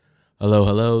Hello,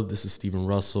 hello. This is Stephen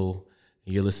Russell.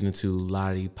 And you're listening to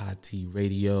Lottie Pati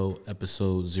Radio,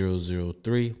 episode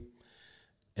 003.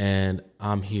 And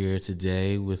I'm here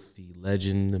today with the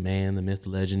legend, the man, the myth,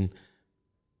 legend,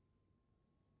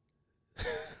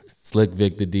 Slick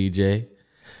Vic, the DJ.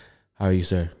 How are you,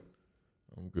 sir?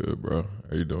 I'm good, bro.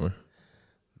 How you doing?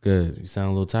 Good. You sound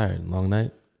a little tired. Long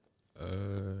night? Yeah,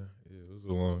 it was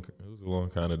a long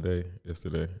kind of day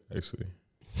yesterday, actually.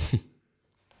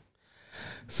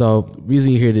 So, the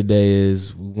reason you're here today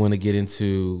is we want to get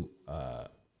into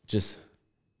just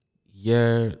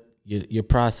your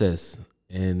process,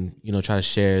 and try to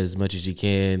share as much as you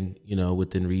can,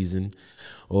 within reason,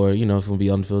 or if it'll be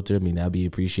unfiltered. I mean, that'd be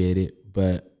appreciated.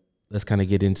 But let's kind of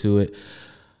get into it.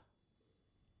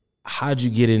 How'd you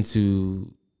get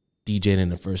into DJing in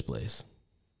the first place?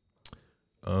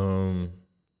 All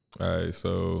right,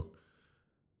 so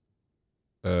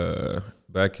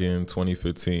back in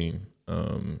 2015,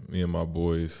 me and my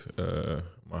boys,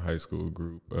 my high school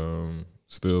group,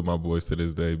 still my boys to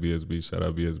this day, BSB, shout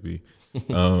out BSB.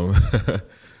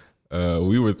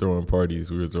 We were throwing parties,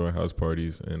 we were throwing house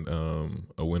parties, and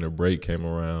a winter break came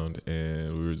around,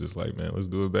 and we were just like, man, let's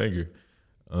do a banger.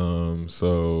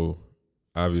 So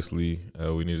obviously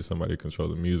we needed somebody to control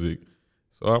the music.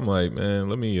 So I'm like, man,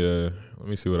 let me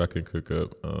see what I can cook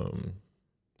up.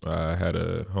 I had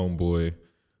a homeboy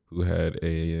who had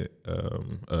an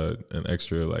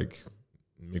extra like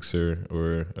mixer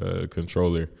or a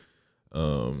controller,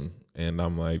 and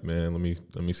I'm like, man, let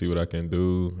me see what I can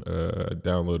do. I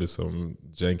downloaded some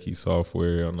janky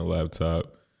software on the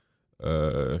laptop,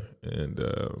 and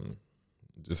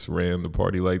just ran the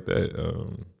party like that.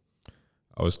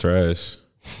 I was trash,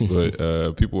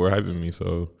 but people were hyping me,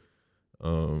 so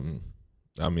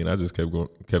I mean, I just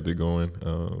kept it going.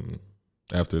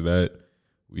 After that,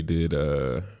 we did.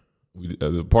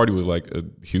 The party was like a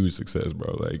huge success,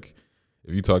 bro. Like,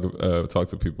 if you talk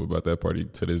to people about that party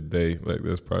to this day, like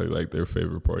that's probably like their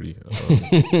favorite party.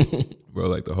 Bro,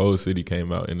 like the whole city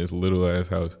came out in this little ass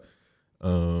house.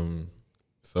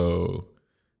 So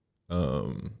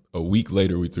a week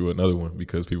later, we threw another one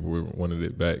because people wanted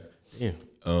it back. Yeah.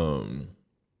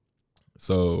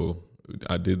 So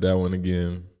I did that one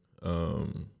again.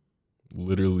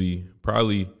 Literally,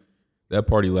 probably that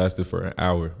party lasted for an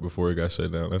hour before it got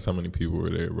shut down. That's how many people were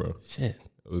there, bro. Shit.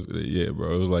 It was, yeah,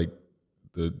 bro. It was like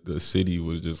the city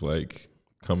was just like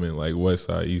coming, like west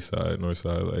side, east side, north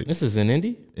side. Like, This is in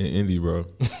Indy? in Indy, bro.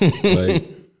 Like,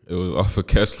 it was off of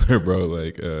Kessler, bro.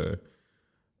 Like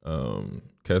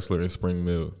Kessler and Spring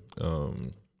Mill.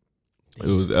 It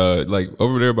was like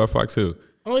over there by Fox Hill.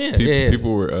 Oh, yeah.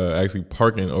 People were actually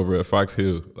parking over at Fox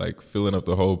Hill, like filling up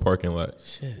the whole parking lot,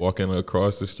 Shit. walking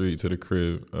across the street to the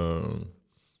crib. And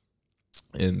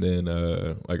then,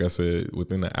 like I said,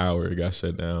 within an hour, it got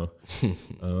shut down.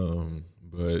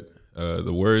 But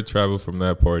the word traveled from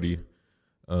that party.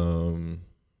 And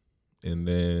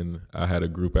then I had a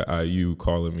group at IU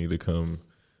calling me to come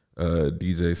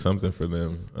DJ something for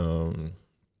them.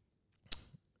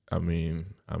 I mean,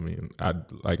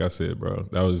 like I said, bro,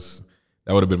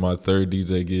 that would have been my third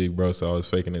DJ gig, bro. So I was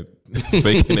faking it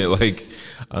like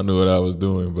I knew what I was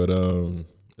doing. But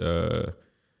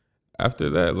after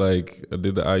that, like, I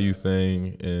did the IU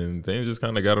thing, and things just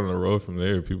kind of got on the road from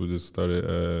there. People just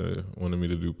started wanting me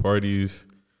to do parties.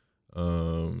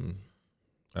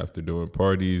 After doing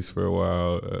parties for a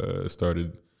while,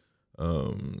 started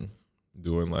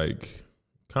doing like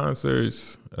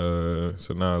concerts.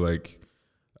 So now, like,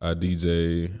 I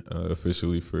DJ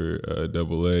officially for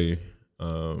Double A,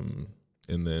 and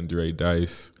then Dre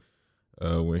Dice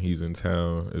when he's in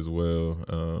town as well.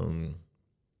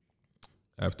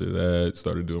 After that,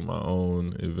 started doing my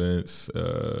own events.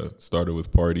 Started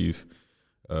with parties,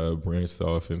 branched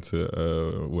off into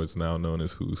what's now known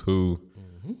as Who's Who.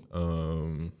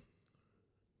 Mm-hmm.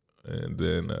 And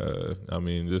then, I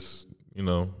mean, just,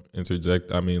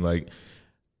 interject. I mean, like,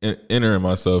 entering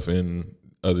myself in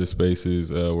other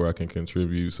spaces where I can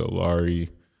contribute. So Larry,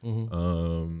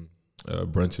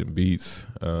 Brunch and Beats,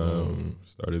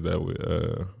 started that with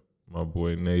my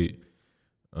boy Nate.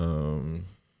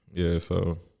 Yeah,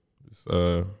 so it's,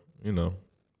 it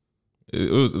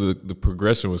was the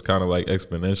progression was kind of like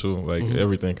exponential. Like,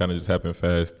 everything kind of just happened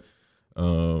fast.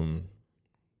 So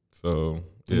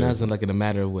And that's like in a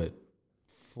matter of what,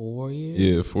 4 years?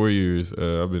 Yeah, 4 years.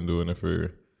 I've been doing it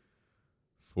for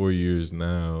 4 years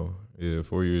now. Yeah,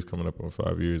 4 years coming up on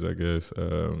 5 years, I guess.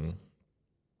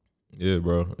 Yeah,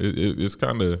 bro. It's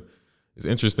kind of, it's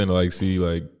interesting to like see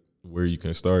like where you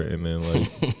can start and then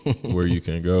like where you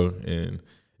can go, and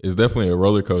it's definitely a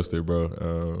roller coaster,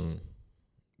 bro.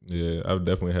 Yeah, I've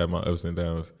definitely had my ups and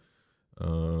downs.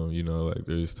 You know, like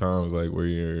there's times like where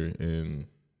you're in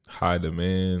high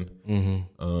demand, and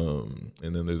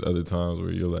then there's other times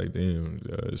where you're like, damn,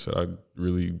 should I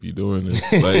really be doing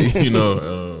this? Like, you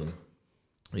know,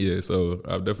 yeah. So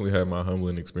I've definitely had my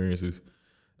humbling experiences,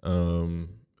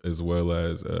 as well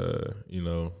as you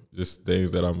know, just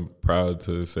things that I'm proud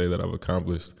to say that I've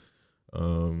accomplished.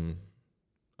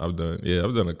 I've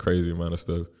done a crazy amount of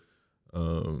stuff,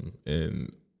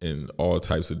 and in all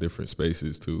types of different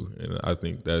spaces too. And I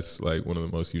think that's like one of the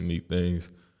most unique things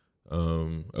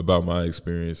about my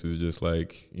experience is just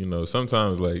like, you know,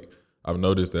 sometimes like I've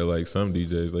noticed that like some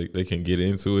DJs, like they can get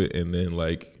into it and then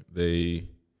like they're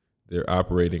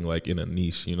operating like in a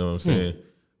niche, you know what I'm saying?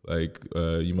 Like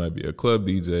you might be a club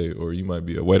DJ or you might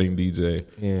be a wedding DJ.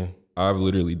 Yeah. I've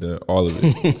literally done all of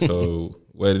it. So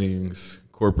weddings,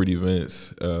 corporate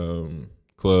events,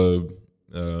 club,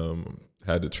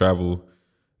 had to travel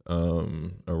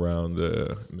around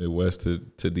the Midwest to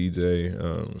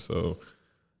DJ. So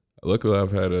luckily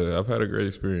I've had a great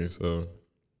experience. So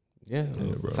yeah,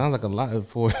 bro. Sounds like a lot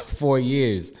for 4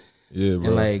 years. Yeah, bro.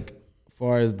 And like as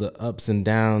far as the ups and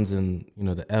downs and, you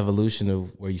know, the evolution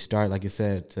of where you start, like you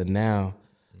said, to now,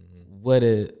 what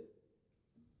has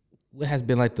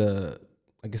been like the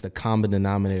common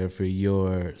denominator for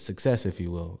your success, if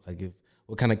you will? Like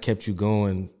what kind of kept you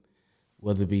going,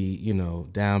 whether it be, you know,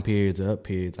 down periods or up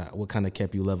periods? What kind of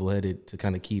kept you level-headed to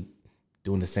kind of keep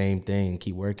doing the same thing and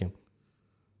keep working?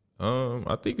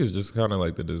 I think it's just kind of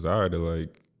like the desire to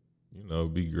like, you know,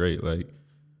 be great. Like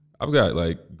I've got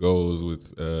like goals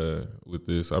with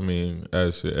this. I mean,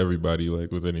 as should everybody,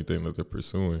 like with anything that they're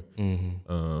pursuing.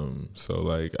 So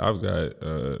like I've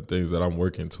got things that I'm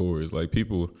working towards. Like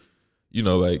people, you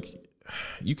know, like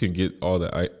you can get all the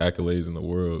accolades in the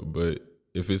world, but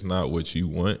if it's not what you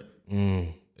want,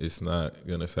 it's not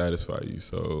gonna satisfy you.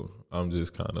 So I'm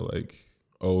just kind of like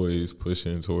always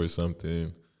pushing towards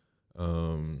something,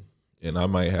 and I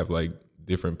might have like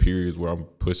different periods where I'm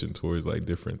pushing towards like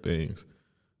different things.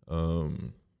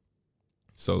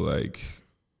 So like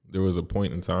there was a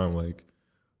point in time like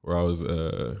where I was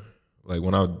like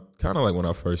when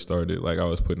I first started, like I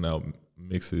was putting out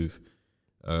mixes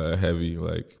heavy,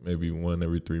 like maybe one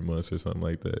every 3 months or something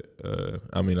like that.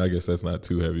 I mean, I guess that's not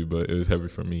too heavy, but it was heavy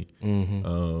for me.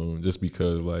 Just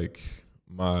because like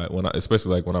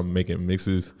especially like when I'm making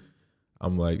mixes,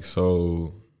 I'm like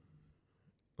so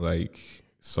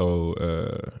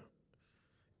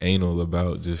anal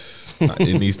about just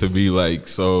it needs to be like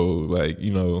so like,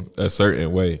 you know, a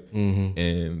certain way.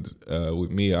 And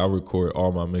with me, I record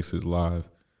all my mixes live.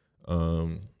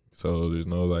 So there's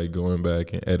no like going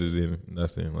back and editing,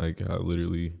 nothing. Like I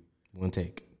literally one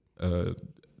take,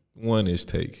 one-ish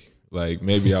take. Like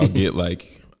maybe I'll get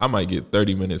like I might get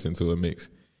 30 minutes into a mix,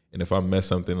 and if I mess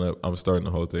something up, I'm starting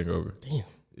the whole thing over. Damn.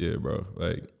 Yeah, bro.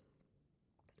 Like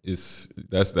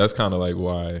that's kind of like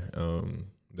why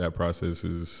that process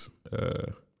is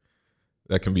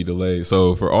that can be delayed.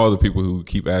 So for all the people who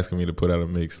keep asking me to put out a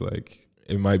mix, like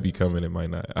it might be coming, it might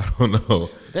not. I don't know.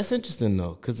 That's interesting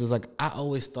though, because it's like I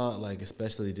always thought, like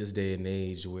especially this day and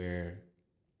age, where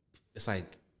it's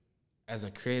like as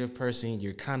a creative person,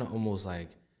 you're kind of almost like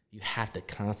you have to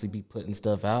constantly be putting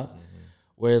stuff out.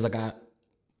 Whereas like I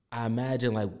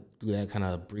imagine like through that kind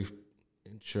of brief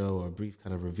intro or brief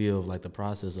kind of reveal of like the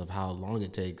process of how long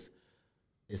it takes,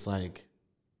 it's like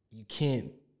you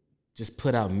can't just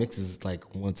put out mixes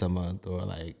like once a month or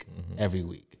like every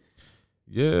week.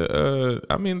 Yeah,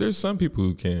 I mean, there's some people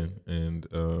who can, and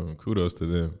kudos to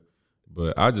them.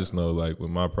 But I just know, like, with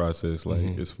my process,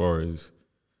 like, as far as,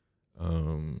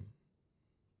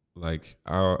 like,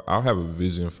 I'll have a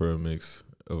vision for a mix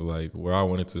of, like, where I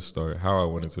want it to start, how I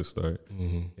want it to start,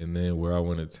 and then where I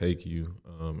want to take you,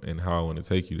 and how I want to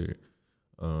take you there.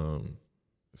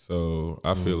 So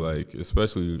I feel like,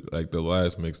 especially, like, the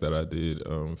last mix that I did,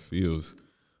 Feels,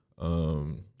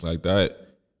 like,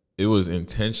 that, it was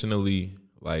intentionally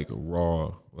like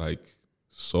raw, like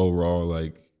so raw.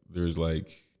 Like there's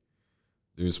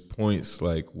points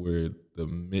like where the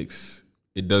mix,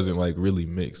 it doesn't like really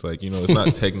mix. Like, you know, it's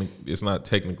not it's not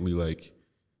technically like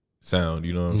sound,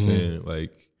 you know what I'm saying?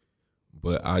 Like,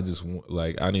 but I just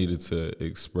like I needed to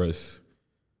express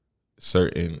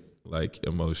certain like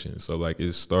emotions. So like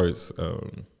it starts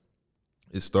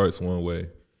one way,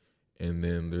 and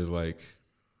then there's like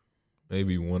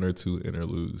maybe one or two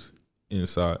interludes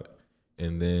inside,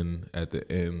 and then at the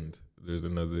end there's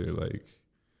another, like,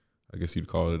 I guess you'd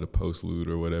call it a postlude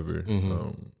or whatever.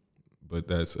 But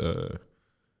that's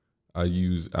I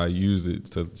use it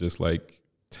to just like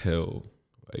tell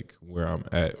like where I'm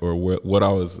at or what I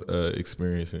was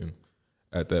experiencing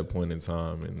at that point in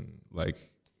time, and like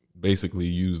basically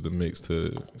use the mix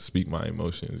to speak my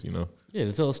emotions, you know? Yeah,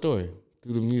 to tell a story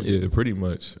through the music. Yeah, pretty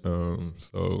much.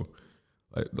 So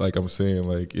like I'm saying,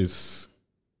 like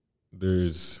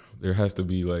there has to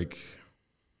be like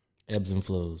Ebbs and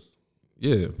flows.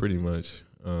 Yeah, pretty much.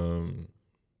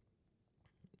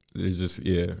 There's just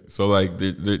So like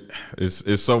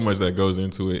it's so much that goes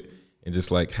into it, and just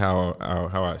like how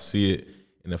I see it,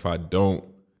 and if I don't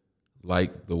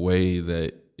like the way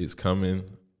that it's coming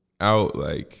out,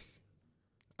 like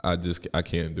I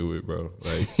can't do it, bro.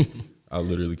 Like I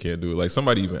literally can't do it. Like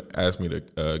somebody even asked me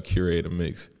to curate a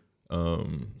mix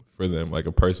for them, like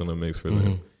a personal mix for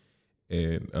them,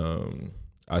 and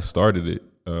I started it.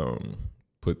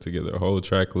 Put together a whole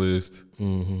track list,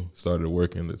 started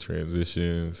working the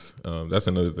transitions. That's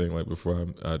another thing, like before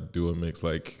I do a mix,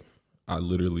 like I'll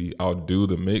do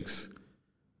the mix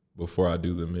before I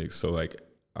do the mix. So like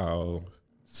I'll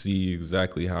see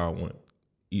exactly how I want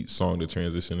each song to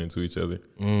transition into each other.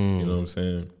 You know what I'm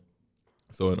saying?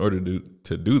 So in order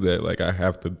to do that, like I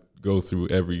have to go through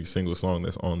every single song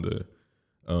that's on the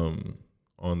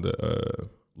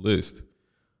list.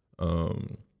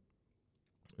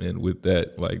 And with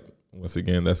that, like once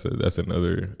again, that's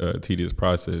another tedious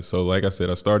process. So like I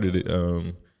said, I started it.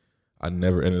 I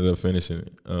never ended up finishing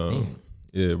it.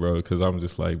 Yeah, bro, because I'm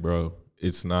just like, bro,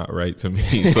 it's not right to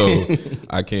me. So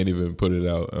I can't even put it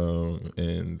out.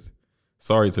 And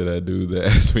sorry to that dude that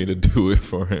asked me to do it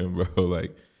for him, bro.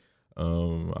 Like, I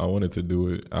wanted to do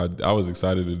it. I was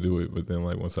excited to do it, but then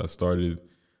like once I started,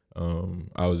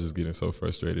 I was just getting so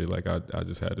frustrated. Like I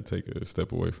just had to take a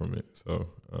step away from it. So.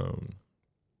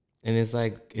 And it's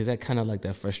like, is that kind of like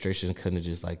that frustration kind of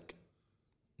just like,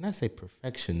 not say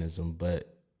perfectionism, but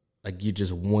like you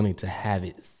just wanting to have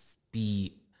it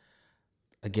be,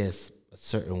 I guess, a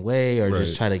certain way, or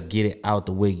just try to get it out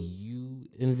the way you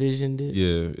envisioned it?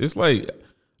 Yeah, it's like,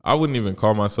 I wouldn't even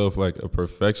call myself like a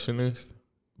perfectionist,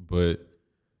 but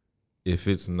if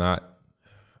it's not,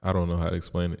 I don't know how to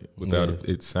explain it without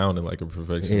it sounding like a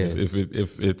perfectionist. Yeah.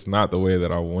 If it's not the way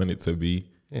that I want it to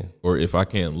be, or if I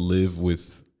can't live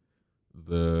with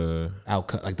the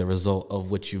outcome, like the result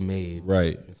of what you made,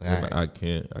 right? It's like, right. I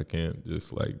can't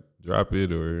just like drop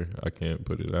it, or I can't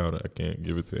put it out. I can't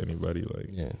give it to anybody.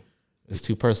 Like, it's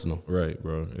too personal, right,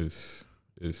 bro? It's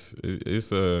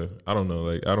I don't know.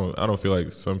 Like I don't feel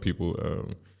like some people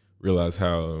realize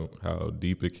how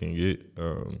deep it can get.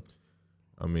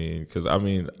 I mean, because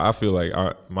I feel like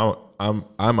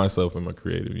I myself am a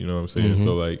creative. You know what I'm saying?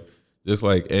 So like, just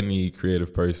like any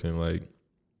creative person, like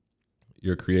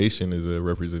your creation is a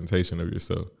representation of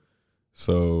yourself.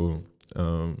 So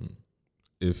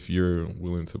if you're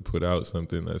willing to put out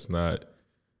something that's not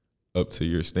up to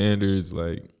your standards,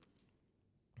 like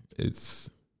it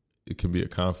can be a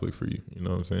conflict for you. You know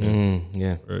what I'm saying?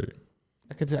 Yeah. Right.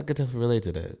 I could definitely relate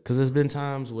to that, because there's been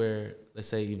times where, let's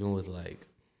say, even with like,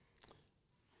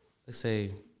 let's say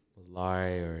with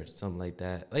Larry or something like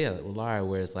that. Oh, yeah, with Larry,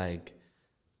 where it's like,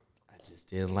 I just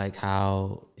didn't like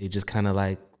how it just kind of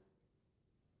like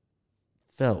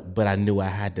felt, but I knew I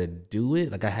had to do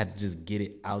it. Like I had to just get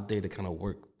it out there to kind of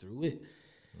work through it.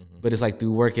 But it's like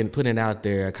through working, putting it out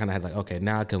there, I kind of had like, okay,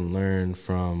 now I can learn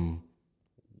from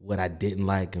what I didn't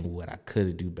like and what I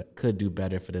could do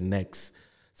better for the next,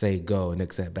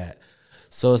 next at bat.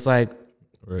 So it's like,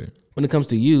 right. When it comes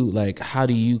to you, like, how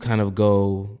do you kind of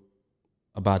go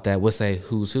about that? We'll say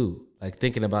who's who. Like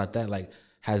thinking about that, like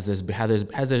has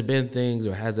there been things,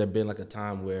 or has there been like a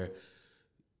time where,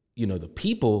 you know, the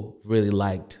people really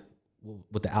liked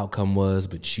what the outcome was,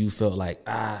 but you felt like,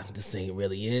 this ain't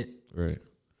really it? Right.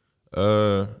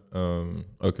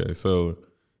 Okay. So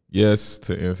yes,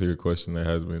 to answer your question, there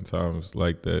has been times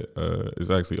like that. It's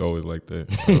actually always like that.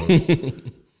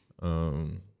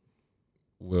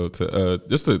 Well,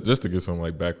 just to give some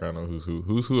like background on Who's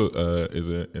Who is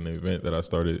an event that I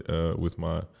started with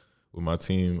my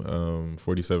team,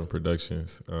 47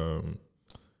 Productions.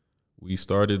 We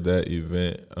started that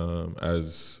event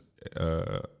as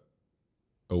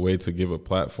a way to give a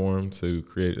platform to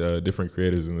create different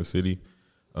creators in the city,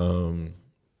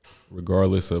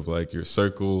 regardless of like your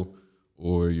circle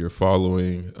or your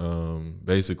following.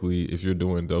 Basically, if you're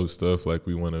doing dope stuff, like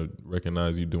we want to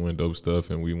recognize you doing dope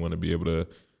stuff, and we want to be able to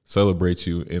celebrate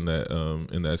you in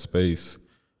that space,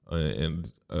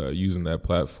 and using that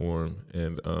platform.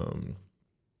 And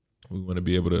we want to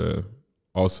be able to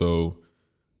also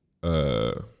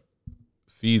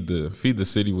feed the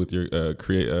city with your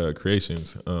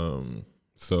creations.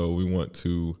 So we want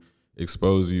to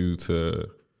expose you to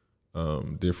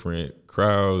different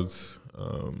crowds.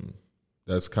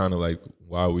 That's kind of like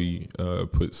why we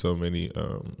put so many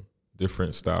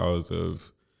different styles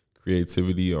of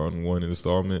creativity on one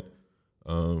installment.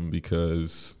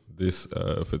 because this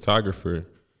photographer,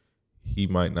 he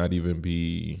might not even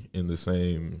be in the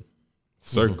same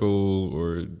circle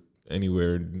or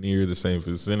anywhere near the same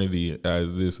vicinity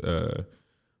as this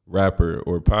rapper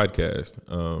or podcast.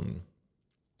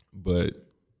 But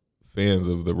fans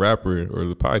of the rapper or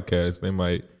the podcast, they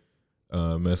might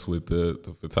mess with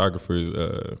the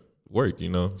photographer's work, you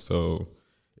know? So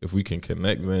if we can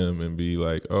connect them and be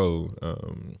like, oh,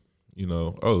 you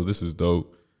know, oh, this is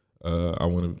dope. I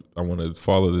want to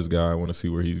follow this guy. I want to see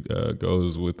where he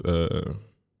goes with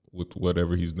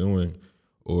whatever he's doing.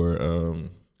 Or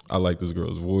I like this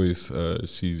girl's voice.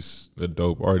 She's a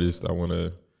dope artist. I want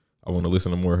to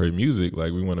listen to more of her music.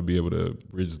 Like, we want to be able to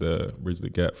bridge the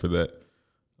gap for that.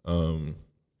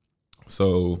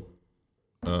 So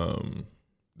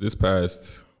this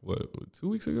past 2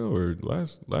 weeks ago or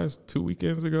last 2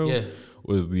 weekends ago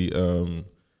was the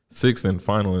 6th and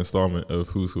final installment of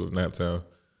Who's Who of Naptown.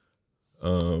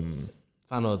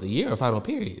 Final of the year or final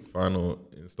period? Final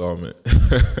installment.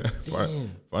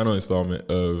 Final installment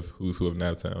of Who's Who of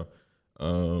Naptown.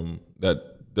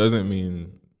 That doesn't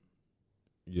mean,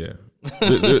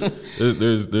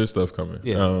 there's stuff coming.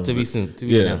 To be soon. To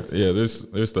be announced. Yeah,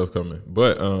 there's stuff coming.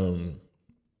 But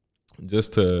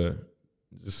just so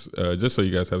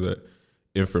you guys have that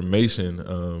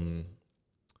information,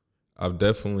 I've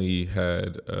definitely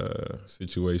had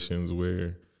situations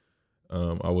where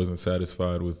I wasn't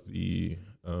satisfied with the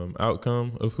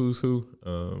outcome of Who's Who,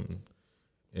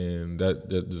 and that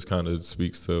just kind of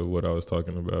speaks to what I was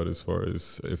talking about as far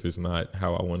as if it's not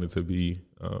how I want it to be,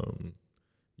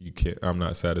 I'm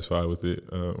not satisfied with it.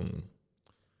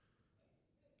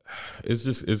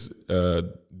 It's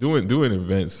doing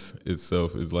events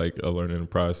itself is like a learning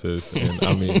process, and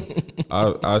I mean,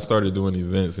 I started doing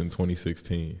events in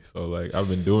 2016, so like I've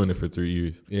been doing it for 3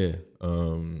 years. Yeah.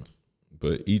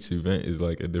 But each event is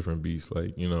like a different beast.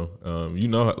 Like, you know,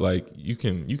 like you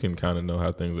can kind of know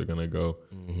how things are gonna go,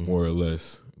 more or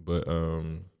less. But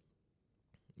you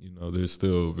know, there's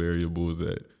still variables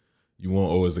that you won't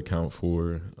always account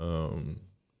for.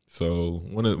 So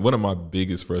one of my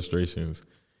biggest frustrations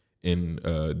in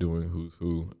doing Who's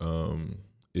Who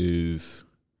is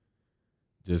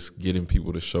just getting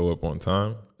people to show up on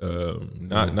time.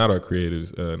 Not our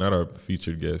creatives, not our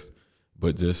featured guests,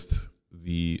 but just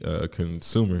the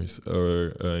consumers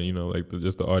or you know, like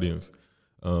just the audience.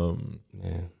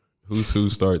 Who's Who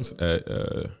starts at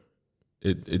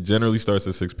it generally starts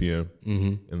at 6 p.m.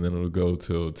 And then it'll go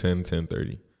till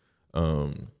 10:30.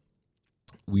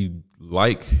 We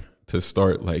like to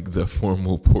start like the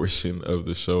formal portion of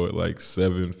the show at like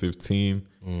 7:15,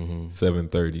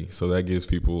 7:30. So that gives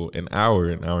people an hour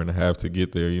and a half to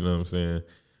get there. You know what I'm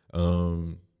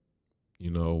saying?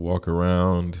 You know, walk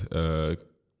around,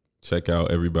 check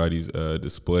out everybody's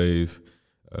displays,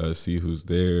 see who's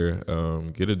there,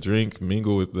 get a drink,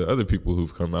 mingle with the other people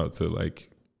who've come out to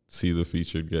like see the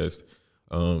featured guest.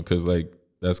 Cause like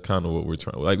that's kind of what we're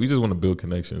trying. Like, we just want to build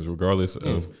connections, regardless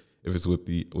of if it's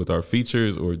with our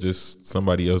features or just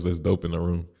somebody else that's dope in the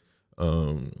room.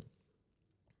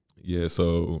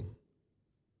 So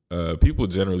people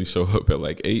generally show up at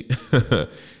like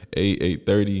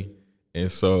 8:30. And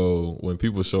so when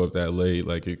people show up that late,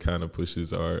 like it kind of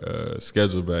pushes our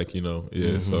schedule back, you know?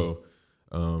 Yeah. So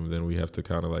then we have to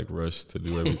kind of like rush to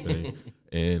do everything.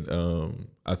 And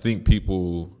I think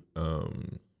people,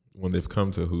 when they've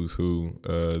come to Who's Who,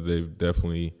 they've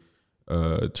definitely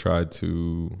tried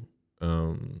to,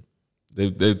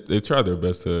 they've tried their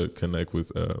best to connect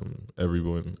with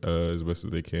everyone as best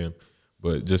as they can.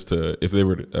 But just if they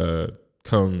were to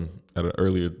come at an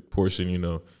earlier portion, you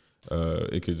know,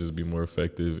 it could just be more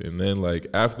effective. And then like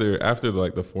after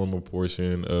like the formal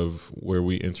portion of where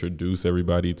we introduce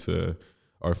everybody to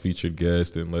our featured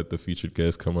guest and let the featured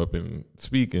guest come up and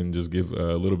speak and just give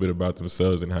a little bit about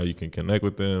themselves and how you can connect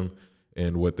with them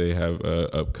and what they have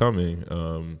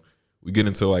upcoming, we get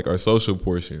into like our social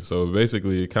portion. So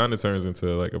basically it kind of turns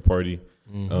into like a party,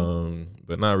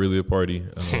 but not really a party.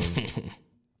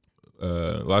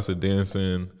 Lots of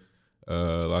dancing,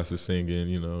 lots of singing,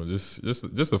 you know,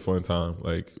 just a fun time.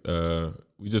 Like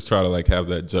we just try to like have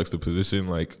that juxtaposition,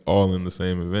 like all in the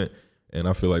same event, and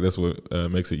I feel like that's what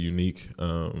makes it unique.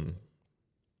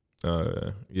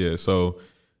 So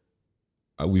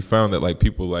we found that like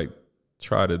people like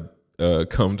try to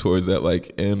come towards that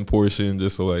like end portion,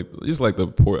 just so like it's like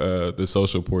the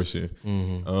social portion,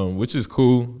 which is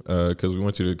cool because we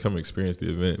want you to come experience the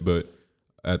event. But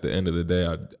at the end of the day,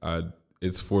 I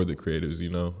it's for the creatives, you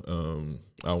know.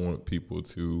 I want people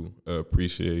to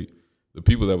appreciate the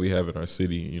people that we have in our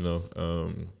city, you know,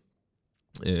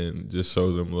 and just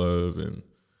show them love and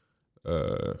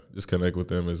just connect with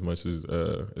them as much as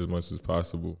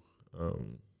possible.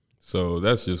 So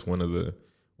that's just one of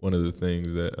the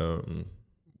things that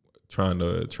trying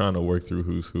to work through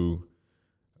who's who,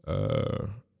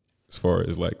 as far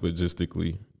as like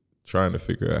logistically trying to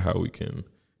figure out how we can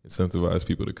incentivize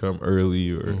people to come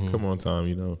early or come on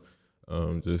time,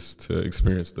 just to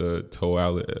experience the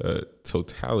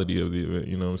totality of the event.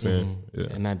 You know what I'm saying? Yeah.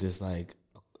 And not just like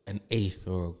an eighth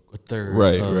or a third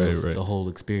Right. the whole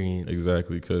experience.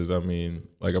 Exactly, because I mean,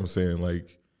 like I'm saying,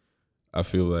 like I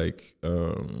feel like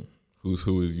who's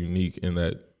who is unique in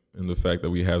the fact that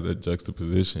we have that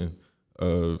juxtaposition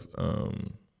of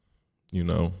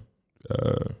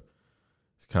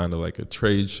it's kind of like a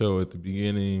trade show at the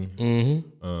beginning,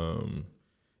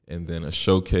 and then a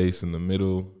showcase in the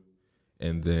middle,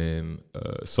 and then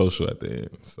social at the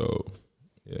end. So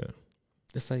yeah,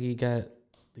 it's like you got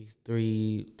these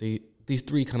three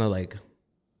kind of like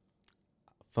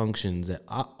functions that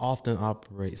often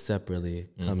operate separately,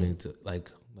 coming to like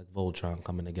Voltron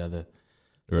coming together.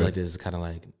 Right. Like this is kind of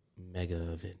like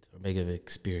mega event or mega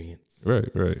experience. Right.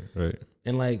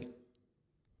 And like,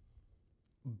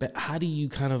 but how do you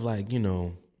kind of like,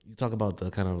 you talk about the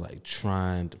kind of like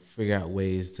trying to figure out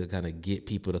ways to kind of get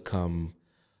people to come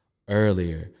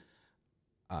earlier.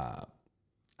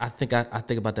 I think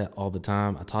about that all the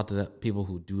time. I talk to people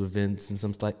who do events and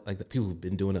some stuff like that, people who've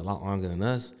been doing it a lot longer than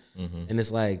us. And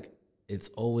it's like, it's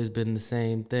always been the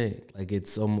same thing. Like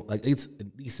it's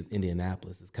at least in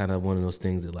Indianapolis, it's kind of one of those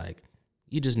things that like,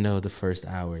 you just know the first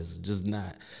hour is just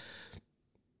not,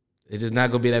 it's just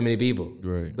not gonna be that many people.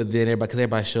 Right. But then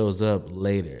everybody shows up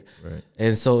later. Right.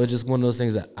 And so it's just one of those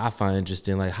things that I find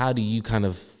interesting. Like, how do you kind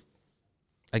of,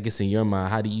 I guess in your mind,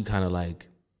 how do you kind of like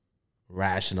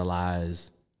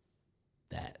rationalize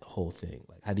that whole thing?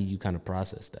 Like, how do you kind of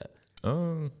process that?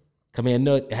 I mean, I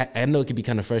know it can be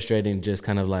kind of frustrating, just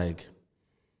kind of like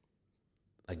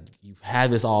you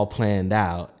have this all planned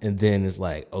out, and then it's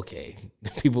like, okay,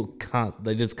 people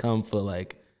they just come for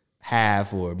like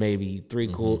half or maybe three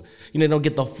quarters. Don't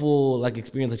get the full like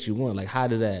experience that you want. Like, how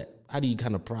do you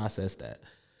kind of process that?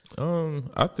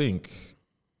 I think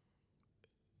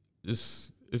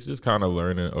it's just kind of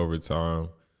learning over time,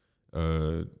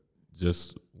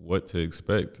 just what to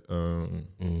expect.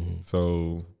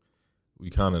 So we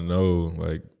kind of know,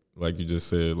 like you just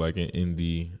said, like in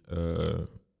Indy,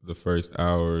 the first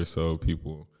hour or so,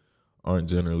 people aren't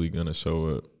generally gonna show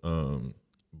up.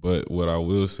 But what I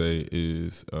will say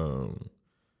is,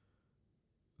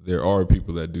 there are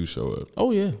people that do show up.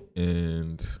 Oh yeah,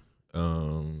 and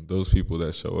those people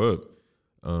that show up,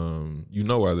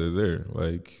 why they're there.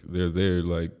 Like they're there,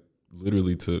 like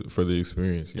literally for the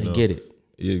experience. They get it.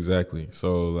 Yeah, exactly.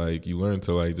 So like you learn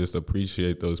to like just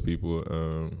appreciate those people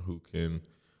who can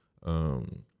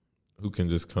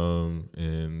just come,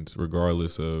 and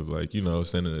regardless of like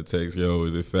sending a text, yo,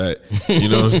 is it fat? You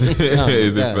know what I'm saying? No,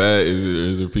 is it fat?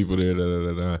 Is there people there?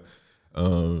 You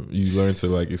learn to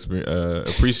like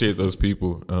appreciate those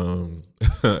people.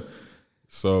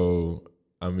 So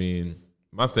I mean,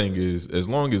 my thing is, as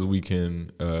long as we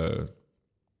can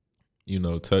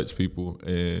touch people,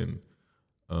 and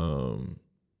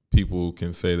people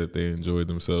can say that they enjoyed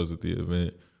themselves at the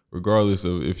event, regardless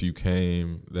of if you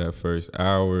came that first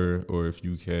hour or if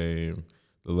you came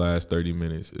the last 30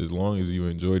 minutes. As long as you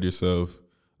enjoyed yourself,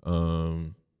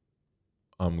 I'm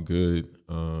good.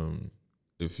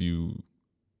 If you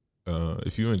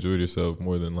enjoyed yourself,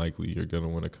 more than likely you're gonna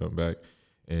want to come back,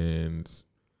 and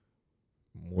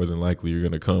more than likely you're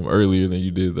gonna come earlier than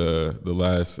you did the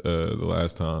last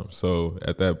time. So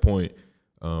at that point,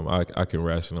 I can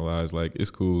rationalize, like,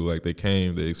 it's cool. Like, they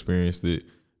came, they experienced it,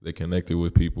 they connected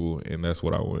with people, and that's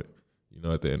what I want,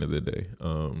 at the end of the day.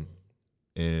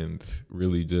 And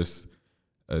really just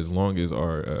as long as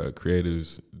our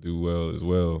creatives do well as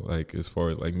well, like as far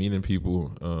as like meeting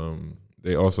people,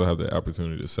 they also have the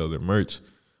opportunity to sell their merch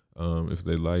if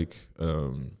they like,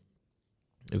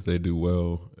 if they do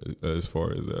well as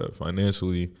far as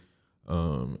financially,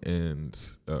 and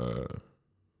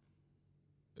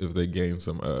if they gain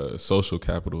some social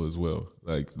capital as well.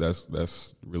 Like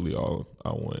that's really all I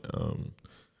want.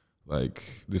 Like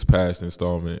this past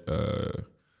installment,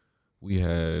 we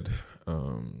had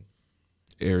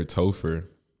Eric Topher.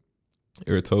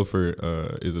 Eric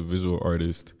Topher is a visual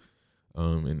artist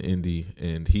in Indy,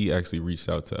 and he actually reached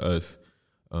out to us.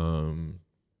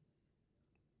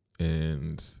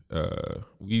 And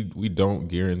we don't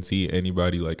guarantee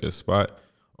anybody like a spot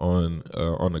on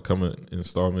the coming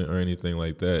installment or anything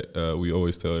like that. We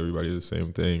always tell everybody the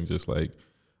same thing, just like,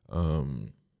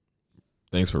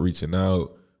 thanks for reaching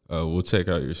out. we'll check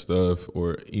out your stuff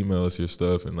or email us your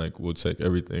stuff, and like we'll check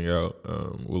everything out.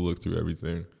 We'll look through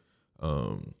everything.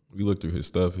 We looked through his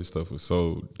stuff. His stuff was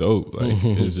so dope. Like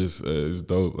it's just it's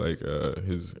dope. Like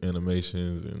his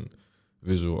animations and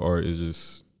visual art is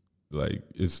just like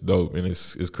it's dope, and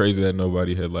it's crazy that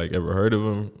nobody had like ever heard of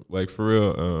him. Like for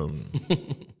real,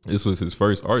 this was his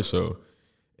first art show,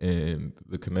 and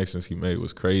the connections he made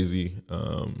was crazy.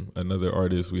 Another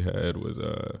artist we had was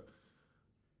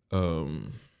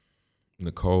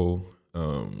Nicole.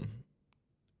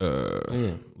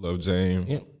 Love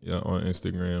Jane, on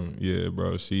Instagram. Yeah,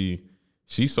 bro, she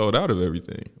sold out of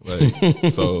everything.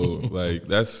 Like so, like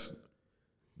that's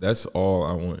all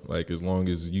I want. Like as long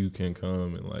as you can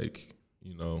come and like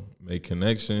make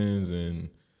connections and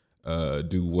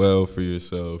do well for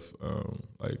yourself,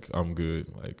 like I'm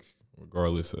good. Like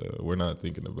regardless, we're not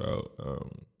thinking about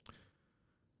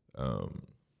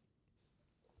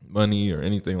money or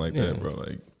anything like that, bro.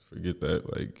 Like forget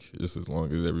that. Like just as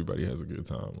long as everybody has a good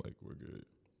time, like we're good.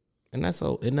 And that's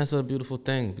a beautiful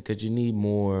thing, because you need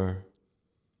more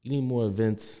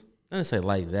events. Not necessarily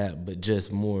like that, but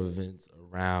just more events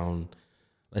around,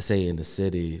 let's say in the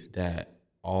city, that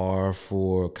are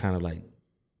for kind of like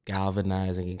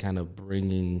galvanizing and kind of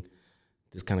bringing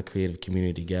this kind of creative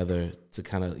community together to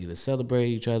kind of either celebrate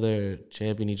each other,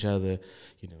 champion each other,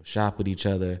 shop with each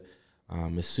other.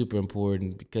 It's super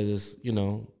important because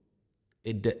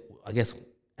I guess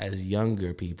as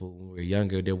younger people, when we were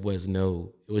younger, it was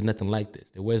nothing like this.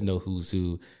 There was no who's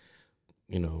who,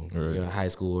 high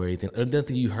school or anything. Or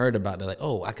nothing you heard about that, like,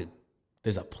 oh,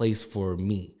 there's a place for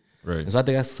me. Right. And so I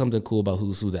think that's something cool about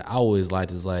Who's Who that I always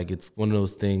liked, is like, it's one of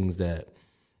those things that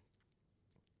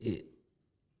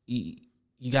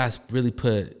you guys really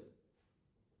put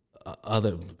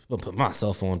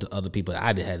myself on to other people that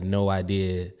I had no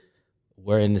idea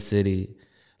were in the city,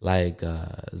 like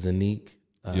Zanique.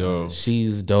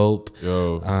 She's dope.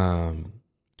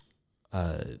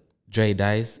 Dre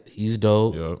Dice, he's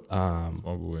dope.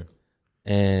 Small boy.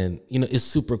 And it's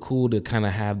super cool to kind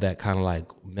of have that kind of like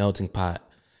melting pot.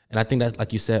 And I think that,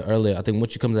 like you said earlier, I think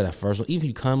once you come to that first one, even if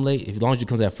you come late, as long as you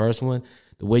come to that first one,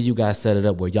 the way you guys set it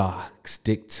up, where y'all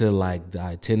stick to like the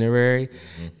itinerary,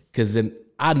 because then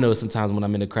I know sometimes when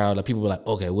I'm in the crowd, like people be like,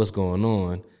 okay, what's going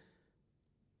on?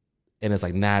 And it's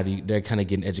like now they're kind of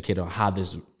getting educated on how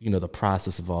this, the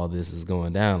process of all this is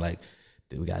going down. Like,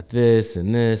 we got this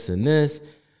and this and this,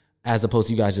 as opposed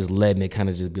to you guys just letting it kind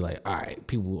of just be like, all right,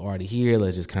 people already here,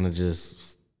 let's just kind of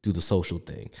just do the social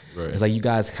thing. Right. It's like you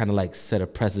guys kind of like set a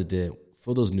precedent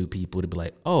for those new people to be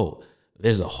like, oh,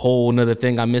 there's a whole nother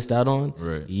thing I missed out on.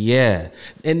 Right. Yeah.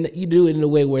 And you do it in a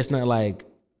way where it's not like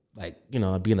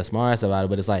being a smart ass about it,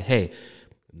 but it's like, hey,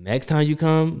 next time you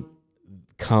come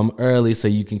early so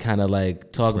you can kind of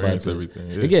like talk Experience about this.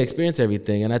 Everything. Yeah, experience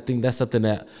everything. And I think that's something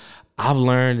that I've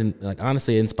learned, and like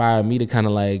honestly inspired me to kind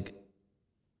of like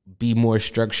be more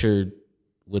structured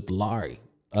with Larry.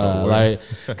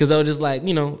 Because I was just like,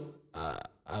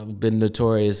 I've been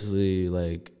notoriously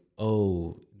like,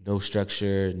 oh, no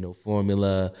structure, no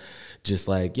formula, just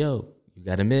like, yo, you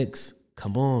got to mix.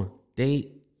 Come on,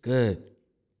 date, good.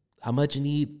 How much you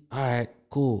need? All right,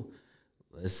 cool.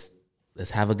 Let's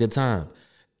have a good time.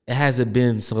 It hasn't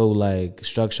been so like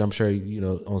structured. I'm sure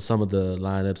on some of the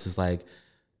lineups,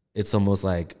 it's almost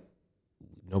like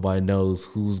nobody knows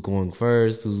who's going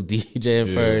first, who's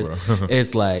DJing first.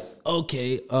 It's like,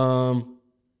 okay,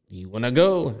 you wanna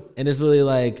go? And it's really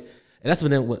like, and that's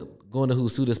when going to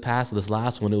Who's Who this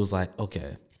last one, it was like,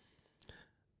 okay,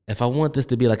 if I want this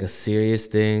to be like a serious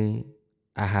thing,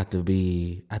 I have to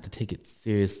take it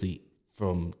seriously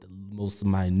from the most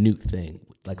minute thing,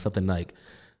 like something like,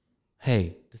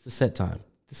 hey, this is set time.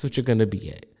 This is what you're gonna be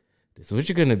at. This is what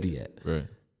you're gonna be at. Right.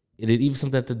 It did even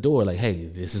something at the door, like, hey,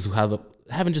 this is how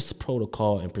having just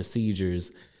protocol and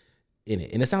procedures in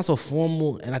it. And it sounds so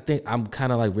formal, and I think I'm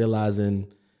kind of like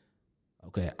realizing,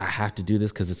 okay, I have to do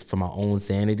this because it's for my own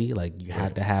sanity. Like, you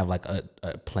have to have like a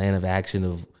plan of action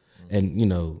of, and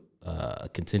a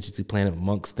contingency plan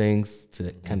amongst things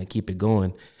to kind of keep it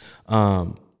going.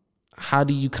 How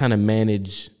do you kind of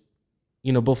manage,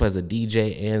 both as a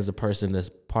DJ and as a person that's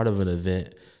part of an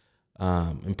event,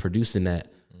 and producing that?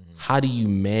 How do you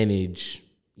manage,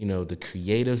 the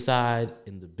creative side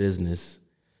and the business?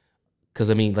 Because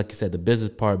I mean, like you said, the business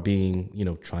part being,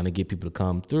 trying to get people to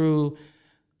come through,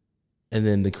 and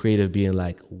then the creative being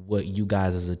like what you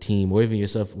guys as a team, or even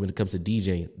yourself when it comes to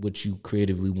DJing, what you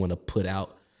creatively want to put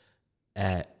out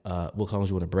at what songs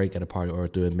you want to break at a party or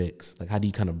through a mix. Like, how do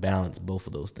you kind of balance both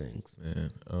of those things?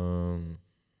 Man,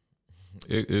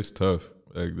 it's tough.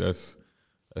 Like that's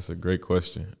a great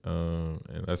question,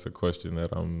 and that's a question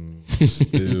that I'm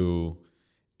still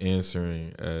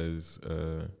answering as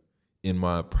in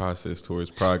my process towards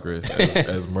progress,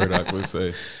 as Murdoch would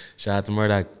say. Shout out to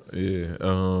Murdoch. Yeah.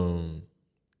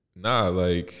 Nah,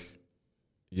 like,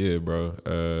 yeah,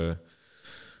 bro.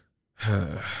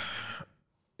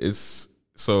 It's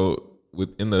so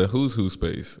within the Who's Who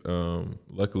space.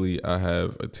 Luckily, I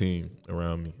have a team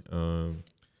around me.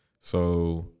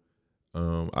 So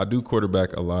I do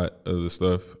quarterback a lot of the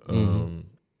stuff.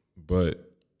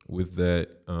 But with that,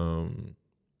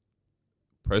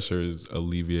 pressure is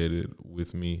alleviated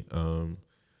with me. On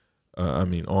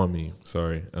me.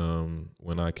 Sorry.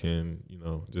 When I can,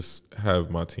 just have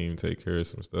my team take care of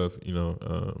some stuff.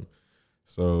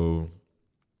 So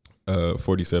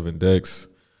 47 Dex.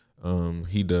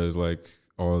 He does like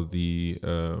all the.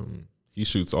 He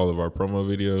shoots all of our promo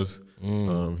videos.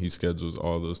 He schedules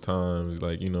all those times.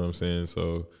 Like, you know what I'm saying.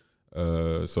 So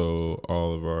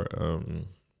all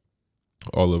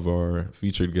of our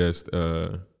featured guest,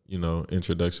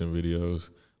 introduction videos.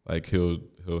 Like he'll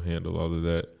handle all of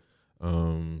that.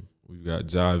 We've got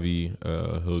Javi.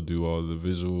 He'll do all the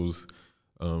visuals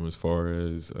as far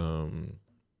as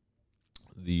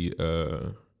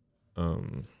the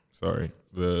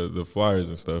flyers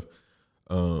and stuff.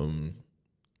 And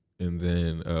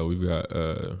then we've got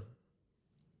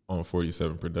on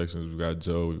 47 Productions, we've got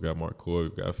Joe, we've got Marcoy,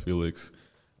 we've got Felix,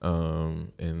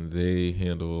 and they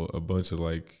handle a bunch of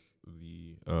like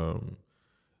the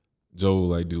Joe will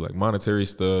like do like monetary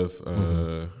stuff.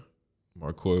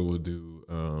 Marcoy will do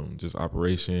just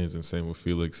operations, and same with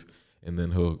Felix. And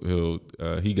then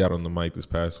he got on the mic this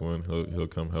past one. He'll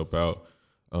come help out.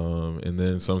 And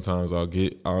then sometimes I'll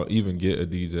even get a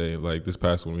DJ. Like this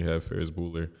past one we had Ferris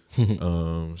Bueller.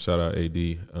 Shout out AD.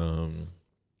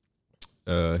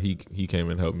 He came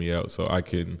and helped me out, so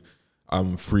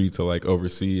I'm free to like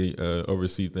oversee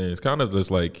things. Kind of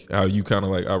just like how you kind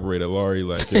of like operate at Laurie.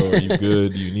 Like, yo, are you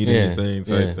good? Do you need anything?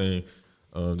 Type thing.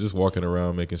 Just walking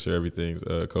around, making sure everything's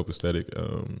copacetic.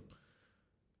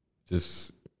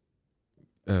 Just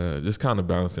kind of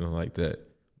balancing it like that.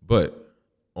 But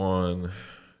on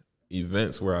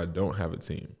events where I don't have a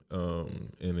team,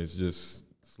 and it's just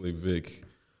Slick Vic,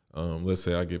 let's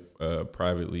say I get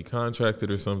privately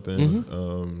contracted or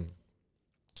something,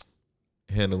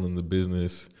 handling the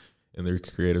business and the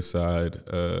creative side,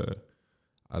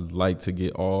 I'd like to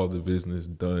get all the business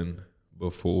done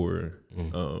before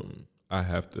I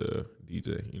have to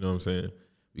DJ. You know what I'm saying?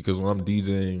 Because when I'm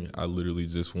DJing, I literally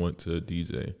just want to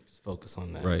DJ. Just focus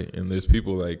on that. Right. And there's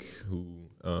people like who,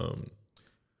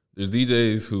 there's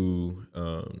DJs who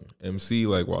MC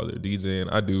like while they're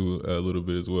DJing. I do a little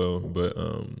bit as well, but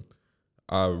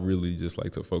I really just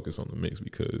like to focus on the mix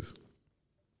because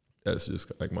that's just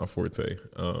like my forte.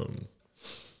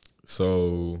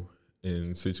 So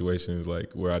in situations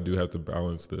like where I do have to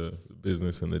balance the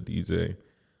business and the DJ,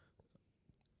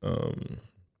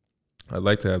 I'd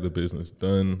like to have the business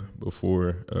done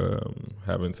before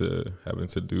having to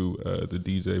do the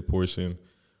DJ portion.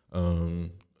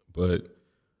 But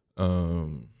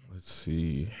let's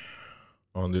see.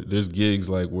 There's gigs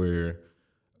like where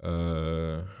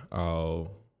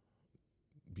I'll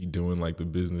be doing like the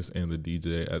business and the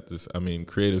DJ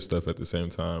creative stuff at the same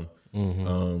time.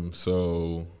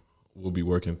 So we'll be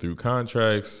working through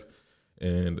contracts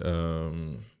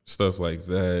and stuff like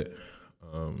that.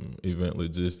 Event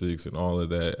logistics and all of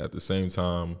that. At the same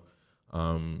time,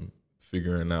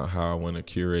 figuring out how I want to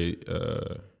curate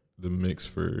the mix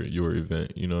for your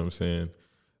event. You know what I'm saying?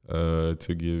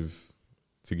 To give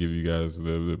you guys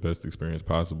the best experience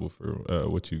possible for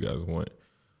what you guys want.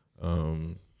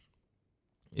 So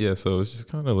it's just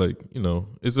kind of like,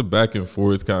 it's a back and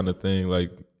forth kind of thing.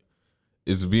 Like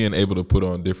it's being able to put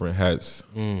on different hats.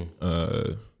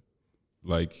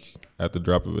 Like at the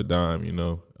drop of a dime,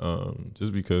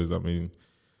 just because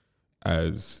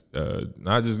as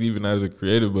not just even as a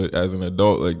creative, but as an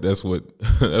adult, like that's what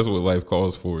life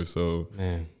calls for. So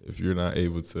if you're not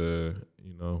able to,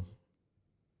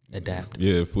 adapt,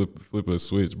 flip a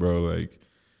switch, bro, like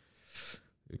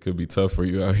it could be tough for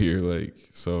you out here. Like,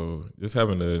 so just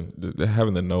having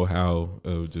the know-how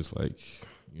of just like,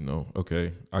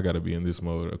 okay, I got to be in this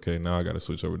mode. Okay, now I got to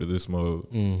switch over to this mode.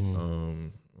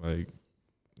 Like.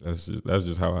 That's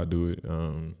just how I do it.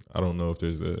 I don't know if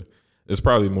there's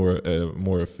probably a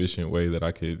more efficient way that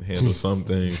I could handle some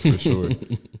things for sure.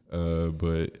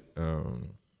 But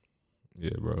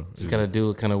bro. Just gotta do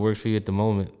what kind of works for you at the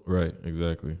moment. Right,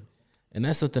 exactly. And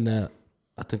that's something that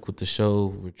I think with the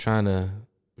show we're trying to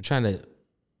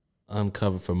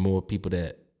uncover for more people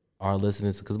that are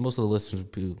listening, because most of the listeners,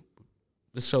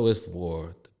 this show is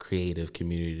for the creative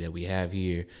community that we have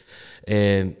here,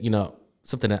 and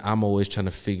something that I'm always trying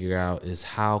to figure out is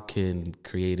how can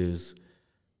creatives,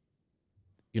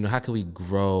 how can we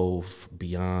grow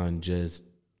beyond just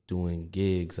doing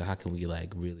gigs? Or how can we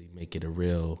like really make it a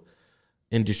real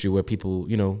industry where people,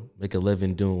 make a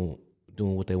living doing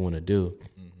what they want to do?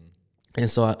 And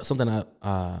so something I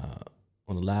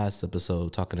on the last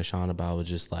episode talking to Sean about was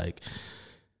just like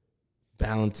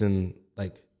balancing,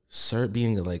 like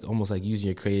being like almost like using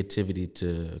your creativity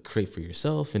to create for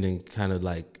yourself, and then kind of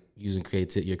like using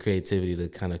your creativity to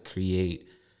kind of create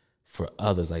for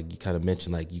others. Like you kind of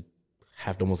mentioned, like you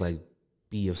have to almost like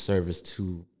be of service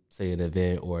to, say, an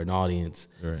event or an audience.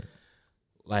 Right.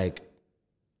 Like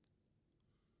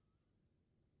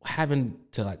having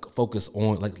to like focus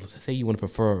on, like, say you want to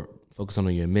focus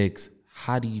on your mix.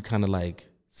 How do you kind of like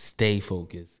stay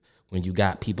focused when you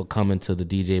got people coming to the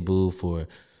DJ booth or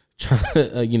trying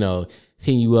to,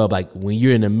 hitting you up, like when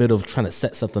you're in the middle of trying to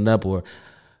set something up? Or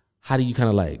how do you kind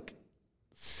of like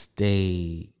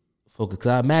stay focused?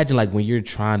 Because I imagine like when you're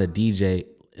trying to DJ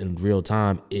in real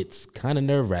time, it's kind of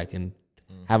nerve wracking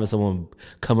having someone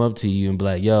come up to you and be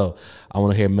like, yo, I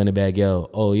want to hear Moneybagg Yo.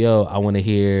 Oh, yo, I want to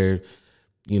hear,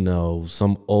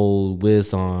 some old Wiz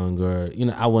song, or,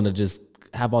 I want to just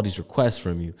have all these requests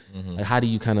from you. Like, how do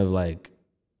you kind of like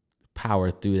power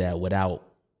through that without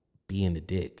being a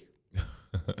dick?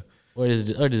 or does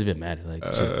it even matter? Like,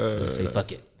 say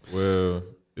fuck it. Well,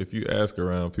 if you ask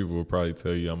around, people will probably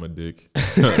tell you I'm a dick.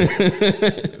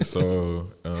 So,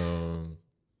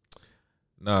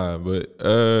 nah, but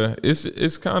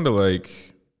it's kind of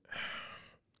like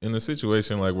in a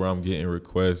situation like where I'm getting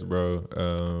requests,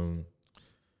 bro.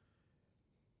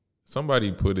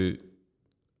 Somebody put it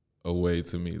away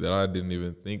to me that I didn't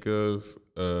even think of.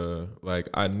 Like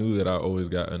I knew that I always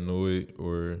got annoyed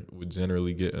or would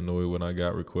generally get annoyed when I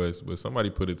got requests, but somebody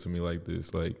put it to me like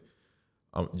this: like,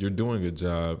 you're doing a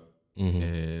job,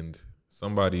 and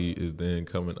somebody is then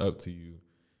coming up to you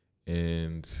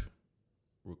and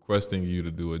requesting you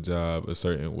to do a job a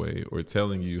certain way, or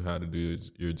telling you how to do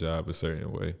your job a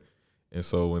certain way. And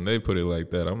so when they put it like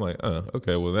that, I'm like,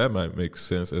 okay, well that might make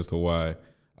sense as to why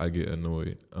I get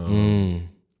annoyed.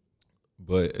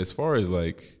 But as far as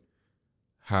like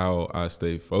how I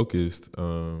stay focused,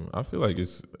 I feel like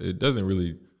it doesn't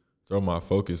really throw my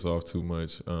focus off too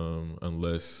much,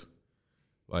 unless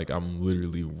like I'm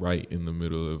literally right in the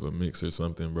middle of a mix or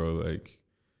something, bro. Like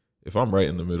if I'm right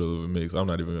in the middle of a mix, I'm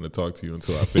not even gonna talk to you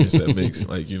until I finish that mix,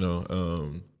 like,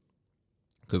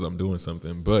 because I'm doing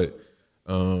something. But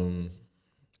in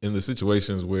the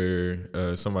situations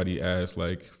where somebody asks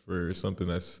like for something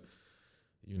that's,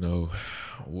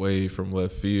 way from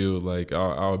left field, like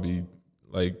I'll be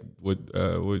like, what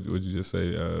would you just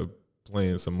say,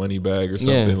 playing some Moneybagg or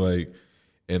something, like,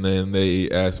 and then they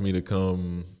ask me to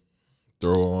come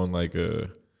throw on like a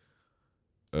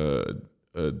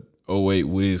 08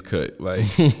 Wiz cut, like,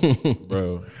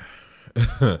 bro,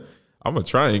 I'm gonna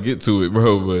try and get to it,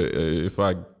 bro, but if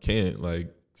I can't,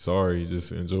 like, sorry,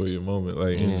 just enjoy your moment,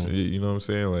 like, you know what I'm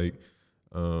saying, like,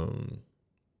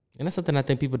 and that's something I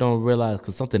think people don't realize,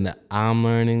 because something that I'm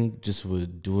learning just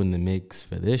with doing the mix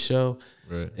for this show,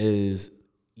 right, is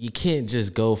you can't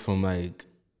just go from like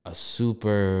a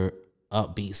super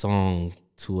upbeat song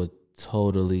to a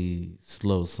totally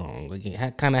slow song. Like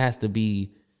it kind of has to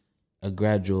be a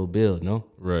gradual build, no?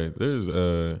 Right. There's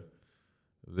a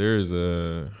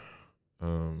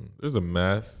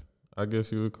math, I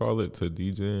guess you would call it, to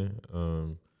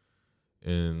DJing.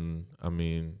 And I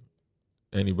mean,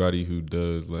 anybody who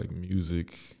does like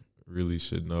music really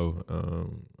should know,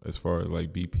 as far as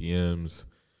like BPMs,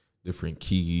 different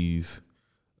keys,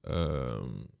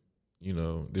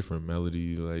 different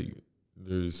melody, like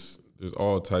there's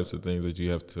all types of things that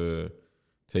you have to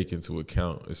take into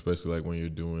account, especially like when you're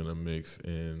doing a mix.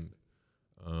 And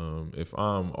if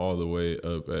I'm all the way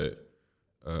up at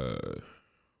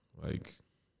like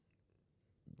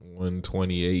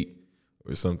 128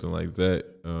 or something like that,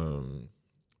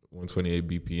 128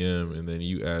 BPM, and then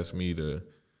you ask me to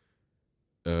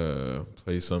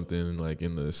play something like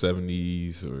in the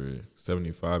 70s or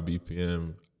 75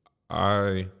 BPM,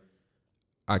 I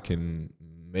can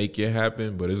make it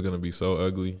happen, but it's gonna be so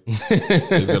ugly.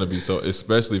 It's gonna be so,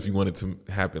 especially if you want it to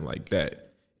happen like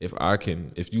that. If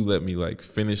you let me like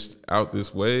finish out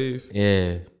this wave,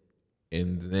 and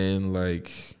then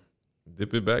like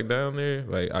dip it back down there,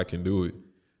 like I can do it.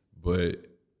 But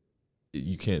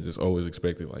you can't just always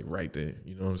expect it like right there.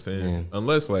 You know what I'm saying?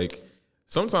 Unless like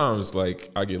sometimes like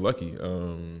I get lucky.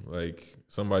 Like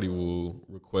somebody will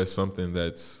request something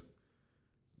that's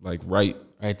like right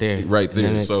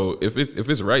there. So if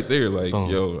it's right there, like, boom,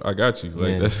 yo, I got you.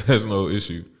 Like that's no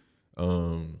issue.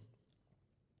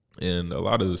 And a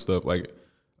lot of the stuff, like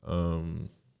a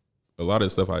lot of the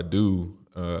stuff I do,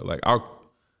 like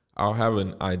I'll have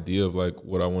an idea of like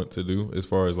what I want to do as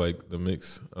far as like the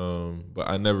mix, but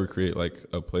I never create like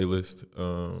a playlist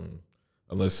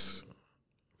unless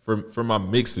for my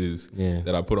mixes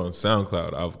that I put on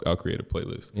SoundCloud, I'll create a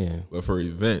playlist. Yeah. But for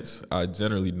events, I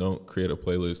generally don't create a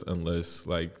playlist unless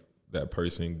like that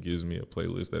person gives me a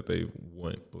playlist that they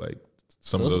want. Like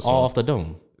some of those all songs, off the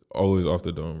dome. always off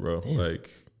the dome, bro. Damn. Like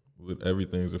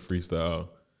everything's a freestyle.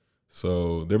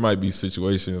 So there might be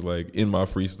situations like in my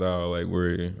freestyle, like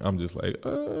where I'm just like,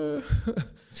 I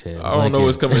don't know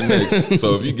what's coming next.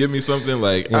 So if you give me something,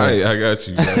 like, I got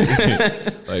you.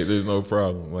 Like there's no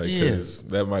problem. Like, cause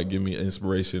that might give me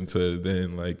inspiration to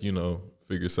then, like, you know,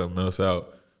 figure something else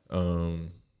out.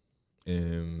 And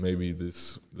maybe the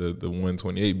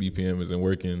 128 BPM isn't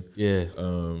working. Yeah.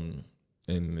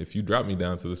 And if you drop me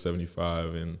down to the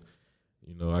 75 and,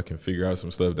 you know, I can figure out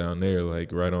some stuff down there,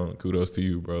 like, right on. Kudos to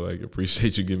you, bro. Like,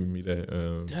 appreciate you giving me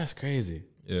that. That's crazy.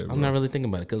 Yeah, I'm not really thinking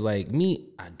about it. Because, like, me,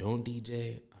 I don't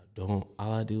DJ. All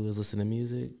I do is listen to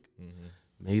music. Mm-hmm.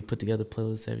 Maybe put together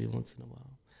playlists every once in a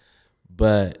while.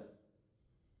 But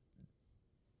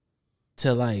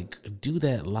to, like, do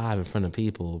that live in front of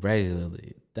people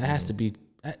regularly, that has to be,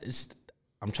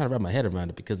 I'm trying to wrap my head around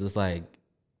it because it's like,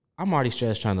 I'm already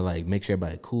stressed trying to, like, make sure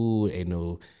everybody cool, ain't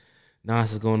no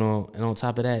nonsense going on. And on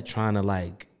top of that, trying to,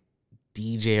 like,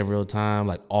 DJ in real time,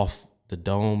 like, off the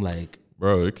dome, like,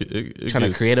 bro, it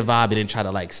trying to create a vibe and then try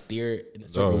to, like, steer it in a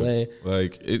certain way.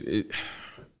 Like,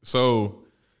 so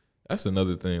that's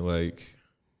another thing. Like,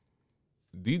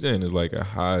 DJing is like a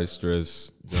high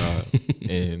stress job,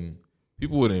 and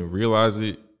people wouldn't realize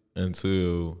it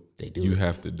until you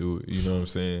have to do it. You know what I'm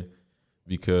saying?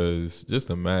 Because just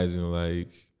imagine,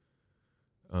 like,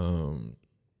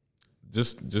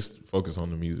 just focus on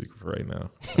the music for right now.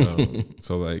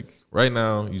 So like right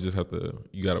now, you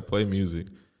gotta play music,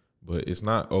 but it's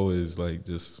not always like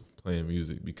just playing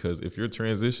music, because if your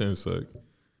transition suck,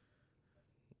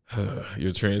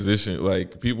 your transition,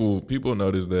 like people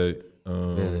notice that.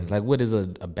 Really? Like, what is a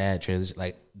bad transition?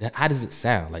 Like, how does it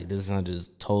sound? Like, does it sound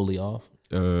just totally off?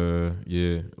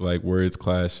 Yeah, like words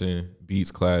clashing,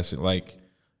 beats clashing. Like,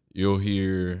 you'll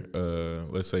hear,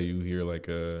 let's say you hear like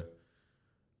a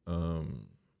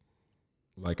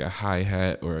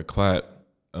hi-hat or a clap,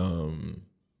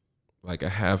 like a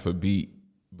half a beat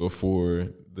before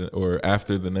or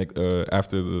after the next,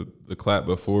 after the clap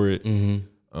before it. Mm-hmm.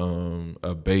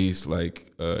 A bass,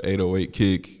 like 808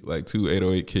 kick, like 2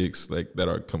 808 kicks, like that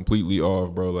are completely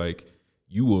off, bro. Like,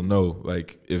 you will know,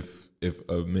 like, if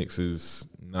a mix is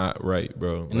not right,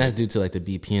 bro. And that's due to like the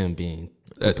BPM being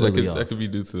completely off. That could be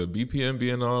due to the BPM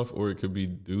being off, or it could be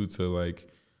due to like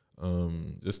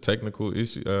just technical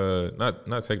issue,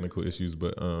 not technical issues,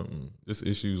 but just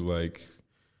issues like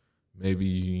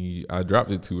maybe I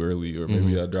dropped it too early, or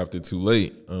maybe I dropped it too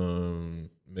late.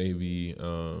 Maybe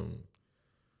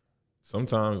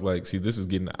sometimes, like, see, this is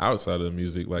getting outside of the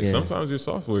music. Like, sometimes your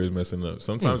software is messing up.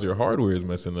 Sometimes your hardware is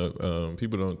messing up.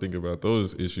 People don't think about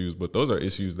those issues, but those are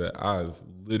issues that I've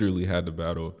literally had to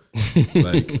battle,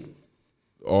 like,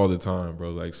 all the time, bro.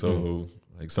 Like, so,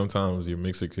 like, sometimes your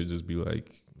mixer could just be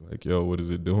like, yo, what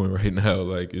is it doing right now?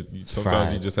 Like,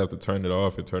 sometimes you just have to turn it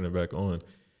off and turn it back on.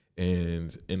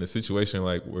 And in a situation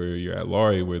like where you're at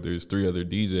Laurie, where there's 3 other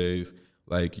DJs,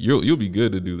 like, you'll be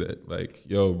good to do that. Like,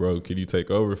 yo, bro, can you take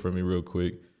over for me real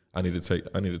quick? I need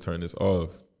to turn this off.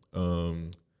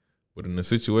 But in a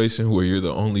situation where you're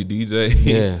the only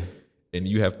DJ, and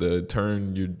you have to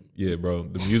turn bro,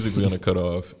 the music's gonna cut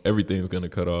off, everything's gonna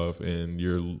cut off, and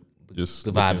you're just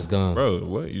the vibe is gone, bro.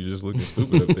 What? You're just looking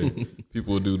stupid up there.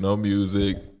 People do no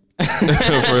music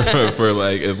for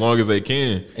like as long as they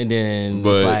can, and then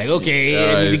it's like,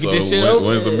 okay, I need to get this shit over.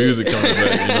 When's the music coming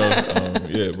back? You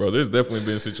know, yeah, bro. There's definitely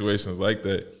been situations like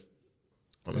that.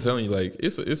 I'm telling you, like,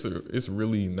 it's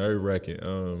really nerve wracking.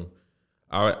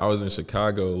 I was in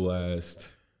Chicago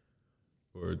last,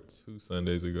 or 2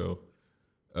 Sundays ago,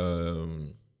 for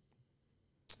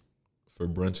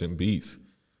Brunch and Beats,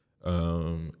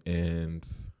 and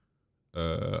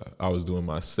I was doing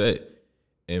my set.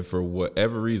 And for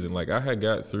whatever reason, like, I had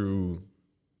got through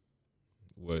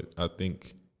I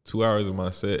think 2 hours of my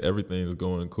set, everything's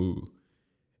going cool.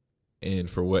 And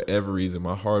for whatever reason,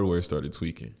 my hardware started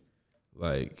tweaking.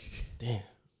 Like, damn,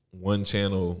 one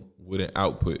channel wouldn't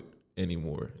output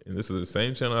anymore. And this is the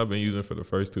same channel I've been using for the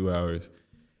first 2 hours.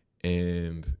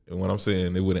 And when I'm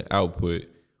saying it wouldn't output,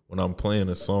 when I'm playing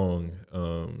a song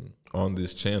on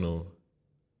this channel,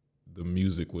 the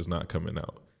music was not coming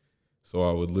out. So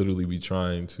I would literally be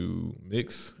trying to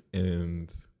mix,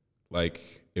 and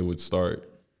like it would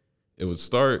start it would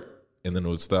start and then it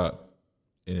would stop,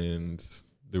 and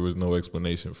there was no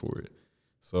explanation for it.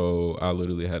 So I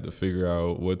literally had to figure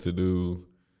out what to do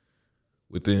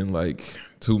within like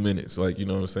 2 minutes, like, you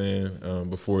know what I'm saying,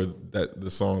 before the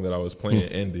song that I was playing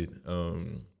ended.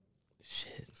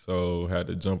 Shit. So had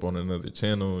to jump on another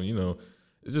channel. You know,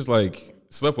 it's just like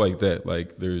stuff like that.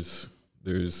 Like there's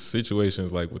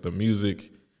situations like with the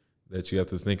music that you have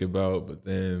to think about, but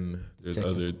then there's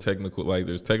other technical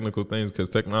things, because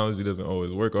technology doesn't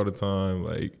always work all the time.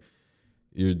 Like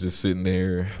you're just sitting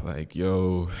there like,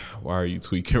 yo, why are you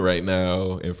tweaking right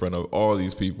now in front of all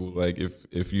these people? Like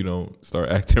if you don't start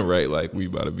acting right, like we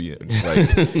about to be in,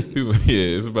 like people,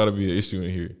 yeah, it's about to be an issue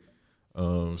in here.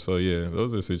 So yeah,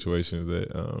 those are situations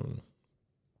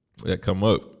that come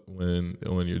up when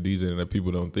you're DJing that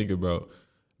people don't think about,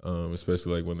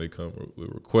 especially like when they come with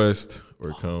requests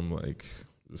or come like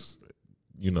just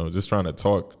trying to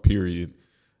talk, period.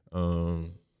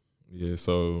 Yeah,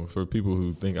 so for people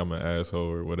who think I'm an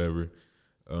asshole or whatever,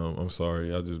 I'm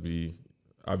sorry. I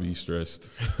be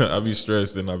stressed. I be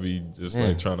stressed and I be just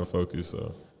like trying to focus.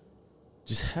 So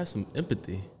just have some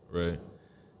empathy. Right.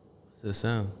 What's that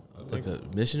sound? Like a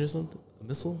mission or something? A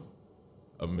missile?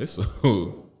 A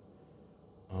missile?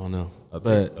 I don't know. I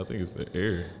think it's the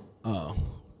air. Oh,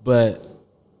 but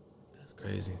that's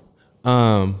crazy.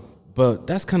 But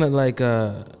that's kind of like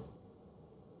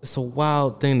it's a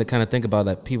wild thing to kind of think about,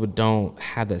 that people don't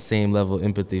have that same level of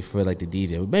empathy for like the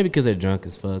DJ. Maybe because they're drunk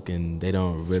as fuck and they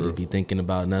don't really be thinking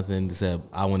about nothing except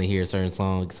I want to hear a certain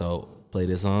song, so play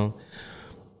this song.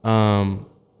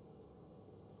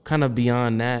 Kind of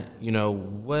beyond that,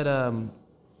 what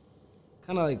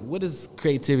what is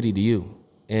creativity to you,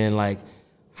 and like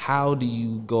how do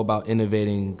you go about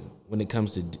innovating when it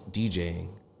comes to DJing?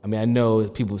 I mean, I know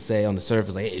people say on the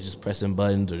surface like, hey, just pressing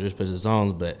buttons or just pressing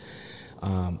songs, but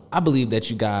I believe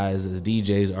that you guys as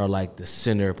DJs are like the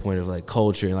center point of like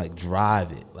culture and like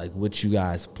drive it. Like what you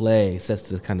guys play sets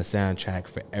the kind of soundtrack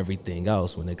for everything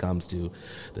else when it comes to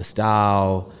the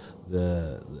style,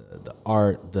 the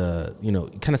art, you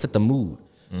kind of set the mood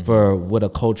for what a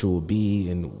culture will be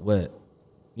and what,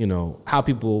 how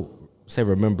people say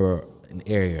remember an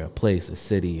area, a place, a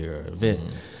city, or an event.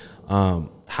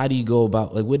 How do you go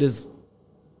about, like,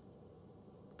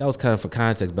 that was kind of for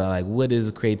context, but like, what is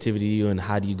creativity to you, and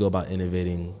how do you go about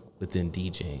innovating within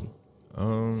DJing?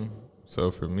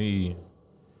 So for me,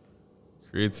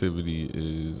 creativity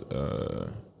is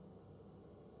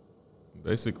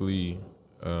basically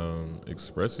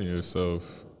expressing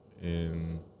yourself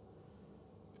in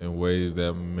ways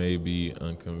that may be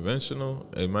unconventional.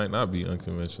 It might not be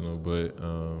unconventional, but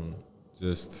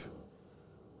just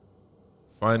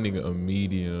finding a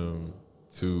medium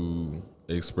to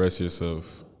express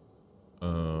yourself.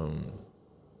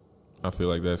 I feel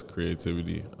like that's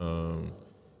creativity.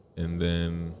 And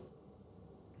then,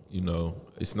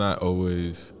 it's not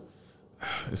always,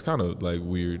 it's kind of like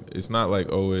weird. It's not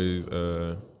like always,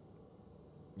 you're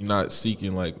not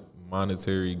seeking like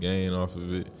monetary gain off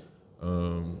of it.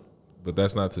 But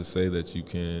that's not to say that you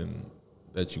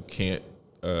can't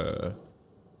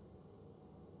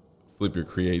flip your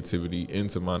creativity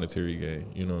into monetary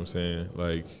gain. You know what I'm saying?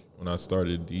 Like when I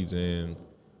started DJing,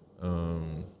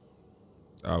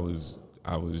 I was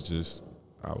just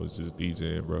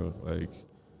DJing, bro. Like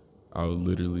I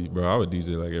would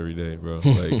DJ like every day, bro.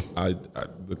 Like I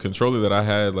the controller that I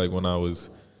had, like when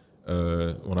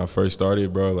I first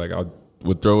started, bro, like I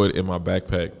would throw it in my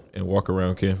backpack and walk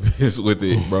around campus with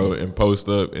it, bro, and post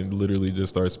up and literally just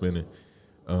start spinning.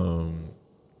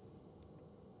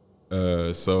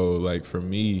 So like for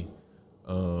me,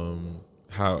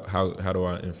 how do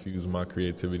I infuse my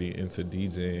creativity into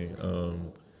DJing?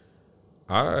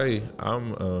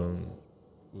 I'm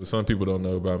what some people don't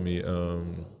know about me.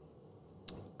 I'm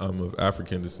of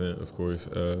African descent, of course,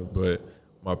 but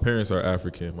my parents are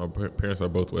African. My parents are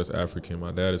both West African.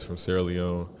 My dad is from Sierra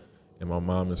Leone, and my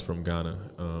mom is from Ghana.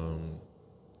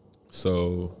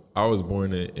 So I was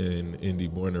born in Indy,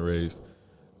 born and raised.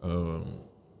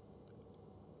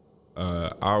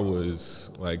 I was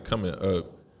like coming up,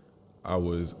 I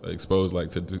was exposed like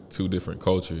to two different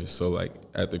cultures. So like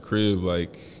at the crib,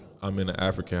 like I'm in an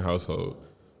African household.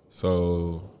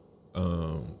 So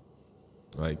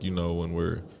like, when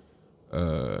we're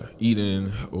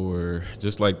eating, or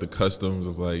just like the customs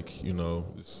of like,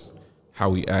 just how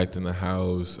we act in the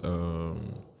house,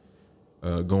 going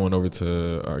over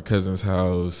to our cousin's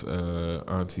house,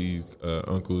 auntie,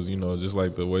 uncles, just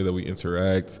like the way that we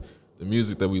interact, the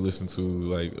music that we listen to,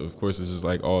 like, of course, it's just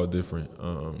like all different.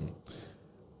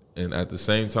 And at the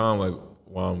same time, like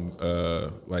while I'm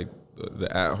like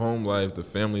the at-home life, the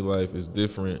family life is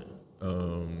different.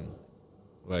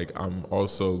 like I'm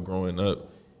also growing up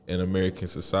in American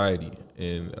society,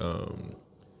 and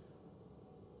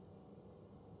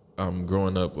I'm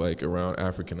growing up like around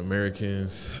African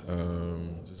Americans,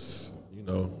 just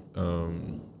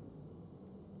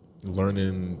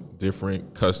learning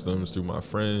different customs through my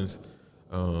friends,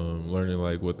 learning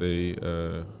like what they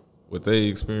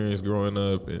experienced growing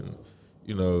up, and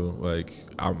like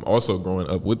I'm also growing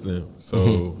up with them.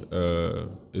 So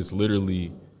it's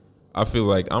literally, I feel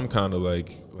like I'm kind of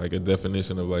like a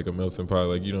definition of like a melting pot,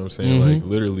 like you know what I'm saying, like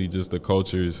literally just the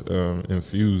cultures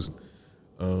infused,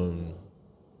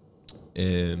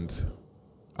 and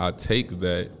I take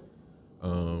that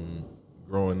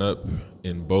growing up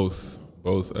in both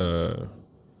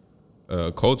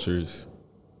cultures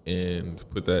and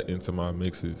put that into my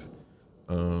mixes.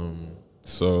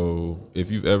 So if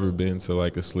you've ever been to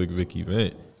like a Slick Vic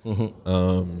event,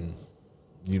 I'm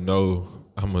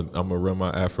gonna run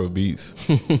my Afro beats.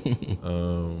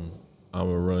 I'm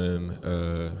gonna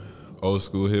run old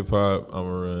school hip hop. I'm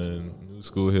gonna run new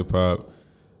school hip hop.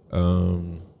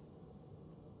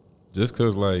 Just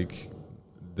cause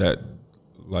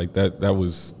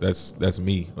that's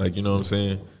me. Like, you know what I'm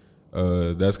saying?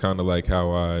 That's kind of like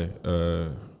how I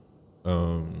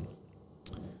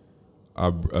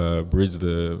bridge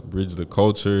the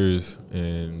cultures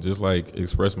and just like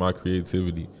express my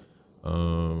creativity.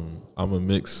 I'm gonna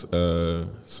mix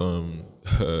some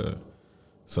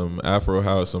Afro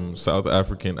house, some South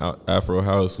African Afro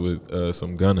house with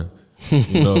some Gunna.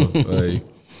 Like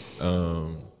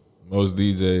most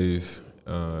DJs,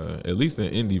 at least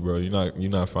in indie, bro, you're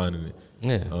not finding it.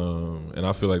 Yeah. And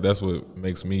I feel like that's what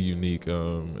makes me unique,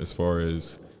 as far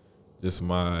as just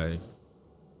my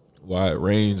wide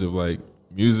range of like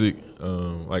music.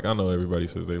 Like I know everybody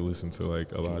says they listen to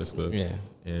like a lot of stuff. Yeah.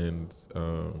 And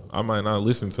I might not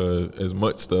listen to as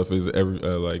much stuff as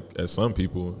as some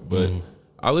people, but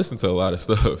I listen to a lot of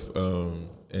stuff.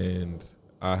 And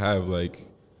I have like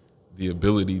the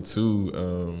ability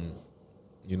to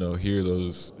hear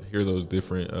those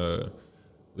different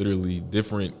literally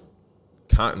different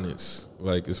continents,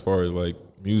 like as far as like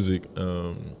music,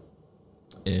 and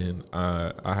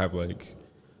I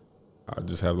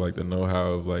just have like the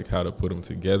know-how of like how to put them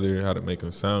together, how to make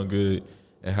them sound good,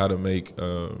 and how to make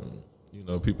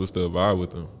people still vibe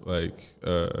with them. Like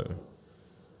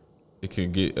it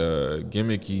can get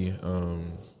gimmicky,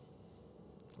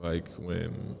 like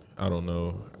when, I don't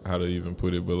know how to even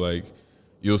put it, but like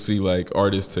you'll see like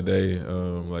artists today,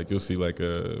 like you'll see like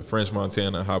a French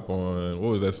Montana hop on,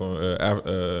 what was that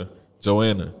song?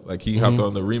 Joanna. Like he hopped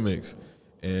on the remix,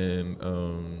 and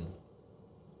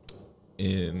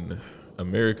in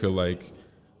America, like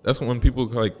that's when people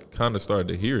like kind of started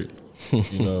to hear it,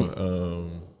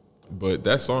 but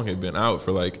that song had been out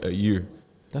for like a year.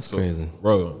 That's crazy,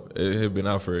 bro. It had been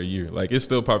out for a year. Like it's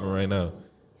still popping right now,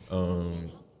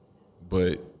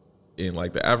 but in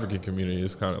like the African community,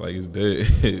 it's kind of like it's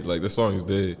dead. Like the song is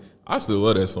dead. I still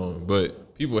love that song,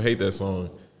 but people hate that song.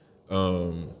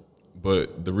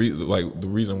 But the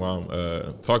reason why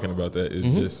I'm talking about that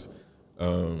is just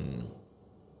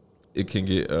it can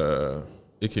get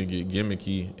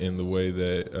gimmicky in the way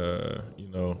that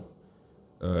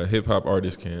hip hop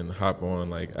artists can hop on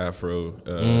like Afro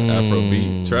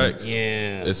beat tracks,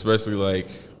 especially like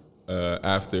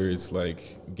after it's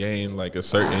like gained like a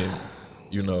certain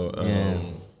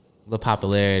the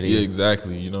popularity. Yeah,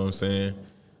 exactly. You know what I'm saying?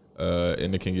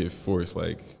 And it can get forced.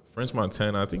 Like French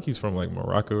Montana, I think he's from like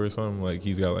Morocco or something. Like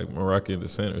he's got like Moroccan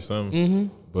descent or something.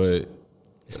 But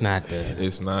it's not the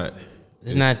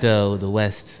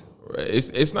West.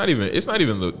 It's not even it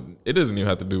doesn't even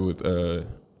have to do with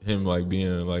him like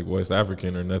being like West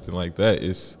African or nothing like that.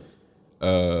 It's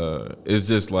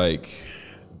just like,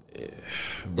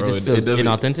 bro, it feels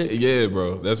inauthentic. Yeah,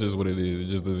 bro, that's just what it is. It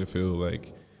just doesn't feel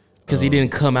like, because he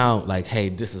didn't come out like, hey,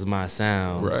 this is my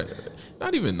sound. Right.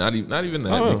 Not even that,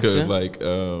 because like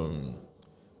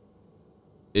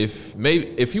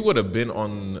if he would have been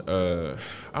on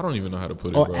I don't even know how to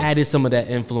put it, or bro, added some of that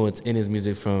influence in his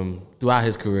music from throughout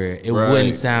his career, it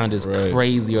wouldn't sound as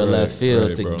crazy or left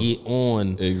field to get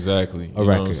on a record what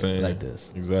I'm saying? Like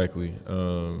this. Exactly.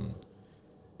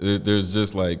 There's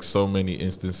just like so many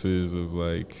instances of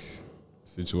like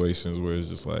situations where it's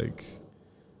just like,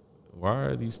 why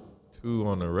are these two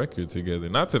on a record together?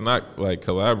 Not to knock like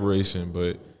collaboration,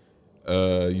 but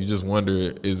you just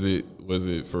wonder, was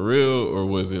it for real, or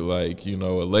was it like, a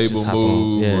label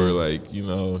move, or like,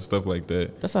 stuff like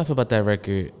that. That's how I feel about that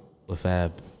record with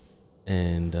Fab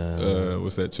and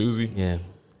what's that, Choosy? Yeah.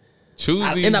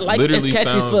 Choosy, and I like it's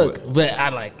catchy as fuck, but I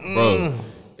like bro,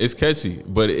 it's catchy,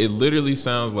 but it literally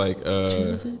sounds like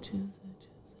choose it.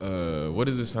 what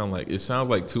does it sound like? It sounds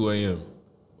like 2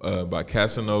 a.m. By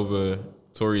Casanova,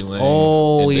 Tory Lanez,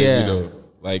 Oh, and yeah. Davido.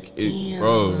 Like it,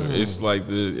 bro. It's like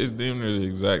it's damn near the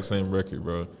exact same record,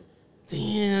 bro.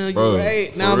 Damn, Bro, you're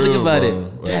right. for Now I'm real, thinking about bro. it.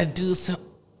 Like- That dude's so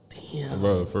damn.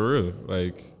 Bro, for real.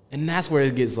 Like, And that's where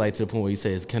it gets like to the point where you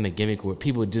say it's kind of gimmick, where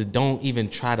people just don't even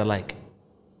try to like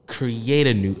create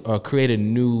a new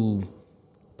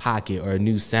pocket or a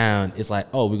new sound. It's like,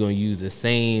 oh, we're gonna use the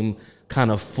same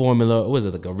kind of formula. What is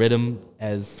it, like a rhythm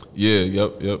as yeah,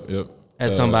 yep.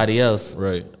 somebody else?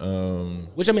 Right.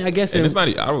 Which I mean, I guess And it's not.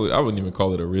 I wouldn't even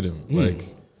call it a rhythm. Like,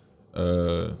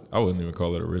 I wouldn't even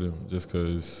call it a rhythm, just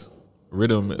because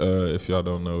rhythm, if y'all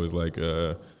don't know, is like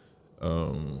a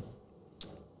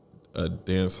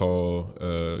dance hall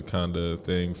kind of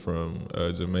thing from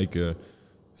Jamaica.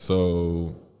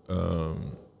 So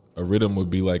a rhythm would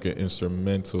be like an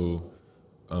instrumental,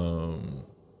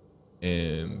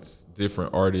 and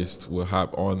different artists will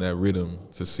hop on that rhythm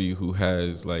to see who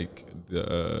has like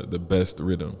the best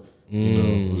rhythm. You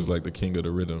know, who's like the king of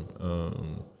the rhythm.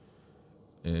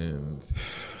 And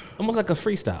Almost like a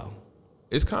freestyle.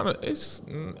 it's kind of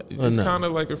kind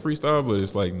of like a freestyle, but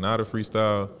it's like not a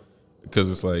freestyle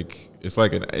because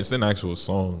it's an actual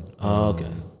song. Oh, okay.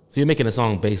 So you're making a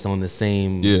song based on the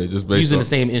same, Yeah, just based using on the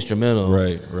same instrumental,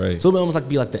 right. So it would almost like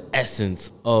be like the essence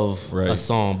of Right. a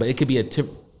song, but it could be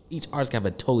each artist can have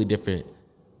a totally different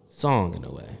song in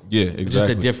a way. Yeah, exactly. Just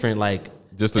a different like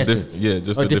Just a essence.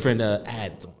 just or a different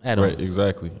add-ons. right,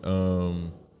 exactly.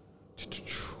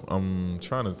 I'm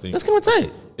trying to think. That's kind of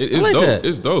tight. It's I like dope. that.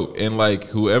 It's dope. And like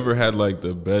whoever had like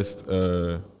the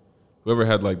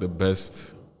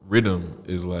best rhythm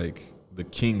is like the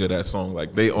king of that song.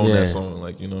 Like they own Yeah. that song.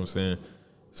 Like, you know what I'm saying?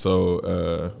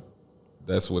 So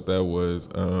that's what that was.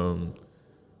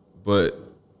 But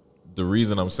the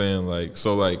reason I'm saying like,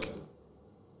 so like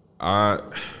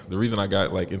the reason I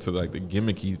got like into like the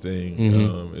gimmicky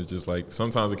thing is just like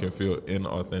sometimes it can feel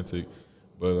inauthentic,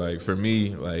 but like for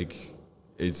me, like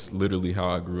it's literally how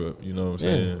I grew up. You know what I'm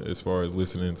saying? As far as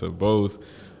listening to both,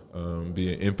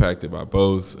 being impacted by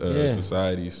both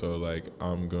societies. So like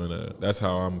that's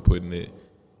how I'm putting it.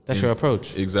 That's your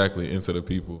approach. Exactly, into the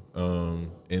people.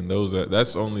 And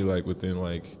that's only like within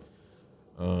like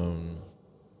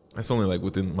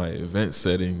within my event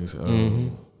settings.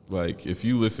 Like if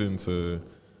you listen to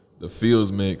the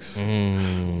Fields mix,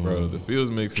 bro, the Fields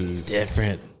mix It's is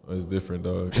different. it's different,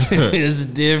 dog. It's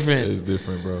different. It's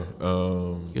different,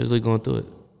 bro. You're usually going through it.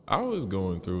 I was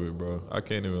going through it, bro. I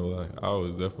can't even lie. I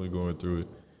was definitely going through it.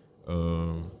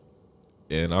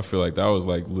 And I feel like that was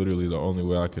like literally the only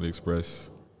way I could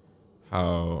express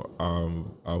how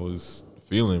I was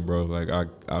feeling, bro. Like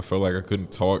I felt like I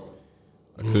couldn't talk.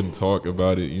 I couldn't talk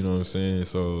about it, you know what I'm saying?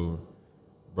 So,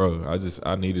 bro,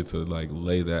 I needed to like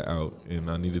lay that out,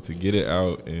 and I needed to get it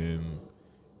out. And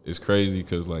it's crazy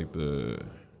because like the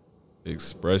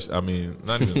expression, I mean,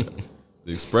 not even that.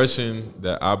 The expression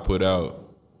that I put out,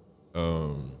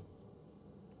 the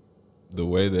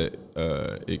way that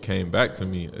it came back to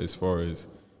me as far as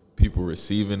people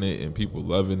receiving it and people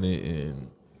loving it,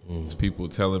 and it's people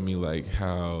telling me like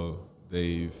how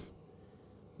they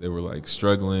were like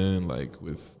struggling like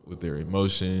with their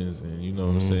emotions, and you know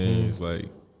what I'm saying? It's like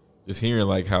just hearing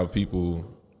like how people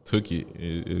took it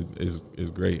is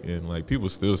great, and like people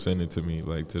still send it to me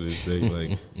like to this day.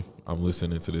 Like I'm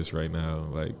listening to this right now,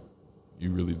 like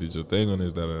you really did your thing on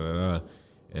this, da da da da.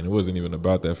 And it wasn't even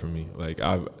about that for me. Like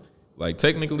like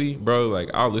technically, bro,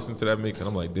 like I'll listen to that mix and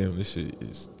I'm like, damn, this shit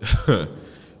is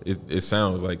it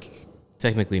sounds like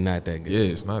Technically not that good.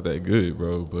 yeah, it's not that good,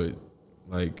 bro. But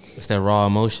like It's that raw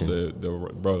emotion.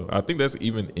 the bro, I think that's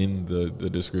even in the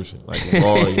description, like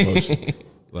raw emotion.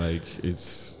 Like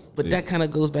But that kind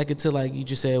of goes back into like you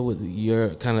just said with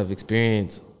your kind of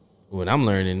experience. When I'm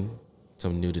learning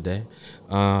something new today,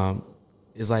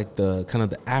 is like the kind of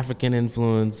the African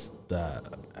influence, the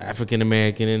African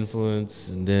American influence,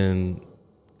 and then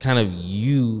kind of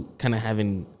you kind of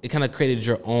having it kind of created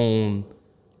your own,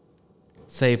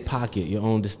 say, pocket, your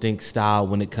own distinct style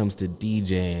when it comes to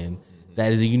DJing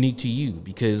that is unique to you,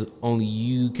 because only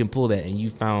you can pull that, and you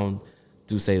found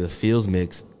through, say, the Fields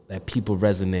mix that people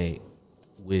resonate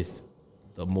with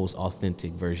the most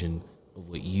authentic version of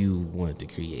what you wanted to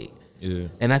create. Yeah.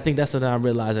 And I think that's what I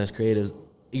realized as creatives,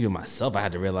 even myself, I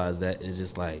had to realize that it's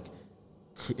just like,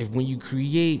 when you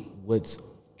create what's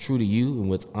true to you and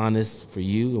what's honest for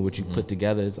you and what you put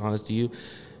together is honest to you,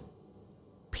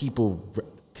 people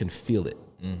can feel it.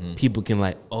 People can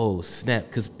like, oh, snap.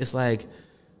 Because it's like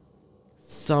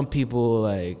some people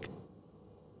like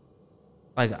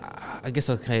I guess,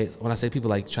 okay, when I say people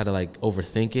like try to like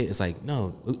overthink it, it's like,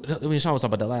 no. I mean, Sean was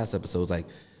talking about that last episode. It's like,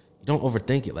 you don't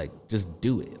overthink it. Like, just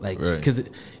do it. Like, Right. because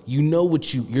you know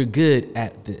what you're good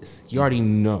at this. You already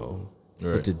know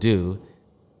what to do.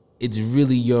 It's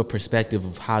really your perspective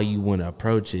of how you want to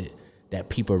approach it that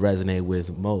people resonate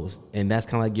with most. And that's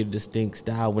kind of like your distinct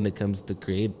style when it comes to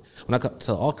create. When I come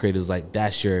to all creatives, like,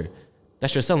 that's your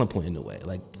selling point in a way.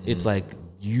 Like, it's like,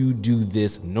 you do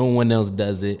this, no one else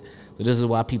does it. So this is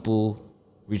why people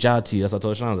reach out to you. That's what I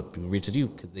told Sean. Like, people reach out to you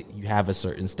because you have a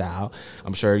certain style.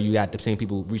 I'm sure you got the same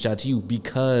people reach out to you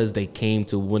because they came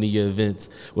to one of your events,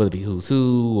 whether it be Who's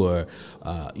Who or,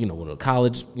 one of the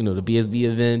college, the BSB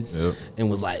events, and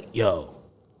was like, yo,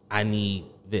 I need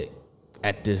Vic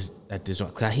at this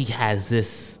joint. Cause he has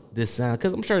this sound.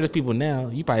 Because I'm sure there's people now,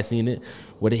 you probably seen it,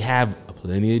 where they have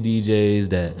plenty of DJs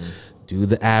that do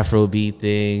the Afrobeat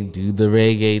thing, do the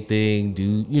reggae thing,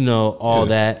 do, all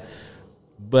that.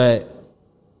 But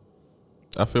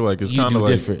I feel like it's kind of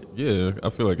like different. Yeah, I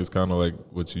feel like it's kind of like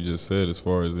what you just said as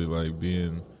far as it like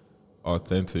being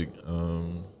authentic.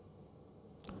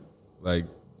 Like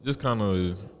just kind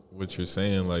of what you're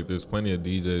saying. Like there's plenty of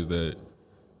DJs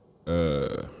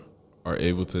that are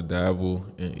able to dabble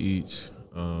in each,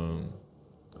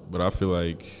 but I feel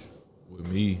like with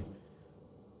me,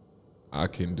 I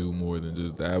can do more than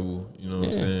just dabble. You know what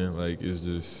I'm saying? Like it's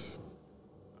just.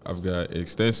 I've got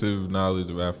extensive knowledge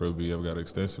of Afrobeat. I've got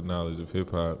extensive knowledge of hip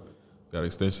hop. Got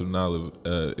extensive knowledge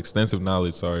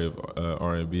of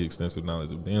R&B. Extensive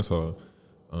knowledge of dancehall.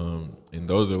 And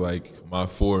those are like my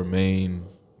four main,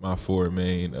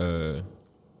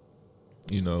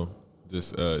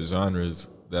 genres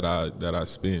that I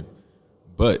spin.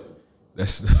 But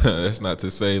that's not to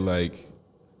say like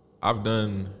I've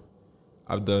done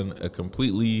a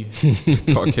completely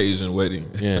Caucasian wedding.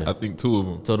 Yeah. I think 2 of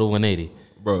them. Total 180.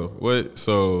 Bro, what?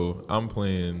 So I'm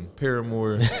playing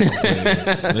Paramore, I'm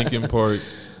playing Linkin Park,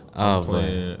 I'm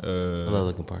playing. I love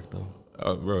Linkin Park though.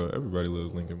 Bro, everybody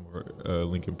loves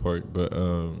Linkin Park, but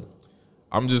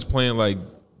I'm just playing like,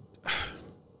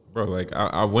 bro, like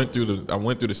I went through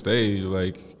the stage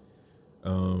like, a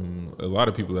lot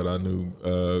of people that I knew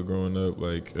growing up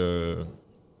like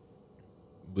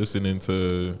listening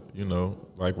to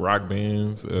like rock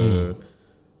bands.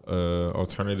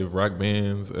 Alternative rock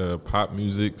bands, pop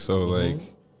music. So like,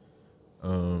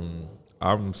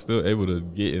 I'm still able to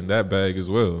get in that bag as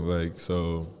well. Like,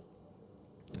 so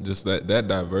just that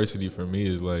diversity for me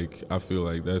is like, I feel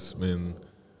like that's been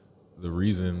the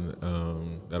reason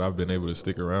that I've been able to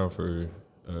stick around for,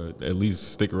 at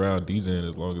least stick around DJing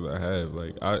as long as I have.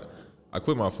 Like I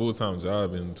quit my full-time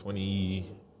job in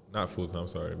not full-time,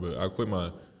 sorry, but I quit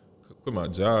my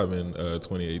job in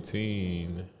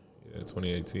 2018. Yeah,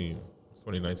 2019,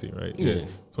 right? Yeah.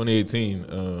 2018,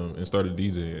 and started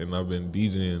DJing, and I've been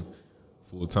DJing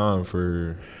full time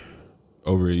for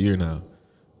over a year now.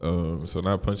 So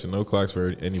not punching no clocks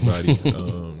for anybody,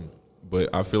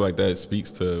 but I feel like that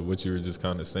speaks to what you were just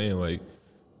kind of saying. Like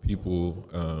people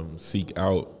seek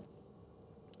out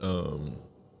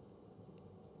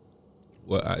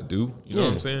what I do. You know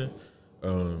what I'm saying?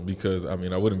 Because I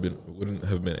mean, I wouldn't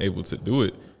have been able to do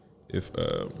it if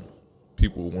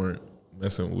people weren't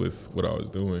messing with what I was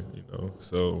doing,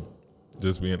 So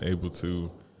just being able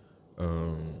to,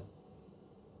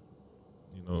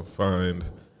 find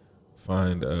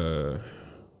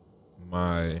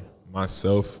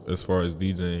myself as far as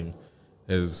DJing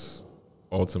has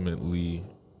ultimately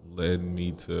led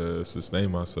me to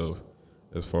sustain myself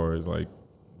as far as like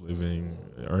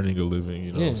earning a living,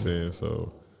 you know what I'm saying?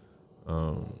 So,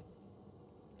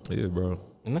 yeah, bro.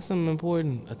 And that's something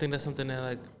important. I think that's something that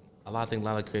like, a lot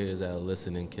of creators that are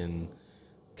listening can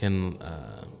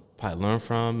probably learn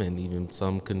from, and even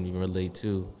some can even relate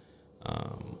to.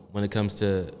 When it comes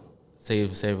to say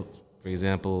for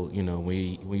example,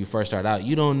 when you first start out,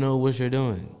 you don't know what you're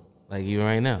doing. Like even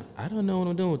right now, I don't know what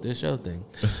I'm doing with this show thing.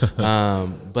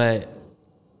 But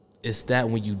it's that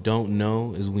when you don't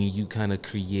know is when you kind of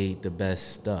create the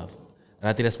best stuff. And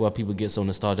I think that's why people get so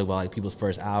nostalgic about like people's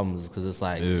first albums, because it's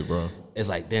like, it's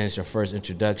like then it's your first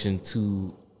introduction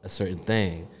to a certain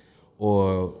thing,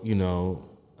 or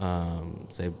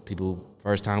say people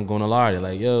first time going to LAR, they're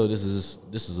like, yo, this is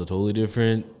a totally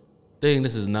different thing.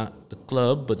 This is not the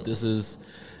club, but this is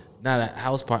not a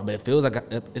house party, but it feels like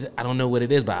I don't know what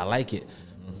it is, but I like it.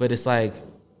 But it's like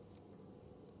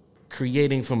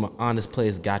creating from an honest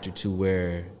place got you to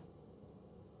where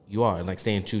you are, and like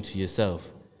staying true to yourself.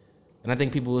 And I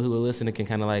think people who are listening can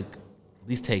kind of like at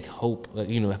least take hope,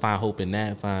 find hope in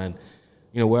that, find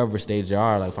wherever stage they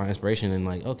are, like find inspiration and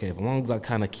like, okay, as long as I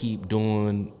kind of keep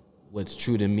doing what's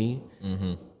true to me,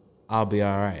 I'll be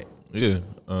all right. Yeah.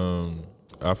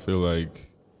 I feel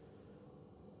like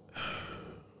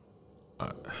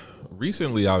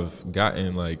recently I've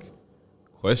gotten like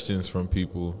questions from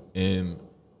people, and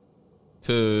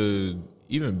to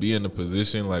even be in a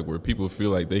position like where people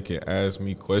feel like they can ask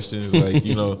me questions, like,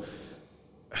 you know,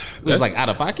 It was like out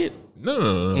of pocket?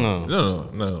 No,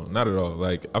 not at all.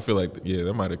 Like, I feel like, yeah,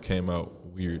 that might have came out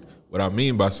weird. What I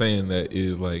mean by saying that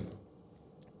is like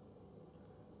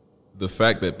the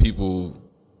fact that people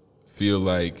feel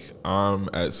like I'm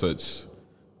at such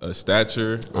a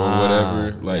stature or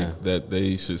whatever, like that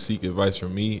they should seek advice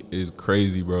from me is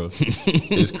crazy, bro.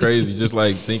 It's crazy. Just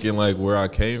like thinking like where I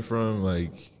came from,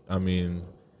 like, I mean,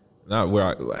 not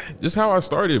where just how I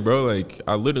started, bro. Like,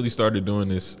 I literally started doing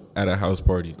this at a house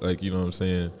party. Like, you know what I'm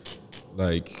saying?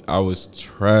 Like, I was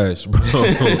trash, bro.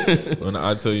 When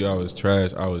I tell you I was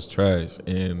trash, I was trash.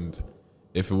 And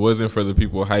if it wasn't for the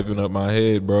people hyping up my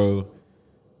head, bro,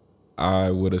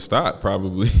 I would have stopped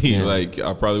probably. Yeah. Like,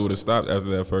 I probably would have stopped after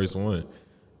that first one.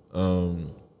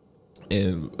 I'm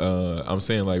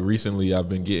saying, like, recently I've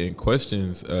been getting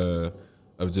questions of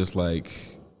just like,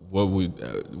 what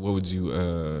would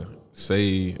you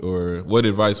say, or what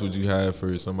advice would you have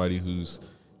for somebody who's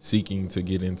seeking to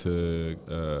get into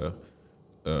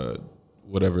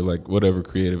whatever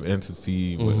creative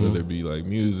entity, whether it be like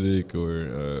music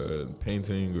or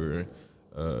painting or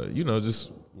you know,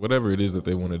 just whatever it is that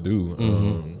they want to do.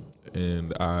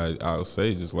 And I'll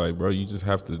say, just like, bro, you just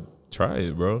have to try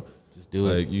it, bro. Just do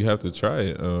it. Like, you have to try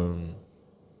it,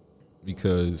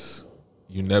 because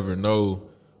you never know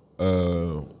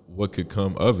what could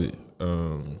come of it.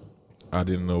 I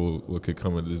didn't know what could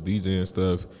come of this DJing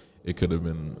stuff. It could have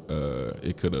been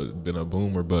a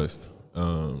boom or bust.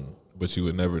 But you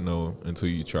would never know until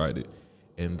you tried it.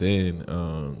 And then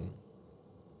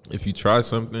if you try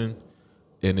something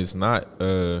and it's not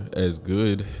as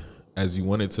good as you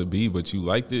want it to be, but you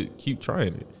liked it, keep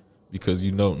trying it, because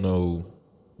you don't know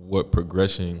what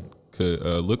progression could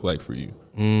look like for you.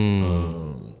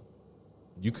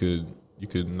 You could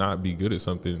not be good at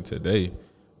something today,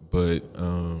 but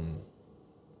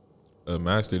a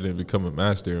master didn't become a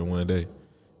master in one day.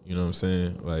 You know what I'm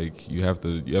saying? Like, you have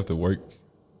to work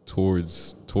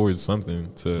towards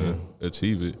something to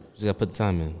achieve it. Just gotta put the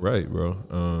time in. Right, bro.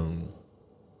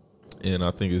 And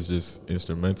I think it's just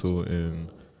instrumental in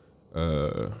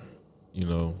you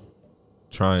know,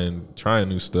 trying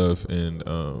new stuff, and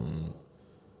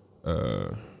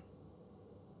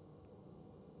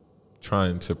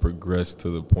trying to progress to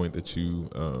the point that you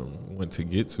want to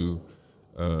get to.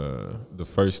 The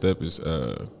first step is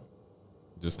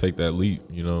just take that leap,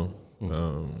 you know.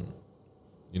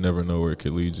 You never know where it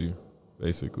could lead you,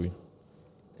 basically.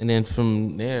 And then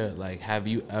from there, like, have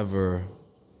you ever,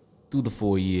 through the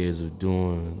 4 years of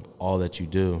doing all that you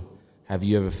do, have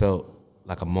you ever felt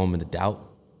like a moment of doubt?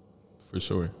 For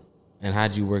sure. And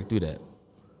how'd you work through that?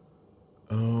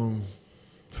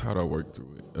 How'd I work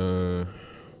through it?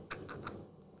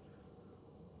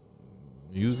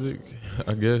 Music,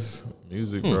 I guess.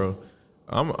 Music, bro.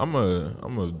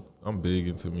 I'm big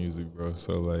into music, bro.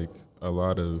 So like a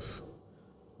lot of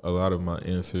my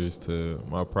answers to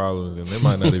my problems, and they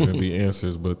might not even be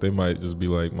answers, but they might just be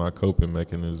like my coping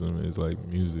mechanism is like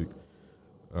music.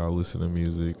 I'll listen to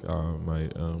music. I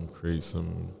might create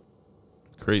some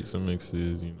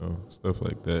mixes, you know, stuff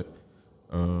like that.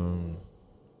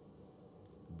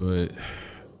 But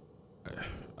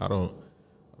I don't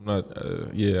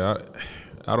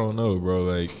know, bro.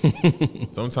 Like,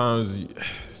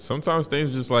 sometimes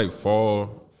things just like fall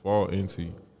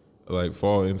into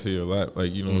your lap,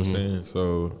 like, you know what I'm saying?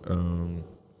 So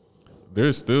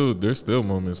there's still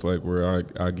moments like where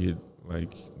I get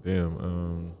like,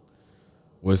 damn,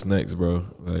 what's next, bro?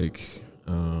 Like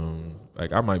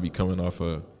I might be coming off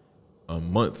a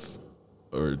month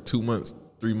or 2 months,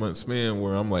 3 months span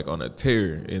where I'm like on a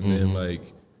tear, and then like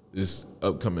this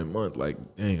upcoming month, like,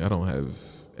 dang, I don't have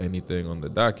anything on the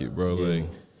docket, bro. Yeah. Like,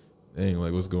 dang,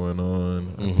 like, what's going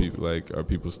on? Are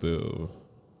people still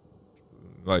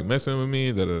like messing with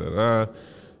me?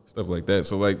 Stuff like that.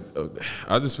 So like,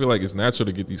 I just feel like it's natural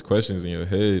to get these questions in your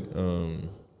head,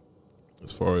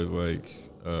 as far as like,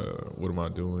 what am I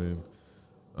doing?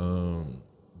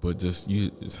 But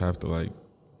you just have to like,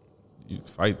 you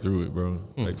fight through it, bro.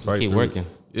 Like, just keep working.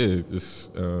 Yeah,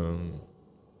 just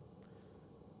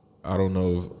I don't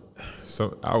know.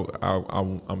 So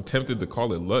I'm tempted to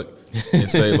call it luck and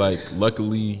say like,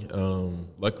 luckily,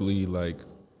 like,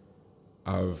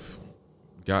 I've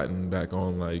gotten back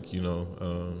on, like, you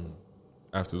know,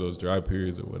 after those dry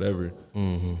periods or whatever.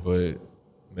 But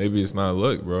maybe it's not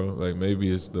luck, bro. Like,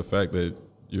 maybe it's the fact that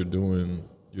you're doing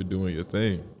your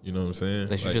thing. You know what I'm saying?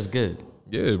 That you're just good.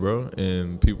 Yeah, bro.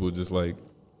 And people just like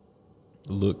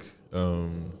look.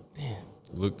 Damn.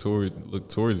 look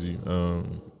towards you.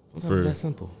 Sometimes it's that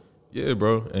simple. Yeah,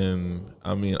 bro. And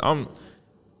I mean, I'm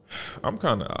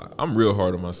real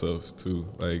hard on myself too.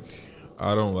 Like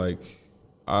I don't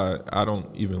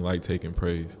even like taking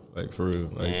praise. Like for real.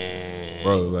 Like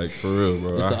bro, like for real,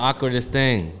 bro. It's the awkwardest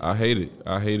thing. I hate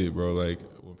it, bro. Like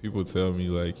when people tell me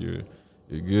like you're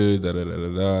good, da da da da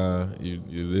da,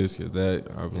 you're this, you're that,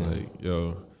 I'll be like,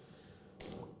 yo,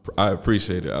 I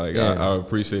appreciate it. Like I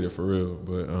appreciate it for real.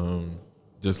 But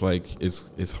just like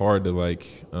it's hard to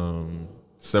like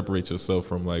separate yourself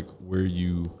from like where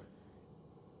you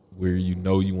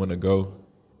know you want to go,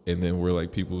 and then where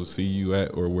like people see you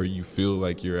at, or where you feel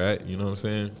like you're at. You know what I'm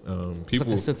saying? People, it's like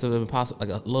a sense of imposter, like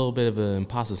a little bit of an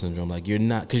imposter syndrome. Like you're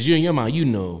not, because you're in your mind, you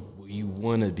know where you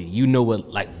want to be. You know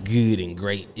what like good and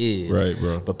great is. Right,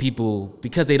 bro. But people,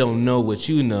 because they don't know what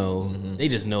you know, they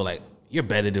just know like you're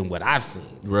better than what I've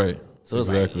seen. Right. So it's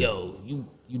like, yo,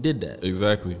 you did that.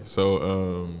 Exactly.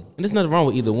 So and there's nothing wrong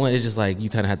with either one. It's just like you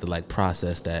kind of have to like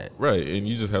process that. Right, and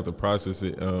you just have to process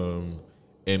it.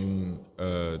 And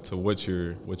to what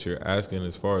you're asking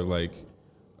as far as like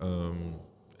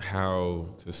how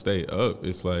to stay up,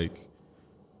 it's like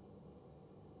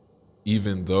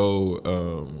even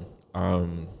though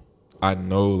I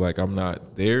know like I'm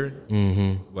not there,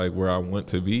 like where I want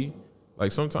to be,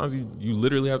 like sometimes you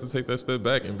literally have to take that step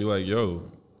back and be like, yo,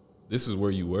 this is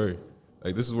where you were.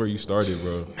 Like this is where you started,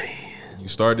 bro. Man. You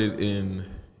started in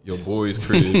your boy's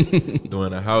crib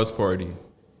doing a house party,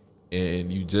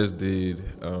 and you just did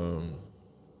an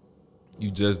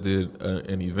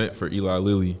event for Eli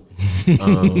Lilly.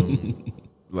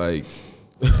 Like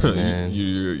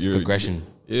you're progression.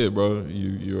 Yeah, bro.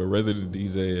 You're a resident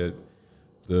DJ at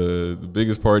the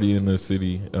biggest party in the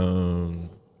city.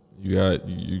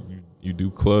 You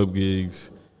do club gigs.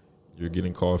 You're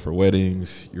getting called for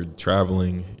weddings. You're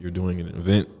traveling. You're doing an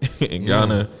event in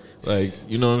Ghana. Like,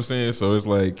 you know what I'm saying? So it's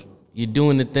like you're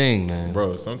doing the thing, man.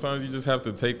 Bro, sometimes you just have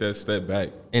to take that step back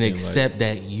and accept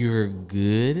that you're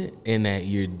good and that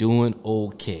you're doing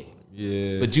okay.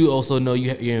 Yeah. But you also know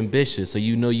you're ambitious, so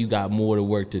you know you got more to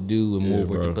work to do and more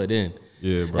work to put in.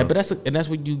 Yeah, bro. But that's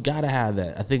what you gotta have.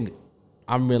 That I think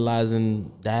I'm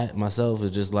realizing that myself is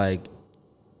just like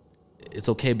it's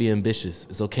okay to be ambitious.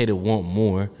 It's okay to want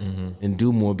more and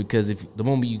do more, because if the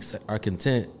moment you are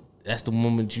content, that's the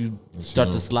moment you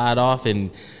start to slide off, and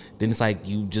then it's like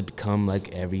you just become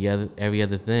like every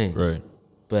other thing. Right.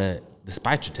 But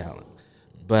despite your talent.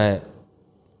 But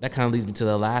that kind of leads me to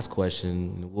the last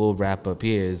question. We'll wrap up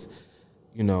here is,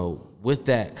 you know, with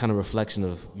that kind of reflection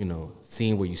of, you know,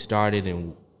 seeing where you started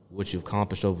and what you've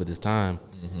accomplished over this time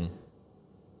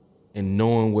and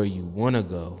knowing where you want to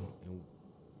go,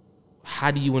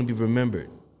 how do you want to be remembered?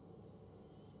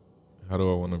 How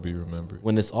do I want to be remembered?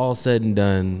 When it's all said and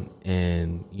done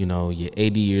and, you know, you're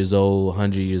 80 years old,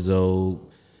 100 years old,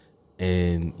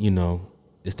 and, you know,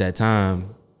 it's that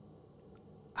time,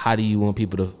 how do you want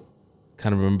people to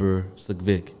kind of remember Slick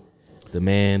Vic? The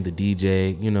man, the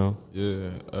DJ, you know?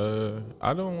 Yeah.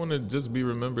 I don't want to just be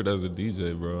remembered as a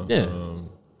DJ, bro. Yeah.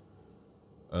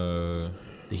 The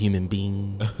human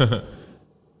being.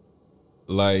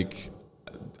 Like,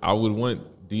 I would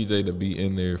want DJ to be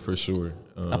in there for sure.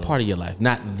 A part of your life,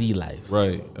 not the life.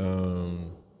 Right.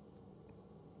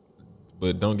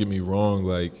 But don't get me wrong,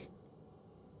 like,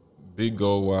 big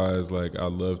goal wise, like I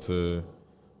love to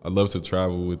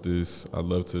travel with this. I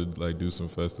love to like do some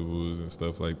festivals and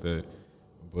stuff like that.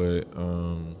 But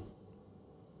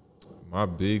my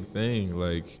big thing,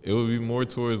 like, it would be more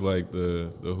towards like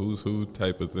the who's who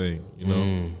type of thing, you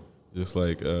know? Just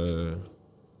like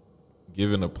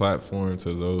giving a platform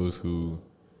to those who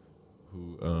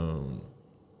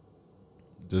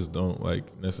just don't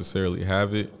like necessarily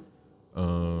have it.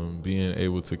 Being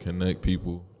able to connect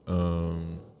people,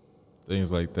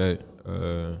 things like that.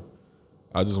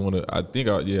 I just want to. I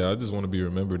just want to be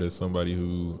remembered as somebody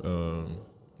who,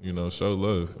 you know, showed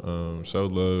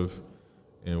love,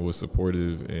 and was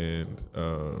supportive, and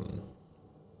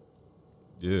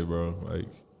yeah, bro. Like,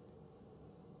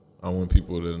 I want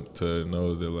people to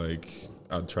know that like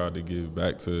I tried to give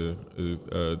back to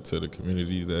the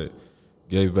community that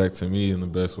gave back to me in the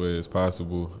best way as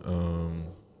possible,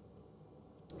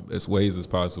 best ways as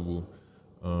possible.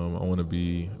 I want to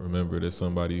be remembered as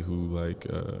somebody who like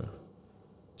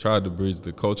tried to bridge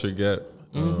the culture gap,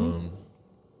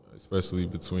 especially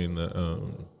between the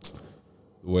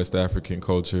West African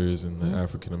cultures and the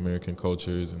African American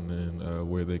cultures, and then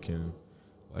where they can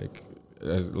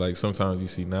like sometimes you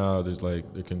see now there's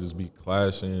like there can just be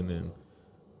clashing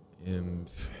and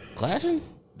clashing.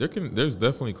 There's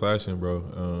definitely clashing,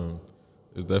 bro.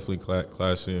 It's definitely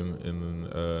clashing,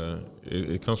 and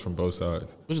it comes from both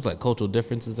sides. Which is like cultural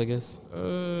differences, I guess.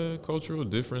 Cultural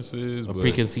differences, Or but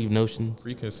preconceived notions.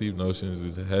 preconceived notions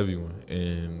is a heavy one,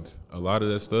 and a lot of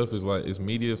that stuff is like it's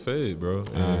media fed, bro.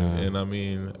 And I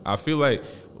mean, I feel like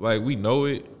we know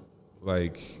it,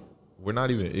 like we're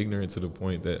not even ignorant to the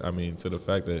point that to the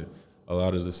fact that a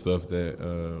lot of the stuff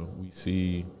that we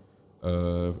see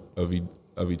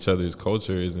of each other's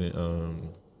culture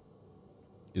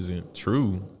isn't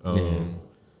true,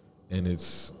 and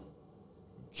it's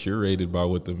curated by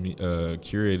what the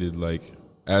curated like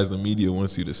as the media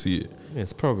wants you to see it. Yeah,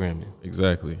 it's programming.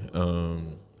 Exactly.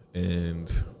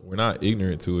 And we're not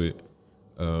ignorant to it,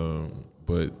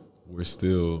 but we're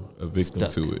still a victim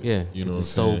to it. Yeah, you know, it's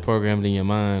so programmed in your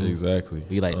mind. Exactly.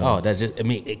 Be like, oh, that just.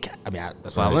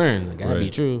 That's what I learned. It gotta be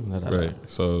true. Right.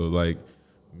 So like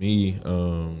me,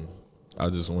 I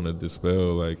just want to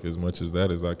dispel like as much as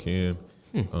that as I can,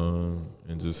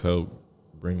 and just help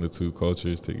bring the two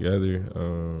cultures together.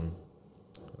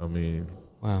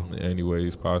 Wow. In any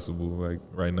ways possible. Like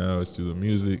right now, it's through the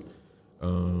music.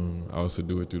 I also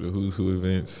do it through the Who's Who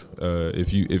events.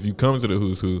 If you come to the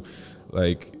Who's Who,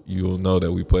 like you'll know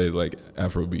that we played like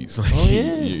Afro beats. Like,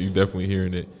 you definitely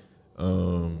hearing it.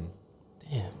 Damn.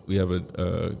 We have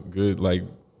a good like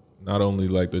not only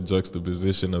like the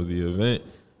juxtaposition of the event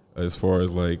as far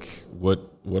as like what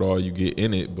all you get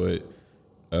in it, but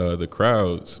the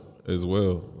crowds as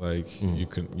well. Like you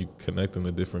connecting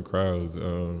the different crowds.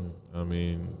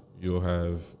 You'll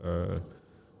have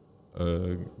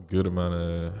a good amount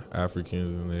of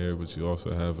Africans in there, but you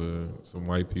also have some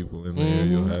white people in there.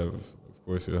 You'll have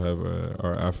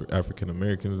our African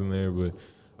Americans in there. But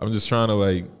I'm just trying to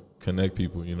like connect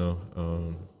people, you know,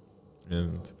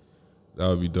 and that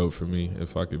would be dope for me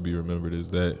if I could be remembered as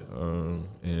that.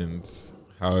 And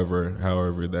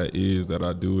however that is that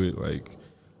I do it, like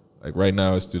right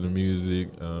now it's through the music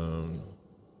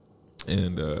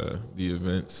and the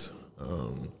events.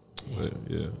 But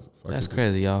yeah, that's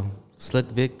crazy, y'all. Slick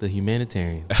Vic, the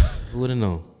humanitarian. Who would have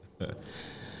known?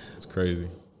 It's crazy.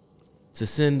 To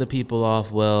send the people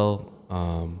off well,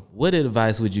 what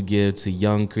advice would you give to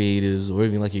young creatives or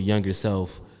even like your younger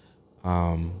self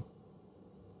who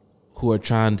are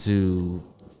trying to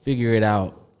figure it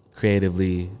out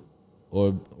creatively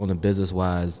or on a business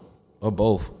wise or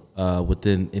both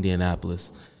within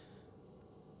Indianapolis?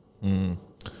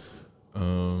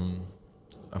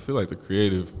 I feel like the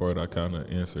creative part I kind of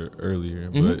answered earlier,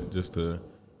 but just to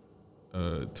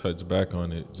touch back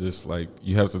on it, just like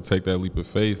you have to take that leap of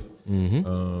faith, you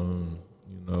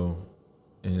know,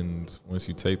 and once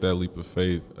you take that leap of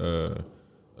faith, a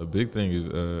big thing is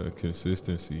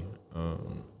consistency,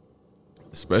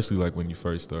 especially like when you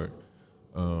first start.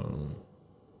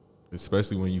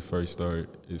 Especially when you first start,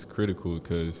 it's critical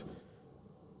because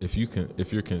if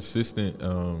you're consistent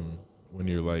when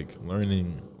you're like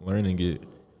learning it,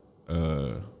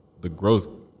 the growth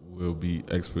will be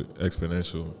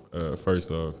exponential,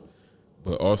 first off,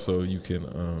 but also you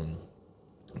can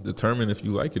determine if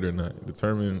you like it or not,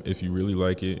 determine if you really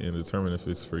like it, and determine if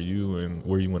it's for you and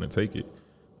where you want to take it.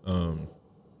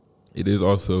 It is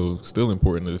also still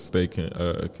important to stay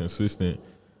consistent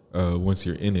once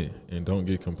you're in it, and don't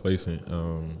get complacent,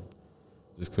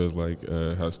 just because like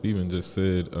how Steven just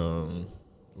said,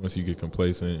 once you get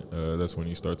complacent, that's when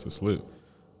you start to slip.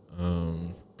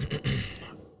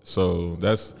 So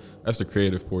that's the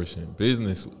creative portion,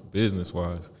 business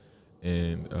wise,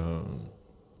 and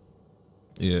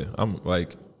yeah, I'm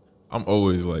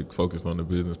always like focused on the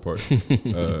business part.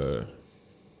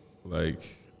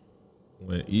 Like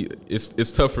when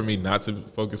it's tough for me not to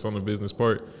focus on the business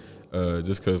part,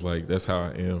 just because like that's how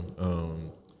I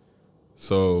am.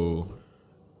 So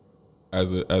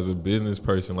as a business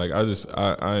person, like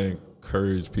I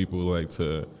encourage people like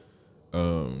to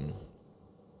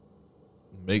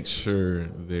make sure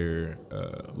their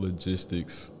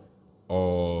logistics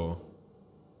all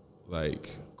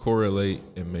like correlate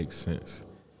and make sense.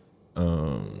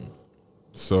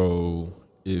 So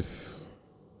if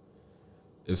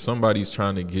somebody's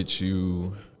trying to get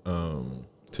you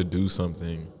to do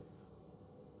something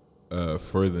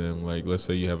for them, like let's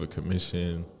say you have a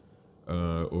commission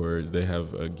or they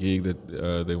have a gig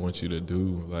that they want you to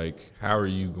do, like how are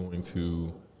you going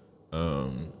to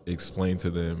explain to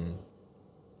them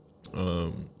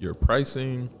your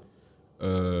pricing,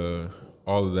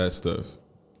 all of that stuff.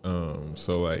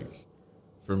 So like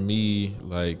for me,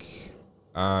 like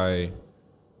I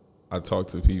talk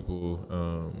to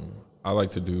people. I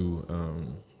like to do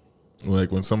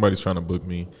like when somebody's trying to book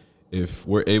me, if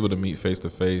we're able to meet face to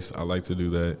face, I like to do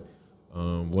that.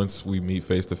 Once we meet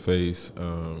face to face,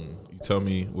 you tell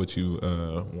me what you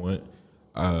want.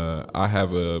 I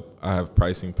have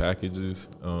pricing packages.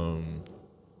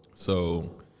 So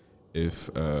if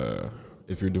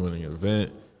you're doing an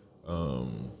event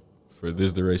for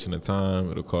this duration of time,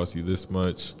 it'll cost you this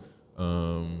much.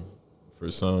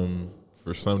 For some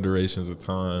durations of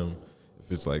time,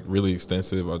 if it's like really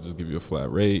extensive, I'll just give you a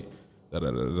flat rate. But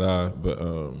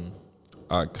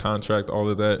I contract all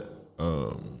of that.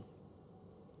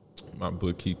 My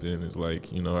bookkeeping is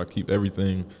like, I keep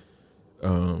everything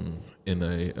in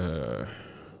a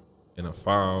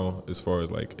file as far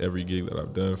as like every gig that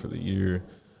I've done for the year,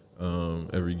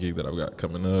 every gig that I've got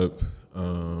coming up,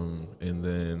 and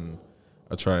then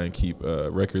I try and keep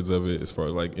records of it as far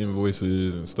as like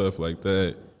invoices and stuff like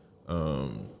that.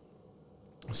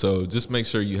 So just make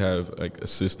sure you have like a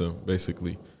system,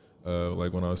 basically.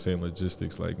 Like when I was saying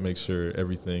logistics, like make sure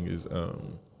everything is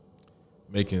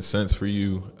making sense for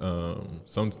you.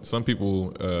 Some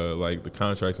people like the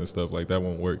contracts and stuff like that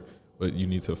won't work, but you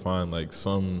need to find like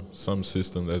some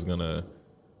system that's gonna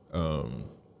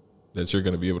that you're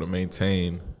gonna be able to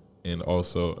maintain, and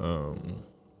also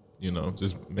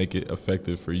just make it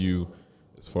effective for you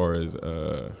as far as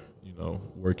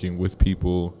working with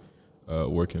people,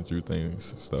 working through things,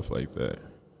 stuff like that.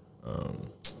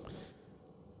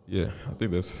 Yeah, I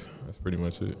think that's pretty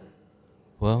much it.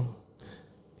 Well,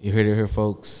 you heard it here,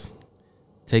 folks.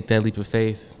 Take that leap of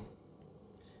faith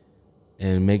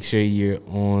and make sure you're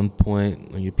on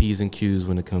point on your P's and Q's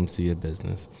when it comes to your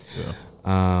business.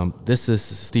 Yeah. This is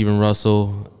Stephen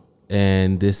Russell,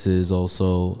 and this is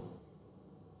also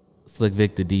Slick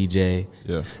Vic, the DJ.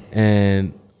 Yeah.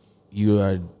 And you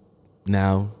are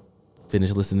now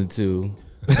finished listening to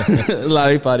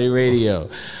Lottie Potty Radio.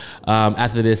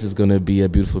 After this is going to be a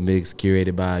beautiful mix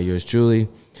curated by yours truly.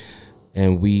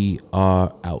 And we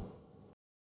are out.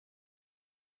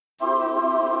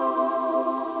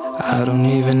 I don't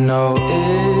even know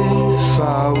if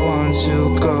I want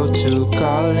to go to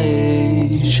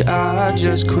college. I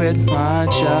just quit my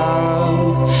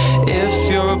job.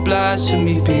 If you're obliged to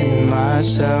me being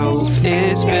myself,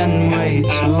 it's been way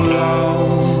too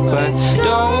long. But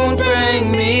don't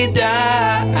bring me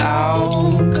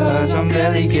down, 'cause I'm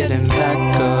barely getting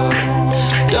back up.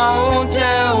 Don't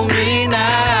tell me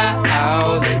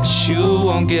now that you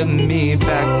won't give me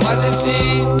back. What's it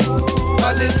seem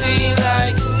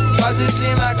like? Why's it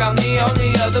seem like I'm the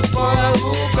only other boy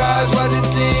who cries? Why's it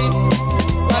seem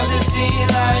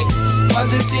like?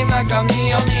 Why's it seem like I'm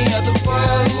the only other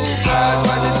boy who cries?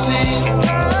 Why's it seem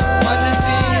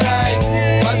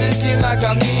like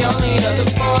I'm the only other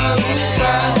boy who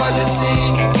cries? Why's it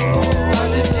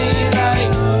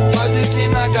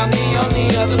seem like I'm the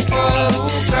only other boy who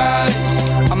cries?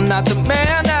 I'm not the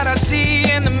man that I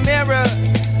see in the mirror.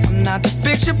 I'm not the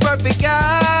picture perfect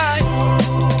guy.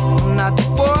 I'm not the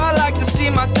boy I like to see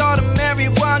my daughter marry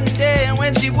one day. And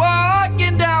when she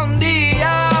walking down the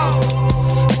aisle,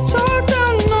 I talk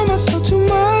down on myself too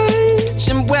much.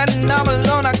 And when I'm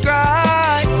alone I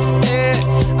cry. Yeah,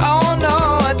 I don't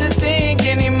know what to think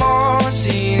anymore.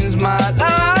 Seems my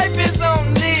life is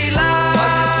only life.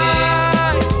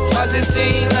 Why's it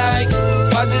seem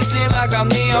like I'm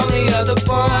the only other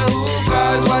boy who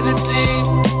cries? Why's it seem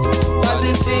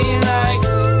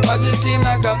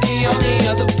like I'm the only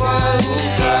other boy who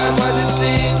cries? Why's it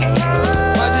seem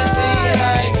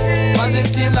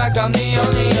like I'm the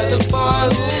only other boy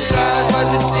who cries?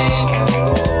 Why's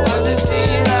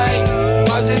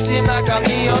it seem like I'm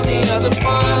the only other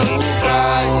boy who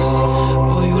cries?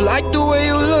 Oh, you like the way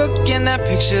you look in that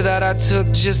picture that I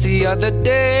took just the other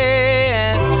day,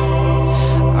 and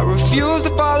I refuse to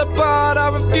fall apart. I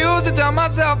refuse to tell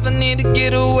myself I need to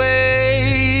get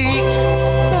away.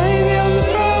 Maybe I'm the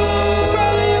problem,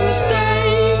 probably a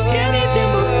mistake. Anything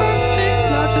but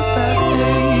perfect, lots of bad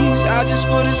days. I just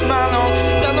put a smile on,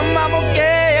 tell them I'm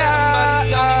okay. Somebody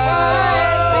tell me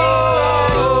why it seems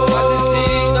like. Why's it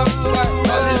seem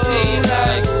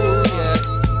like?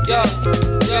 Yeah.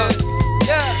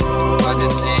 Why's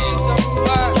it seem like?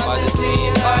 Why's it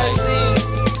seem like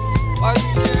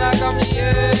I'm the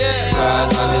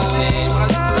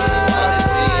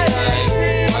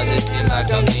why's it seem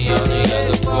like I'm the only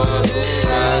other boy who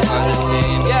cries? Why's it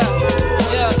seem like?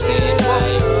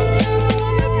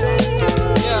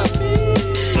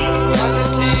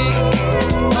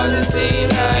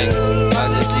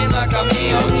 Why's it seem like I'm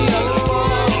the only other boy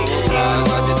who cries?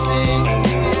 Why's it seem like?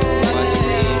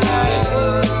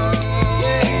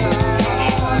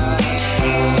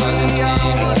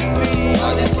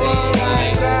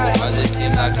 Why's it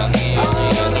seem like I'm the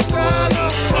only other boy?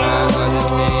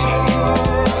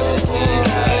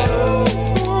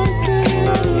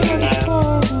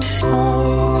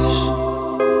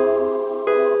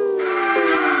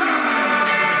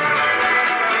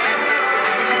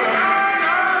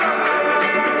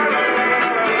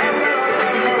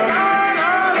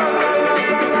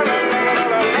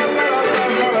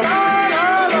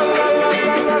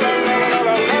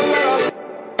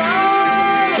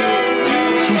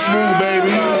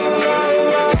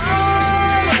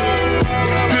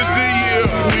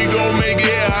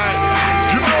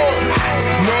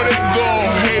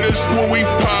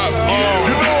 pop.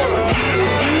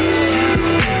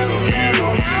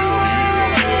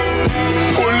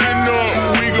 Pulling up,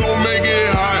 we gon' make it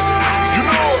hot.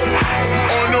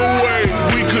 On the way,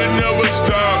 we could never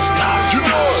stop.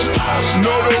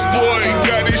 Know the boy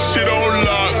got this shit on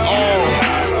lock.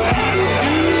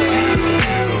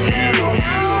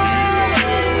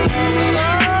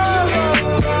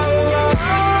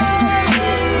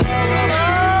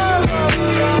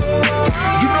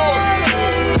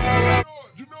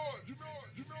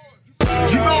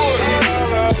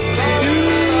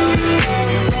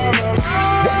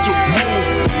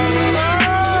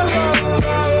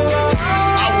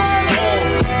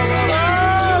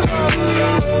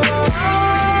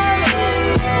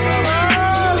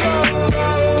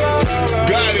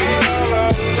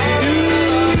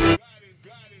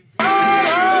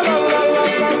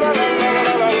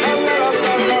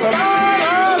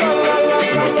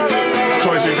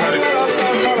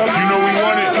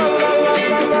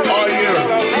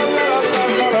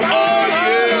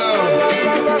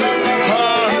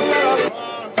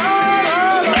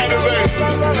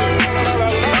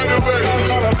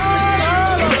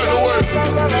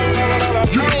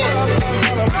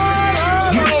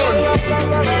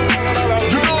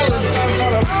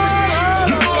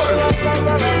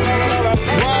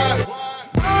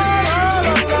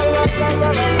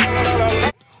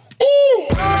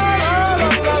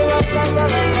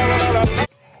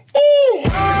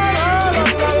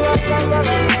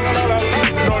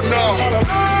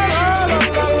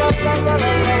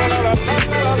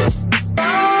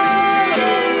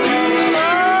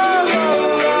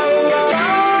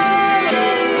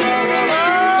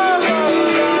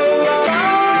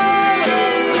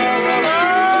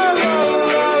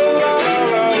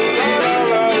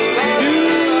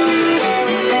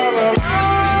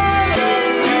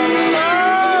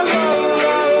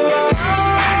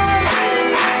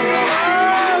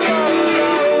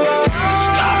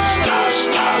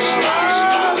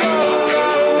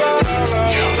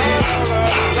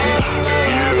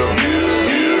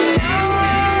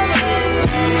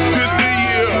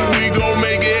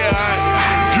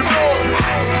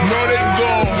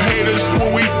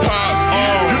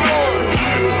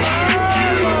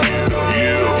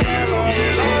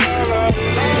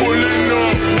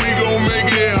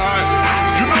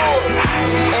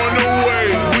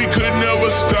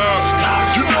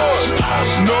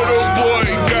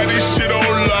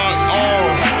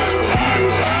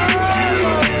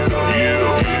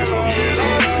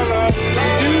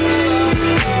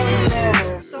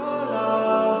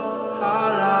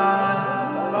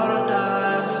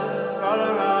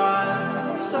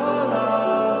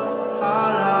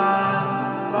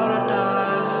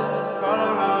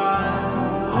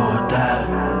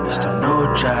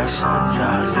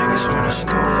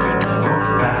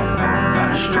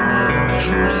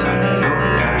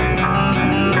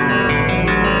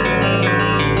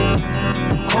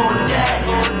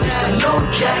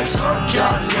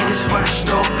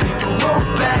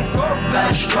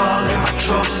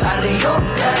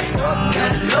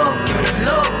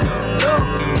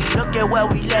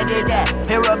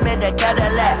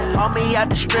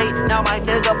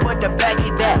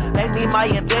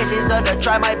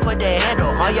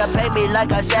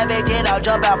 Like a savage and I'll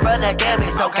jump out from the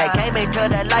canvas. Okay, came into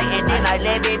the light and then I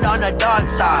landed on the dark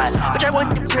side. But I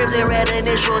want the crimson red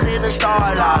initials in the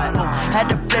starlight. Had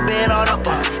to flip it on up,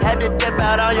 had to dip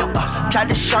out on you. Tried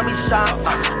to show me some,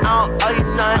 I don't owe you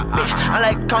nothing, bitch. I'm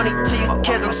like Tony to you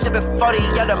kids, I'm sipping 40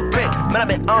 other brick. Man, I've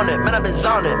been on it, man, I've been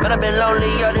zoning, man, I've been lonely,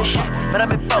 other shit. Man, I've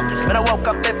been focused, man, I woke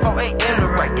up at 4 a.m. to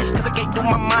write this. Cause I can't do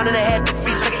my mind and I had to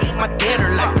feast like I eat my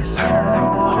dinner like this.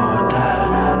 Hold that,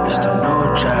 Mr.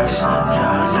 No Jacks.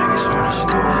 Y'all niggas finna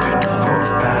stupid, the roof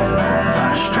back.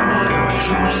 Not strong, get my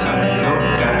troops out of your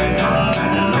gang. Give me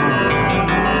the loot.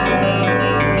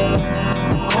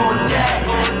 Hold that,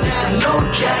 Mr. No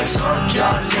Jacks.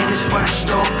 Y'all niggas finna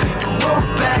stupid, the roof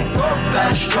back.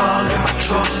 Back strong, get my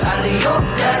troops out of your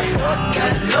gang. Give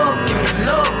me the loot, give me the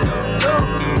loot.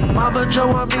 Mama just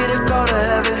want me to go to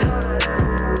heaven.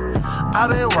 I've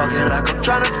been walking like I'm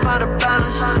trying to find a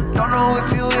balance. Don't know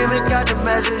if you even got the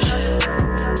message.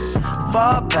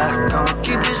 Fall back, I'ma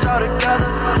keep this all together.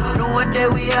 Know one day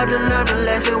we have to learn a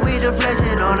lesson. We just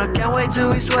flexing on her. Can't wait till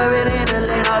we swear it in the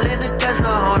lane. All in the Tesla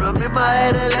on her. In my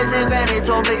adolescent granny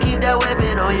told me keep that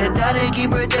weapon on ya. Daddy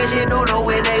keep protection, don't know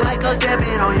when they like us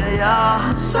stepping on ya, yeah.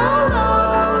 So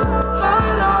long,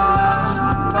 I lost,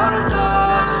 by the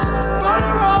dust, by the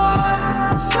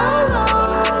ride. So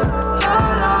long, I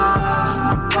lost,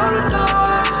 by the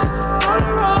dust, by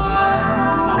the ride.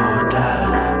 Hold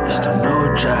that, it's the No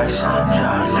Jacks.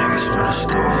 Y'all niggas finna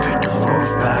stupid, the roof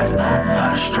back.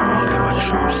 Not strong.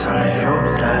 troops, I lay up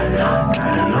that. Give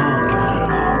it a look, give it a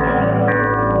look.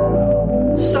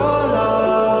 Solo,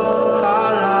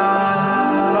 high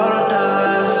life, roll the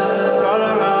dice, roll the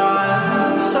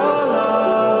ride. Solo,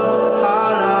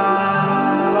 high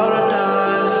life, roll the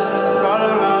dice, roll the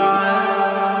ride.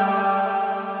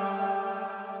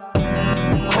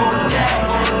 Hold that,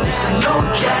 it's the no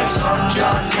jacks.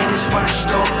 Y'all niggas wanna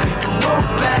stop, pick the wolf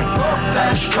back.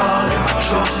 Bad strong in my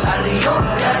troops, I lay up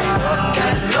that.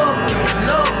 Get it low, give it a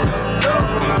low.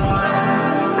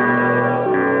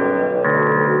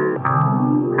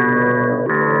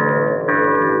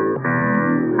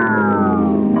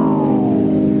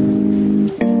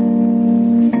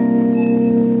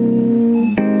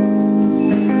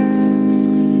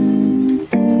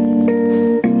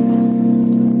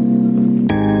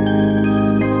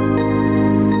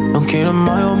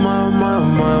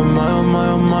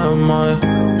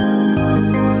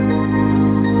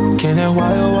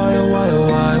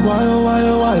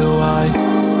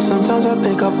 Sometimes I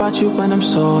think about you when I'm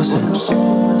saucing.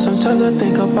 Sometimes I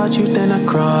think about you, then I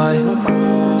cry.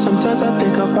 Sometimes I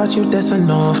think about you, that's an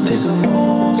often.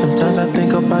 Sometimes I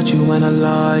think about you when I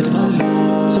lied.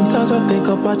 Sometimes I think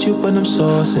about you when I'm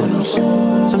saucing.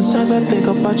 Sometimes I think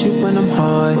about you when I'm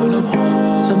high.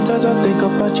 Sometimes I think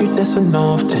about you, that's an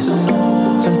often.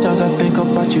 Sometimes I think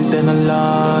about you, then I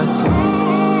lie.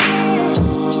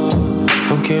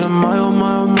 Okay, my oh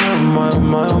my oh my oh my oh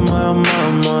my oh my oh my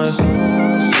oh my.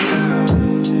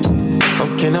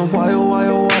 Okay, now why oh why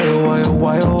oh why oh why oh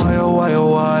why oh why oh why oh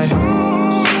why?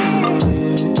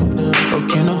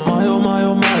 Okay, now my oh my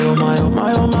oh my oh my oh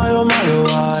my oh my oh my oh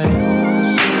why?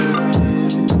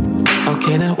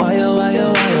 Okay, now why oh why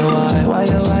oh why oh why why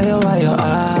oh why oh why oh I?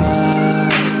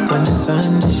 When the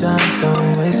sun shines,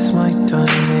 don't waste my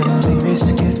time and we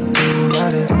risk it to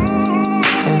ride it.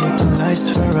 And if the lights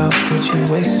were out, would you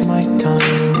waste my time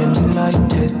and we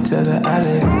light it to the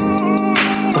alley?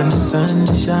 When the sun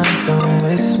shines, don't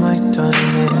waste my time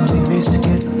and we risk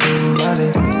it to ride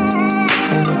it.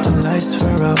 And if the lights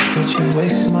were out, would you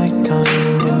waste my time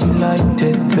and we light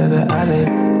it to the alley?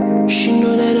 She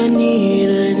know that I need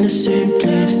her in the same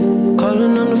place.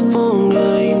 Calling on the phone,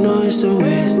 girl, you know it's a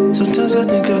waste. Sometimes I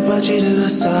think about you, then I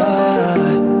sigh.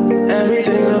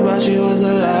 Everything about you was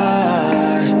a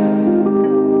lie.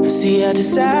 See, I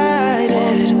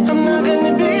decided I'm not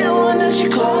gonna be the one that you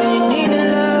call when you need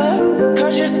a love.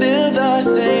 Cause you're still the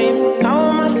same. How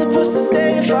am I supposed to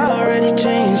stay if I already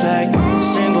changed? Like,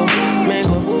 single,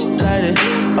 mingle, light it.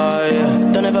 Oh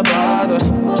yeah, don't ever bother.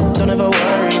 Don't ever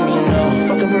worry me, no.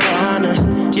 Fucking piranha.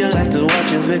 You like to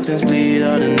watch your victims bleed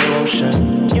out in the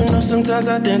ocean. You know sometimes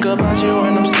I think about you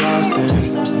when I'm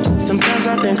saucing. Sometimes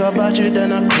I think about you,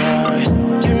 then I cry.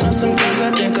 You know sometimes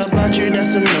I think about you,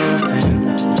 that's enough time.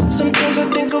 Sometimes I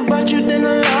think about you, then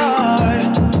I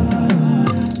lie.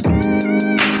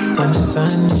 When the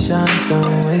sun shines,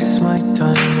 don't waste my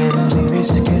time and we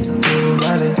risk it to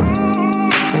ride it.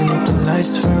 And if the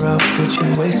lights were out, would you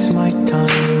waste my time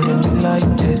and we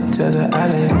light it to the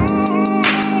alley?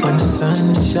 When the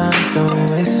sun shines, don't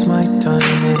waste my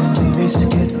time and we risk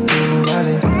it to ride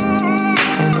it.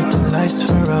 And if the lights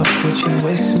were out, would you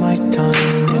waste my time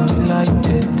and we light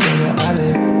it to the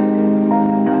alley?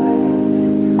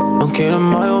 Okay, now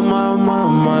my oh my oh my oh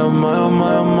my oh my oh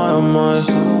my oh my oh my.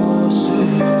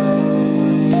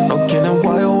 Okay, now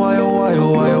why oh why oh why oh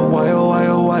why oh why oh why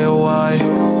oh why oh why?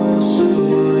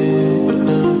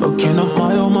 Okay, now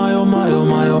my oh my oh my oh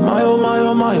my oh my oh my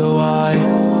oh my oh why?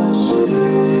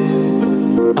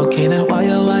 Okay, now why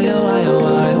oh why oh why oh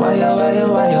why why oh why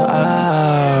oh why oh why?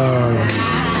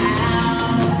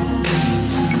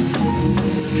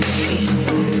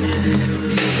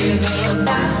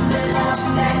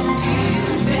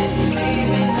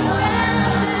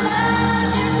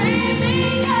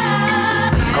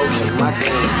 My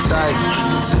game tight,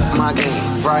 my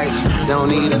game right. Don't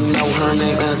need to know her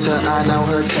name until I know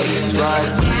her taste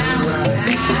right.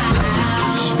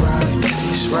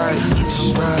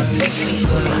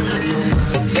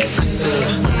 I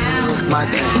said, my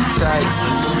game tight,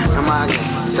 and my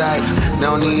game tight.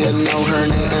 Don't need to know her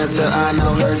name until I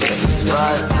know her taste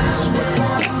right.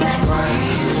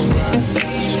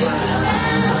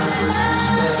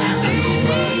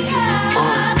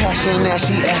 Passion that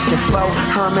she asking for,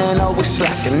 her man always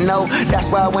slacking no. That's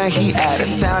why when he out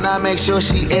of town, I make sure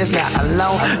she is not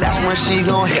alone. That's when she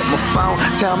gon' hit my phone,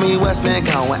 tell me what's been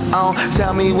going on,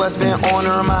 tell me what's been on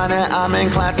her mind, and I'm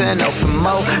inclined to know some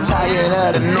more. Tired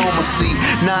of the normalcy,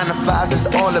 9 to 5 is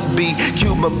all it be.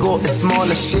 Cubicle is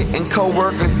smaller shit, and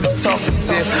co-workers is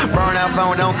talkative. Burnout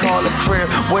phone, don't call a crib.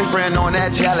 Boyfriend on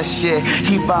that jealous shit.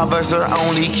 He fathers her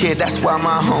only kid, that's why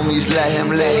my homies let him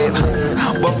live.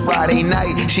 But Friday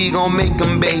night, she gon' make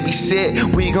him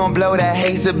babysit. We gon' blow that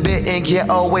haze a bit and get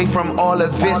away from all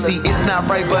of it. See, it's not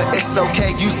right, but it's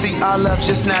okay. You see, our love's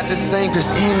just not the same.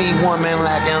 Cause any woman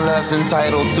lacking love's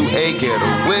entitled to a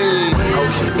getaway.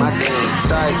 Okay, my game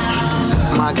tight,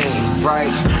 my game right.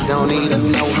 Don't need to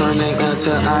know her name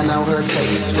until I know her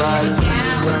taste right.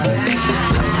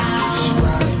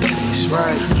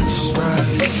 Right.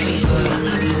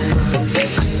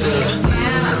 I said,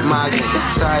 my game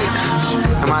tight,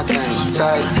 my thing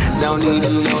tight. Don't need to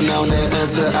know no name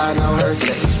until I know her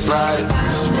taste right.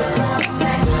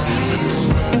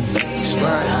 Taste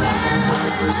right.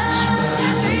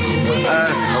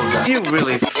 Do you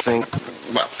really think,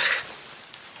 well,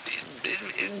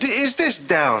 is this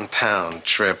downtown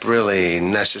trip really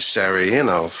necessary,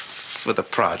 for the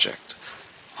project?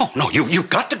 Oh, no, you've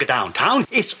got to go downtown.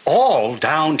 It's all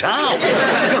downtown.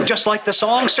 Just like the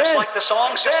song said. Just like the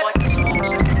song said. Just like the song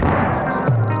said.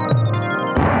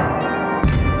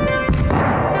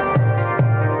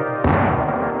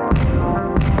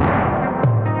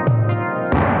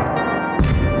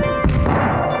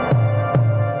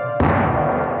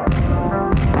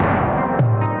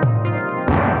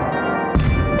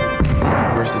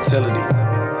 Versatility,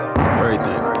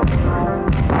 everything.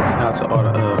 Shout out to all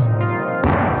the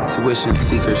tuition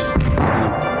seekers.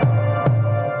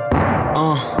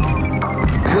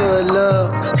 Good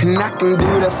love, and I can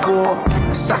do that for.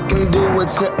 So I can do it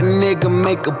to a nigga,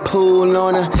 make a pool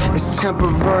on her. It's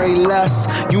temporary lust,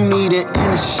 you need it in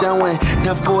the showing.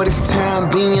 Now for this time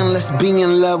being, let's be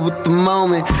in love with the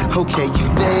moment. Okay,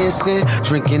 you dancing,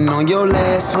 drinking on your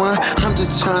last one. I'm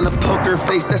just trying to poke her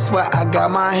face, that's why I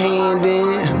got my hand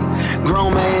in.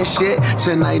 Grown man shit,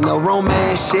 tonight no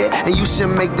romance shit. And you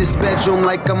should make this bedroom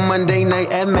like a Monday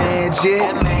night at Magic.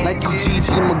 Like you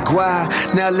Gigi Maguire,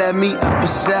 now let me up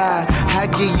aside. I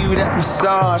give you that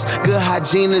massage, good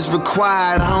hygiene is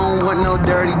required. I don't want no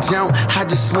dirty junk, I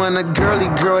just want a girly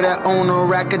girl that own a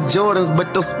rack of Jordans,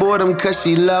 but don't sport them cause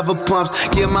she love her pumps.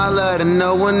 Give my love to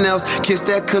no one else, kiss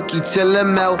that cookie till it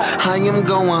melt. I am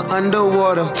going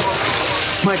underwater.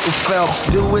 Michael Phelps,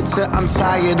 do it till I'm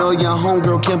tired, or your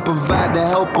homegirl can provide the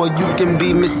help, or you can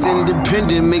be Miss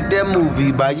Independent, make that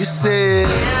movie by yourself.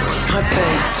 My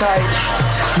thing tight,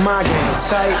 my game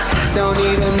tight. Don't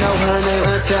even know her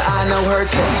name until I know her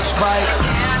taste right.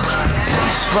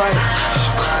 Taste right,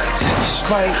 taste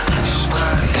right,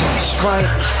 taste right,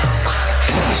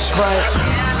 taste right.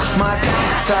 My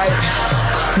game tight,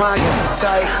 my game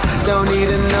tight. Don't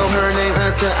even know her name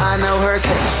until I know her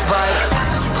taste right.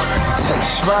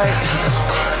 Taste right,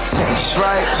 taste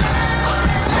right,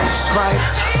 taste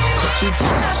right. What she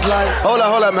tastes like. Hold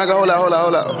up, Mega, hold up.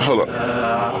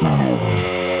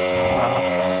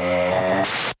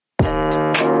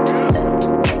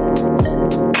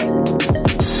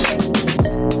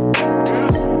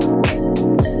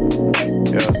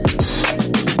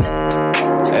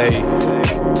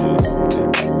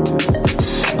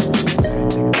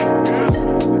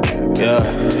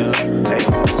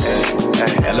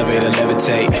 Elevator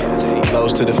levitate,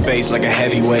 blows to the face like a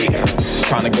heavyweight.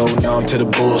 Trying to go numb to the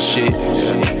bullshit,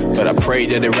 but I pray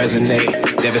that it resonate.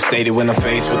 Devastated when I'm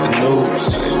faced with the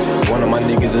news. One of my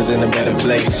niggas is in a better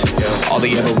place. All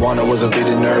he ever wanted was a bit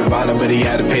of Nirvana, but he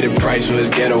had to pay the price for his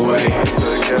getaway.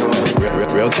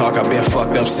 Real talk, I've been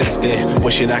fucked up since then.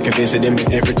 Wishing I could visit him in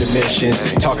different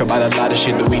dimensions. Talk about a lot of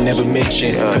shit that we never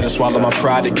mentioned. Couldn't swallow my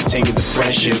pride to continue the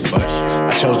friendship, but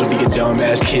I chose to be a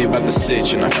dumbass kid about the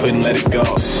sitch, and I couldn't let it go.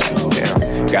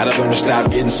 Gotta learn to stop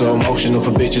getting so emotional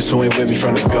for bitches who ain't with me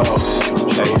from the go.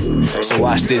 So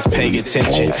watch this, pay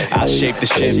attention. I'll shape the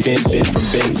shit, bit from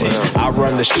Benton. I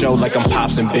run the show like I'm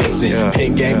Pops and Benson.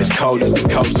 Pin game is cold as the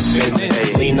coast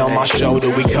defendant. Lean on my shoulder,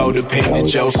 we codependent.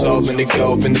 Joe Soul in the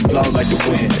go, finna blow like the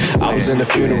wind. I was in the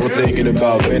funeral thinking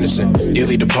about venison.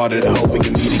 Dearly departed, I hope we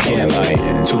can meet again. Like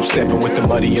two-stepping with the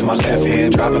money in my left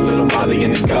hand, drop a little Molly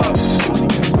in the cup.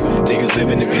 Niggas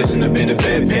living and pissing up in the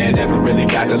bedpan, never really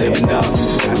got to live enough.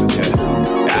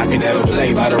 I can never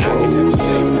play by the rules.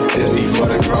 This before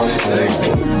the grown and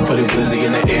sexy. Put a glizzy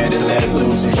in the air, then let it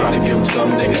loose. I'm trying to give them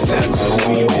some niggas sense, so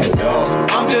we can go.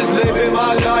 I'm just living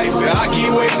my life, and I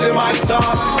keep wasting my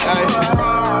time. Ay.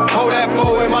 Hold that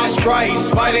bow in my Sprite,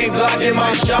 Spite ain't blocking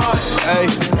my shot. Ay.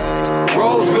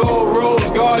 Rose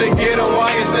gold, and get them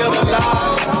while you're still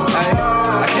alive. Ay.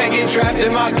 I can't get trapped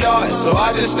in my thoughts, so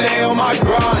I just stay on my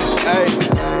grind. Ay.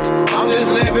 I'm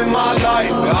just living my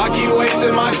life, but I keep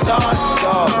wasting my time.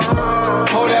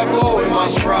 Hold that flow in my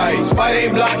Sprite, Spite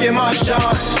ain't blocking my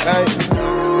shine. Hey.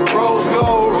 Rose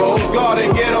gold,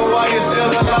 and get them while you're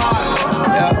still alive.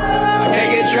 Yeah. I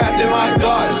Can't get trapped in my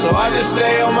thoughts, so I just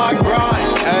stay on my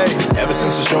grind. Hey, ever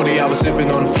since the shorty, I was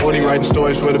sipping on the 40, writing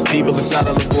stories for the people inside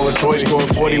of the laboratory. Scoring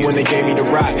 40 when they gave me the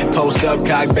rock. Post up,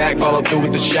 cock back, follow through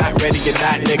with the shot. Ready or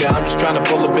not, nigga, I'm just trying to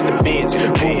pull up in the bins.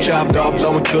 Roof chopped off,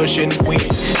 blowing kush in the wind.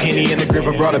 Henny in the grip,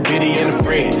 I brought a biddy and a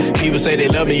friend. People say they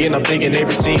love me and I'm thinking they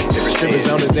routine. Different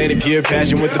strippers on this native pure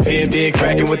passion with the pen, big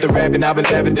cracking with the rapping. I've been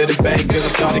having to the bank cause I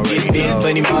started getting in.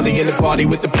 Plenty Molly in the party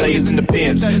with the players and the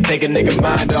pimps. Take a nigga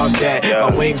mind off that.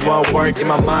 My wings won't work and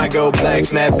my mind go black.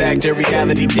 Snap back to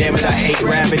reality, damn it, I hate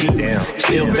gravity.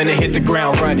 Still finna hit the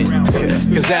ground running.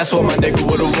 Cause that's what my nigga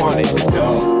would've wanted.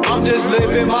 I'm just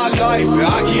living my life,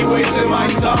 I keep wasting my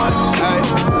time. Hey.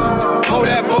 Hold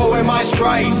that bow in my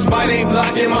strike, spite ain't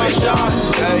blocking my shot.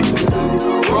 Hey.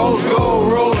 Rose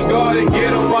gold, and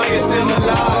get him while you're still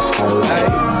alive. Hey.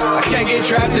 I can't get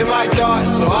trapped in my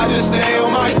thoughts, so I just stay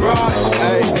on my grind.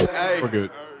 Hey. We're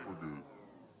good.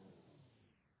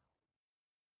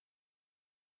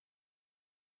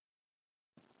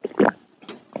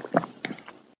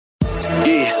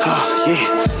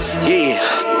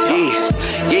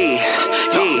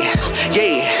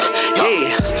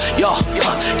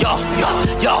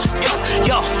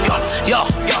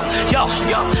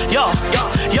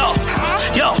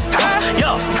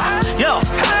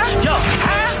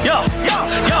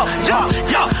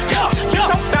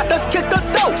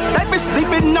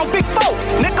 Sleeping on Big 4.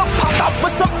 Nigga popped off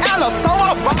with some Anna, so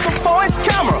I rocked him for his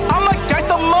camera. I'm a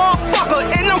gangsta motherfucker,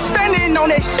 and I'm standing on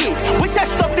that shit. We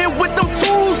just stuffed it with them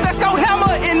tools, let's go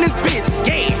hammer in this bitch.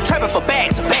 Yeah, trapping for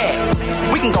bag to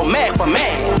bag. We can go mad for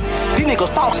mad. These niggas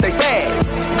false, they fad.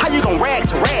 How you gon' rag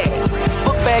to rag?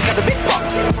 Book bag got the big pop.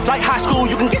 Like high school,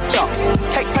 you can get jumped.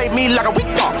 Cake paid me like a week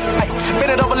pump. Hey,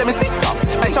 bend it over, let me see some.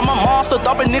 Hey, I'm a monster,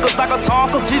 dumping niggas like a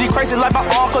Tonka. GD crazy like my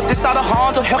uncle, this not a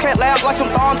Honda. Hellcat laugh like some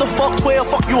thunder. Fuck 12,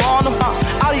 fuck you on them.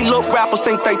 All these little rappers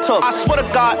think they tough. I swear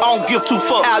to God, I don't give two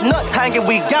fucks. Our nuts hanging,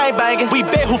 we gang banging. We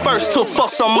bet who first to fuck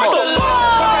some more.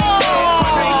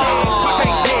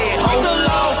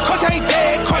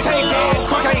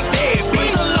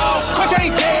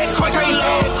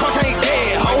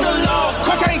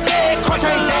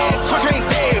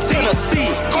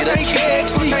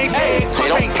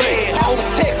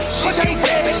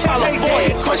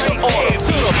 Crush your order,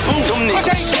 feel the boot. Them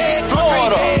niggas,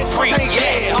 Florida, free,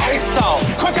 yeah, Arkansas.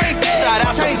 Shout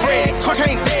out to Fred,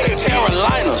 the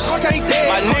Carolinas. My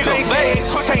nigga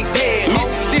Vegas,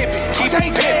 Mississippi,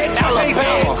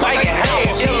 Alabama, White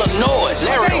House, Illinois,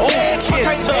 Larry Hoover,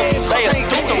 Kentucky, Leia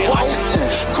Deuce, Washington,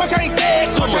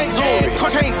 Missouri.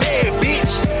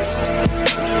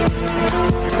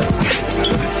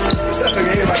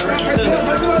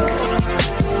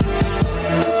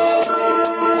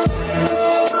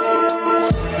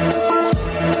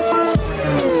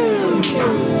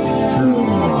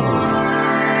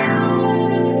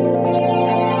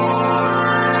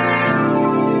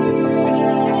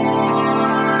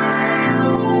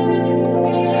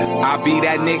 Be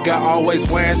that nigga always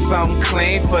wearing something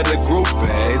clean for the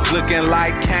groupies. Looking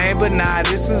like Kane, but nah,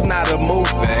 this is not a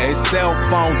movie. Cell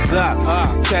phones up,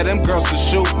 tell them girls to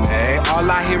shoot me. All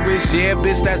I hear is, yeah,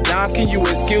 bitch, that's Dom, can you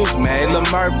excuse me?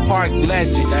 Lamert Park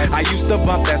legend, I used to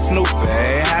bump that Snoopy.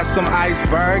 Had some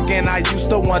iceberg and I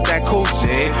used to want that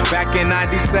Coochie. Back in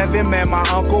 97, man, my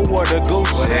uncle wore the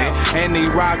Gucci. And he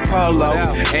rock polo,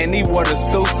 and he wore the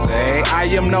Stussy. I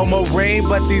am no Marine,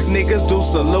 but these niggas do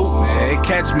salute me.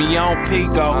 Catch me on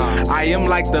Pico, I am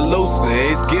like the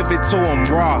Lucy's, give it to them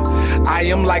raw. I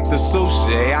am like the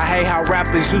sushi. I hate how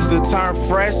rappers used to turn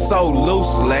fresh so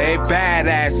loosely.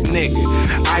 Badass nigga,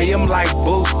 I am like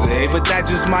Boosie, but that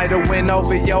just might have went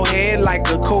over your head like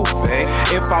a kufi.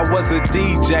 If I was a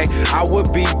DJ, I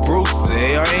would be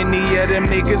Brucey, or any of them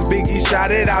niggas Biggie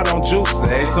shot it out on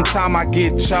Juicy. Sometime I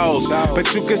get chose,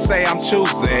 but you could say I'm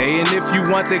choosy. And if you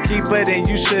want to keep it, then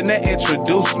you shouldn't have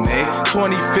introduced me.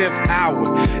 25th hour,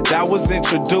 that was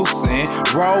introducing.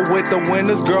 Roll with the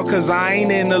winners, girl, cause I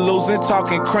ain't into losing.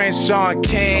 Talking Crenshaw and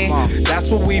King, that's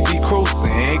what we be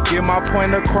cruising. Get my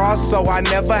point across, so I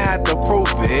never had to prove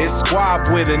it. Squab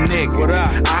with a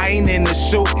nigga, I ain't into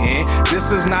shooting.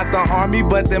 This is not the army,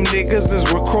 but them niggas is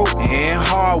recruiting.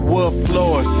 Hardwood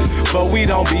floors, but we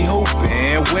don't be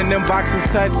hooping. When them boxes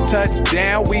touch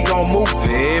down, we gon' move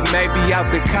it. Maybe out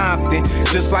to Compton,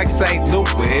 just like St.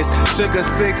 Louis. Sugar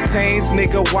 16s,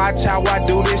 nigga, watch how I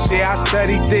do this. Yeah, I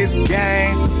studied this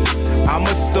game. I'm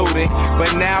a student,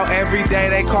 but now every day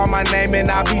they call my name and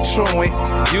I be truant.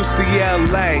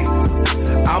 UCLA,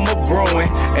 I'm a brewing,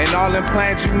 and all them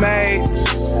plans you made,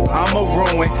 I'm a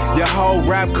ruin your whole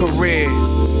rap career.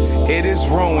 It is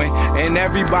ruined, and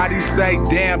everybody say,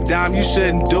 damn, Dom, you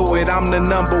shouldn't do it. I'm the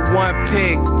 #1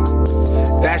 pick.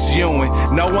 That's Ewing.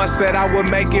 No one said I would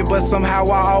make it, but somehow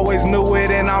I always knew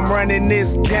it, and I'm running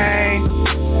this game.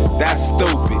 That's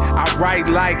stupid. I write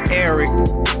like Eric.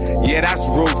 Yeah, that's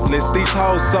ruthless. These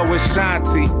hoes so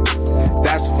Ashanti.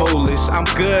 That's foolish. I'm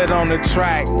good on the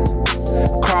track.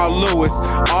 Carl Lewis.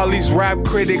 All these rap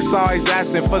critics always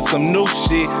asking for some new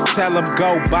shit. Tell them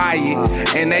go buy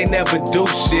it, and they never do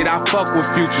shit. I fuck with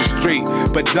Future Street,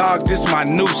 but dog, this my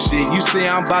new shit. You see,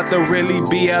 I'm about to really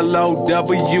BLOW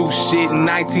shit in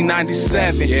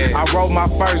 1997. Yeah. I wrote my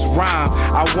first rhyme.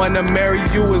 I wanna marry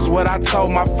you is what I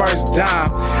told my first dime.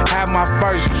 Had my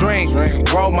first drink,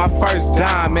 rolled my first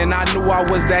dime, and I knew I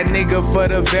was that nigga for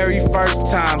the very first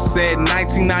time. Said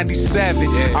 1997.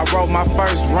 Yeah. I wrote my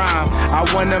first rhyme. I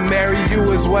wanna marry you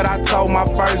is what I told my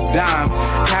first dime.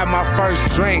 Had my first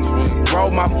drink,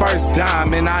 rolled my first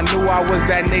dime, and I knew I was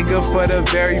that nigga for the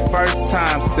very first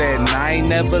time. Said, and I ain't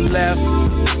never left.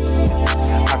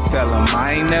 I tell him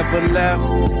I ain't never left.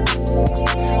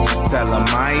 Just tell him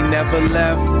I ain't never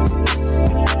left.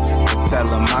 Tell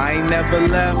him I ain't never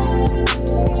left.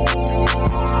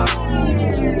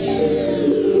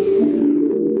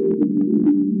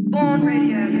 Born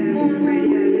Radio.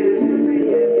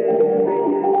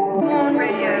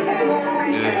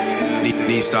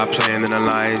 Need to stop playing in the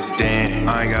lion's den.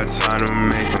 I ain't got time to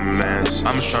make amends.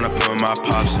 I'm just tryna put my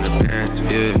pops in the bench,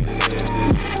 yeah.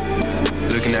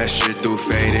 Looking at shit through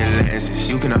faded lenses.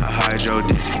 You cannot hide your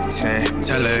discontent.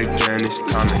 Tell her again, it's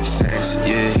common sense,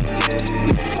 yeah.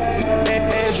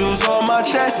 Angels on my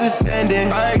chest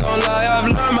ascending. I ain't gon' lie, I've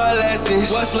learned my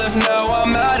lessons. What's left now,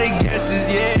 I'm out of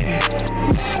guesses, yeah.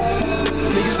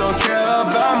 Niggas don't care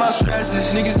about my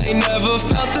stresses. Niggas ain't never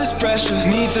felt this pressure.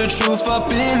 Need the truth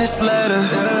up in this letter.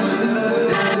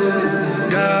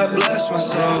 God bless my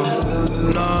soul.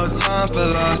 No time for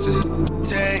losses.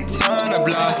 Take time to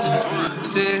blossom.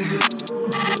 See,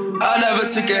 I never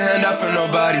took a handout from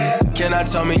nobody. Cannot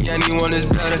tell me anyone is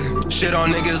better. Shit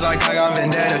on niggas like I got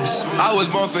vendettas. I was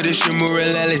born for this shit, move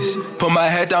relentless. Put my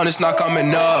head down, it's not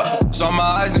coming up. Saw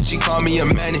my eyes and she called me a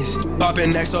menace.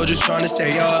 Poppin' next, so just tryna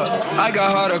stay up. I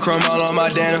got harder chrome all on my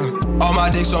denim. All my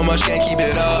dick so much, can't keep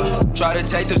it up. Try to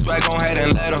take the swag, gon' head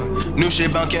and let them. New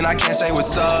shit bunkin', I can't say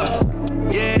what's up.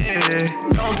 Yeah,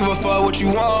 don't give a fuck what you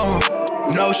want.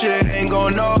 No shit ain't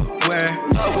going nowhere.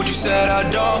 Fuck what you said, I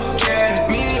don't care.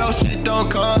 Me and your shit don't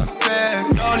compare.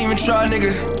 Don't even try,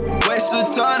 nigga. Waste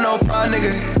of time, no pride,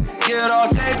 nigga. Get on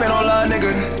tape, ain't online,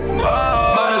 nigga.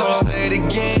 Whoa. Might as well say it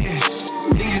again.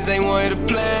 Niggas ain't want you to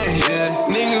play, yeah.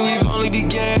 Nigga, we've only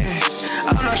began.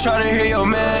 I'm not tryna hear your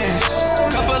mans.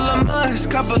 Couple of months,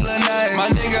 couple of nights. My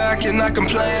nigga, I cannot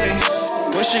complain.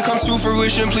 When shit comes to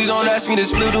fruition, please don't ask me to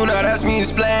split, do not ask me to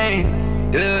explain.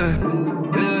 Yeah.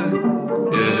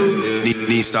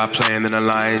 Need to stop playing in the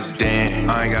lion's den.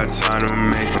 I ain't got time to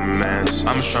make amends.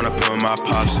 I'm just tryna put my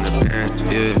pops in the bench,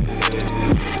 yeah.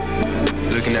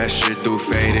 Looking at shit through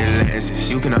faded lenses.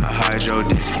 You cannot hide your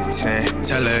discontent.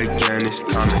 Tell her again, it's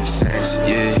common sense,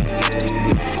 yeah.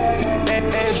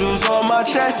 Angels on my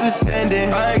chest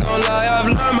ascending. I ain't gon' lie, I've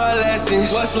learned my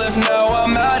lessons. What's left now,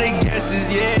 I'm out of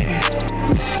guesses, yeah.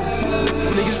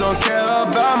 Niggas don't care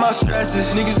about my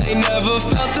stresses. Niggas ain't never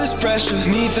felt this pressure.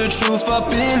 Need the truth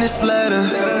up in this letter.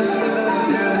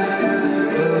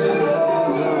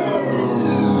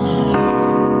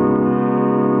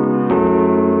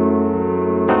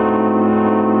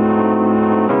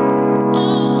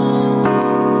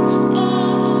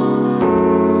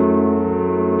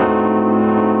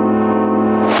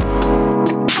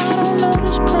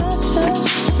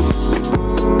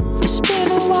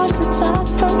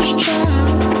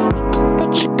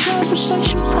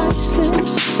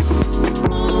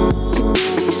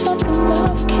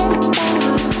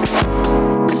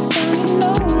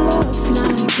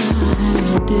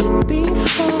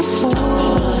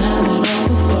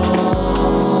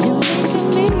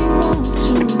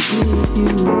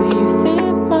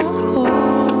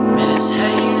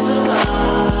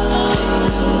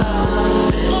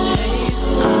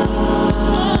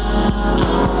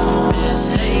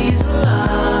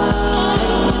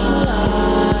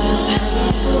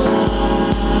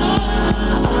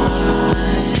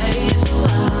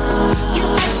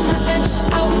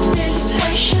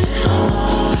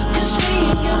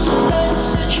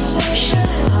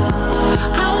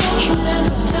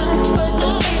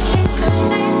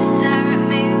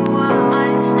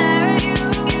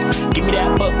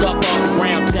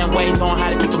 Ways on how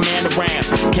to keep a man around.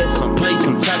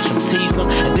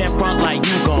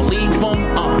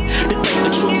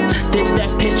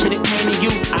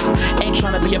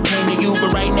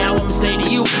 right now, I'ma say to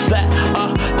you that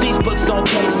these books don't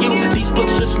pay you. These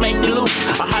books just make you lose.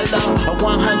 I holla a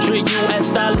 100 US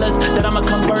dollars that I'ma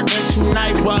convert into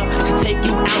Naira to take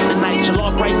you out tonight. Your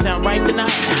love right sound right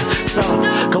tonight. So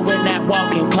go in that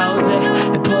walk-in closet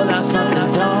and pull out something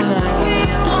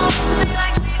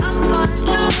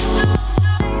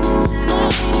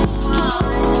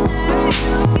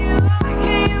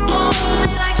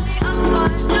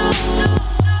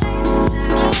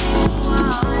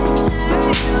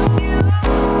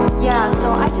Yeah,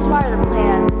 so I just water the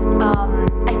plants.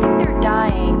 I think they're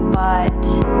dying, but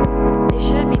they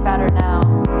should be better now.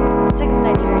 I'm sick of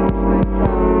Nigerian food, so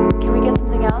can we get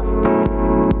something else?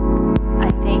 I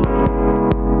think.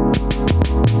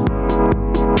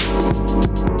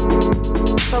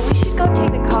 But we should go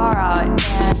take the car out, and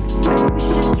I think we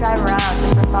should just drive around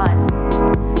just for fun.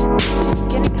 It's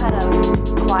getting kind of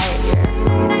quiet here.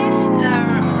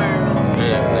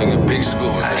 Yeah, nigga, big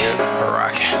school, nigga.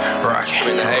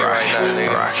 Rockin'. Hey, right now,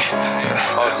 nigga.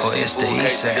 Well, it's the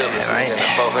east side, right?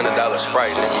 $400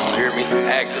 Sprite, nigga. You hear me?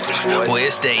 Activist, boy. Well,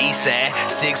 it's the east side.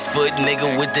 6 foot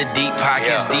nigga with the deep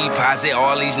pockets. Yeah. Deposit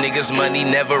all these niggas' money,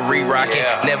 never re-rockin',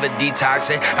 never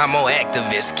detoxin'. I'm on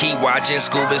activist. Keep watching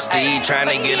Scuba Steve, trying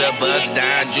to get a bus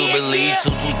down. Jubilee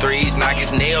 223s, knock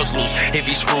his nails loose. If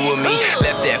he screw with me,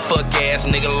 left that fuck ass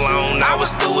nigga alone. I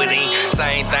was through it.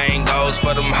 Same thing goes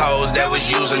for them hoes that was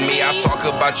using me. I talk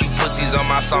about you pussies on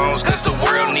my songs, cause the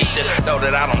world need to know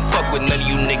that I don't fuck with none of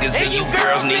you niggas and you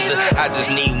girls neither. I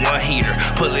just need one heater,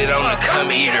 pull it on the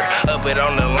come eater, up it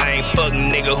on the lane, fuck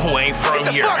nigga who ain't from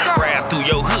here. Ride through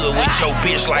your hood with your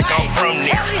bitch like I'm from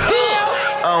there.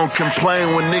 I don't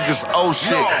complain when niggas owe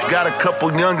shit. Got a couple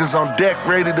youngins on deck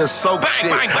ready to soak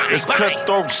shit. It's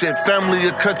cutthroat shit. Family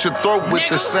will cut your throat with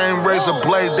the same razor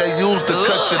blade they use to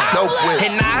cut your dope with.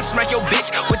 And now I smack your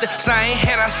bitch with the same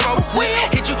hand I smoke with.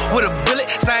 Hit you with a bullet,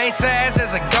 same size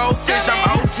as a goldfish. I'm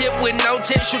on tip with no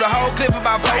tip, shoot a whole clip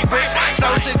about 4 bricks. So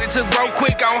shit it took bro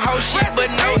quick on whole shit,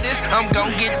 but know this, I'm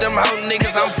gon' get them hoe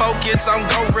niggas. I'm focused, I'm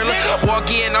gorilla.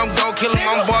 Walk in, I'm gon' kill him.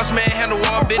 I'm boss man, handle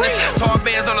all business. Tall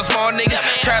bands on a small nigga.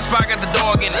 Trap spot got the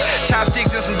dog in it.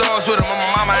 Chopsticks and some dogs with him. My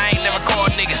mama I ain't never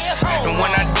called niggas. And when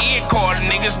I did call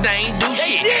niggas, they ain't do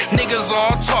shit. Niggas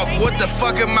all talk. What the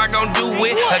fuck am I gon' do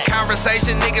with a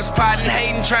conversation? Niggas potting,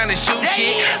 hating, trying to shoot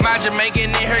shit. My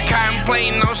Jamaican in her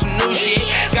contemplating on some new shit.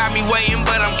 Got me waiting,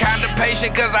 but I'm kinda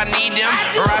patient cause I need them.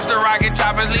 Roster rocket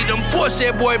choppers, lead them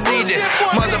bullshit boy bleeding.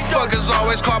 Motherfuckers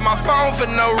always call my phone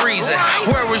for no reason.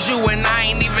 Where was you when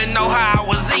I ain't even know how I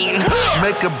was eating?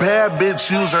 Make a bad bitch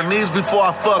use her knees before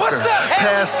I fuck her.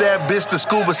 Pass that bitch to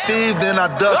Scuba Steve, then I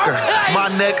duck her. My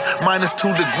neck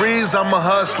 -2 degrees, I'm a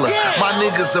hustler. My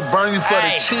niggas will burn you for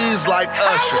the cheese like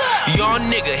Usher. Young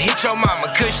nigga hit your mama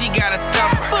cause she got a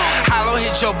thumper. Hollow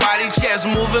hit your body, chest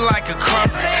moving like a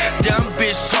crumper. Dumb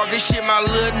bitch talking shit, my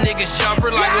little nigga jumper.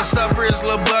 Like a supper is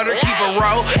little butter. Keep a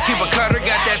roll, keep a cutter.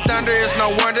 Got that thunder, it's no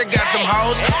wonder. Got them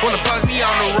hoes, wanna fuck me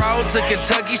on the road to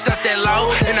Kentucky, stuff that low.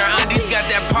 And her undies got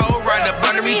that pole right up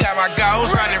under me. Got my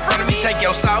goals right in front of me, take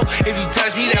your soul. If you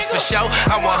touch me, that's for sure.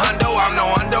 I'm a hundo, I'm no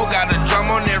hundo. Got a drum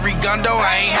on every gundo.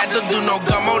 I ain't had to do no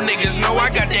gummo. Niggas know I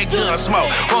got that gun smoke.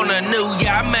 On a new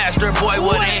yacht master, boy,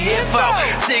 what ain't here for?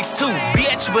 6'2",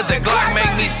 bitch, but the Glock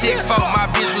make me 6'4". My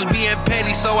bitch was being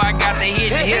petty, so I got to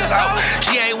hit his hoe.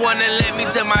 She ain't wanna let me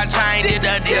to my chain, did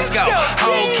the disco.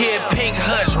 Whole kid, pink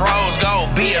hush, rose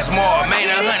gold, be small. Made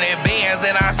 100 bands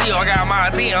and I still got my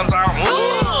Tim's on.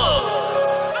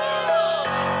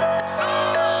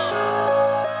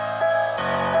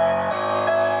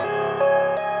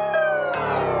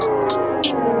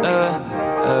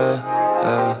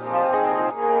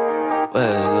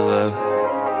 Where's the love?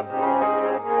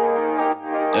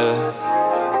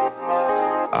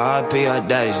 R.I.P. our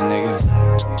daddies, nigga.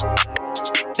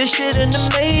 This shit in the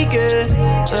making.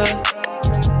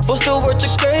 Forced to work the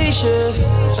great shift.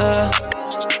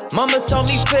 Mama taught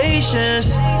me patience.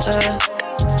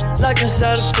 Like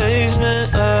inside a basement.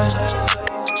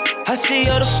 I see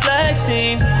all the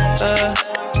flexing.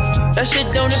 That shit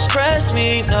don't impress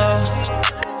me, no.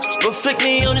 But flick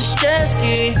me on this jet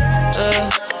ski.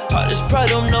 I just probably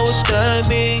don't know what that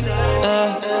mean.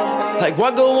 Like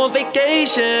why go on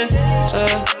vacation?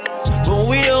 When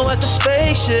we don't have to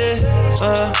fake shit.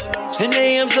 In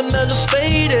AMs I'm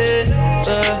elevated.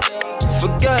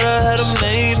 Forgot I had a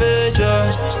main bitch.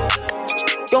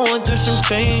 Going through some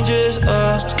changes.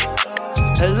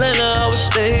 Atlanta, I was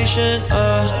stationed.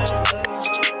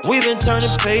 We've been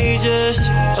turning pages.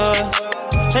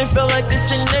 Ain't felt like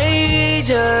this in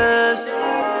ages.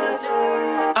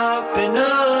 Up and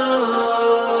up,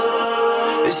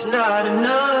 it's not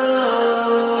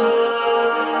enough.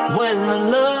 When the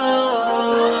love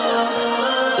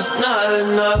it's not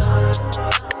enough.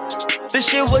 This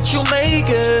shit what you make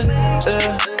it,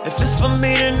 if it's for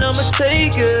me then I'ma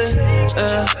take it,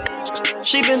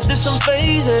 she been through some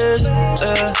phases,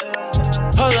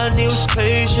 all I need was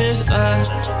patience,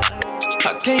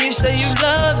 how can you say you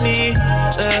love me,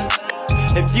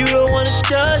 if you don't wanna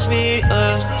judge me,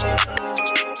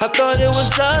 I thought it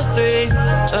was us three,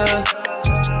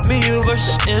 me, you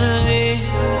versus the enemy,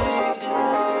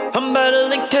 I'm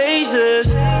battling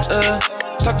cases,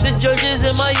 talk to judges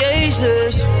in my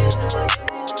aces,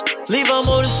 leave them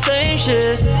all the same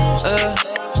shit,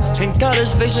 and God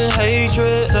is facing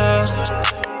hatred,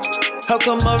 how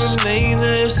come I remain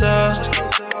this,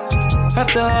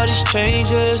 after all these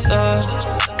changes,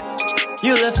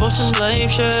 you left on some lame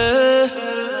shit,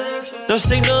 no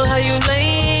signal how you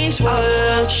lane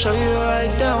switch, show you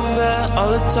right down bad, all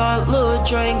the time, little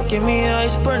drink, give me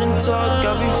ice, burning talk,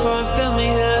 got me fun, family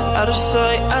here, out of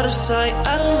sight, out of sight,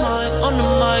 out of mind, on the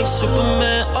mic,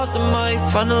 Superman, off the mic,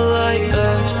 find the light,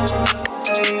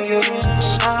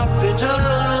 I've been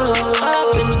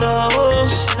up,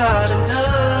 it's not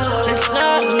enough, it's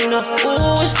not enough,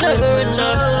 ooh, it's never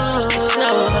enough, it's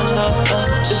never enough,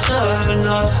 it's never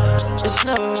enough, it's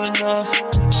never enough,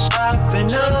 I've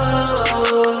been up,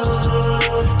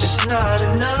 it's not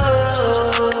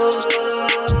enough,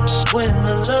 when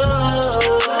the love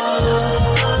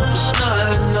is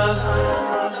not enough,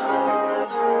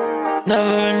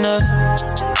 never enough,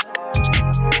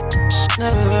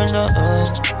 never enough,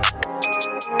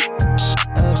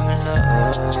 never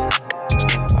enough,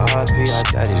 R.I.P. our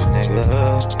daddy's nigga,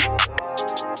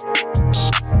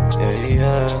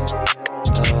 yeah,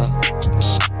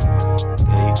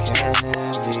 they can't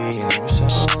envy, I'm so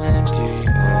empty,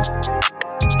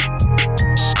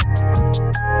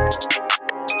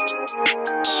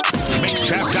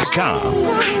 Mixtrap.com.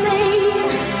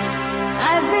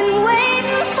 I've been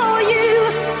waiting for you,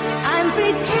 I'm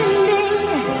pretending,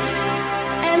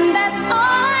 and that's all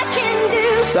I can do.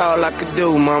 That's all I can do,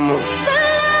 mama. The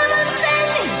love I'm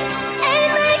sending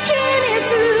ain't making it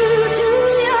through to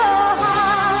your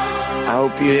heart. I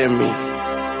hope you hear me.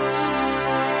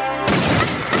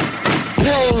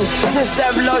 Pain, since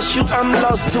I've lost you, I'm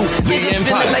lost too. Nigga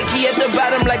feeling like he at the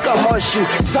bottom like a horseshoe.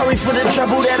 Sorry for the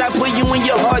trouble that I put you in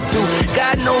your heart through.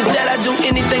 God knows that I do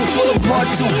anything for a part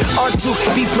two. Or two,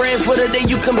 be praying for the day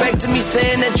you come back to me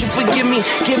saying that you forgive me.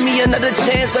 Give me another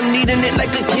chance, I'm needing it like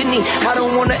a kidney. I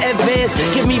don't wanna advance,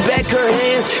 give me back her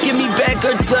hands, give me back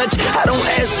her touch. I don't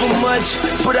ask for much,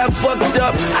 but I fucked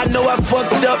up. I know I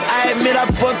fucked up, I admit I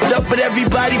fucked up, but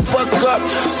everybody fuck up.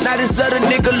 Now this other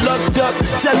nigga lucked up,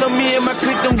 telling me and my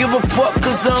clique don't give a fuck,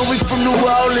 cause we from New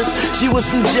Orleans, she was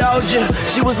from Georgia,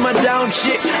 she was my down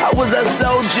chick, I was a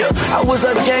soldier, I was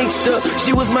a gangster,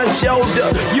 she was my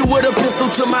shoulder, you with a pistol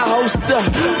to my holster,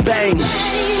 bang.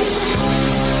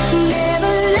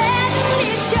 Never letting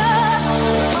it show,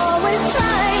 always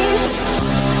trying,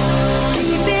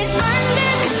 keep it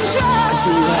under control. I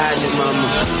see you hiding, mama.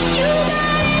 You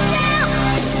got it now,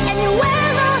 and you're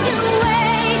well on your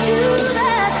way to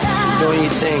the top. Doing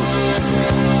your thing.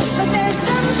 But there's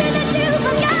something that you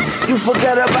forgot. You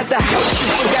forgot about the house,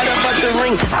 you forgot about the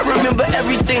ring. I remember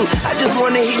everything, I just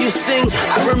wanna hear you sing.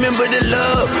 I remember the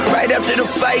love, right after the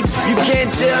fight. You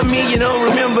can't tell me you don't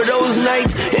remember those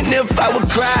nights. And if I would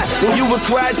cry, then you would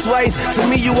cry twice. To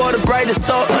me you are the brightest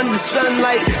star under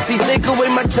sunlight. See, take away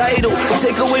my title,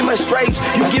 take away my stripes.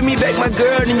 You give me back my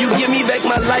girl, and you give me back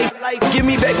my life. Give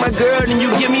me back my girl, and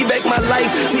you give me back my life.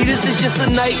 See, this is just a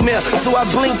nightmare, so I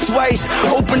blink twice.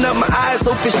 Open up my eyes,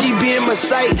 hoping she be in my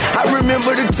sight. I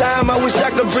remember the time, I wish I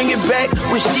could bring it back.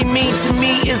 What she mean to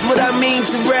me is what I mean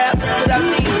to rap. What I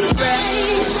mean to rap.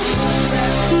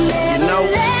 You know,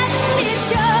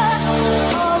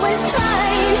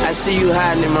 I see you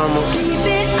hiding it, mama. Keep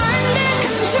it under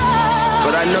control.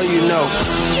 But I know you know.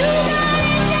 You got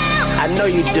it now, I know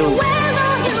you do.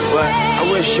 But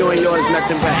I wish you and yours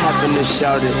nothing but happiness,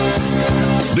 shouted.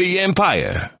 The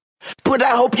Empire. But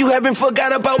I hope you haven't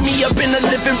forgot about me up in the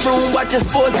living room watching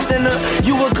Sports Center.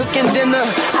 You were cooking dinner.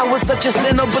 I was such a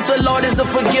sinner, but the Lord is a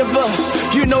forgiver.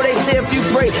 You know they say if you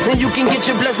pray, then you can get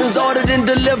your blessings ordered and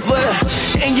delivered.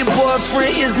 And your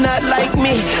boyfriend is not like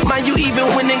me. Mind you, even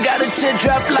when they got a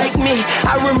teardrop like me.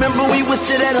 I remember we would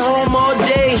sit at home all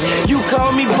day. You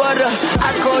called me butter,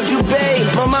 I called you babe.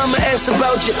 My mama asked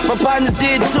about you, my partners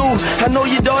did too. I know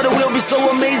your daughter will be so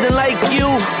amazing like you.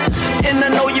 And I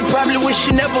know you probably wish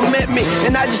you never met me.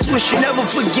 And I just wish you never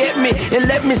forget me. And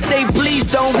let me say,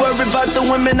 please don't worry about the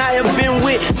women I have been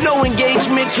with. No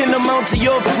engagement can amount to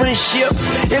your friendship.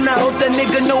 And I hope that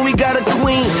nigga know we got a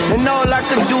queen. And all I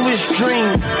can do is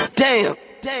dream. Damn.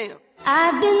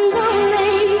 I've been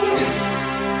lonely,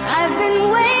 I've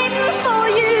been waiting.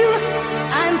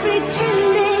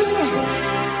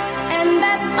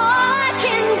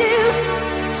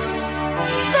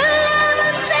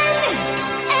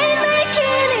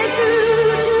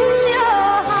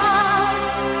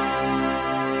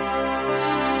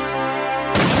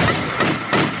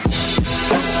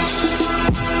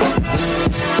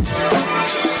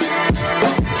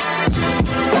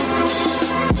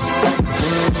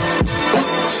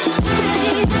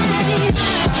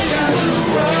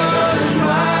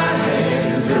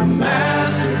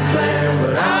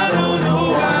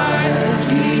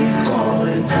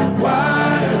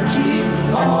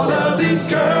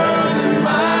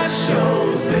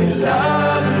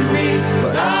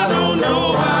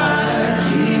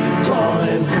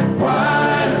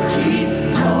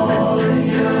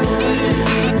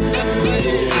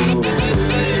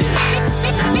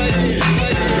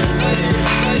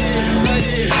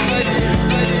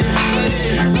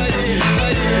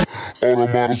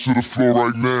 the models to the floor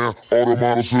right now. All the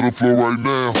models to the floor right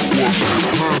now.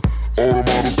 What? All the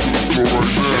models to the floor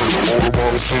right now. All the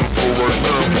models to the floor right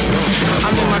now.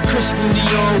 I'm in my Christian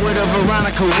Dior with a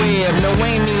Veronica Webb. No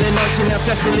Amy Lenoche, now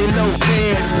Cecily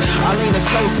Lopez. Arlena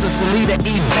Sosa, Salida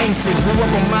E. Banksy. Grew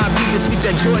up on my beat to speak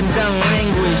that Jordan Dunn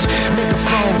language. Make a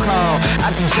phone call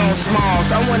out to Joan Smalls.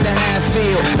 I wonder how it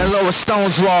feel and Laura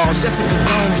Stone's walls. Jessica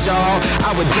Jones, y'all,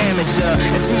 I would damage her.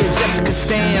 And see if Jessica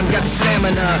Stam got the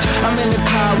stamina. I'm in the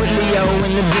car with Leo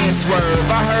in the Benz swerve.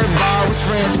 I heard Bar was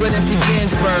friends with Nancy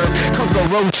Ginsburg, Coco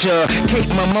Rocha, Kate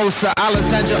Mimosa,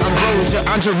 Alessandra Ambrosia,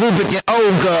 Andra Rubik and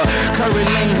Olga, Curry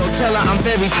Lingo, tell her I'm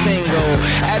very single.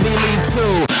 Abby Lee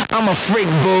too, I'm a freak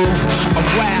boo. I'm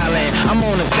wildin', I'm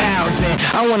on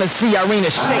 1,000. I wanna see Irina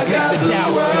shake next to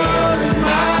Dowson. In my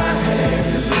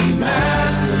hands, a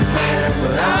master plan,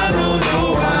 but I don't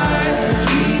know why I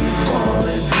keep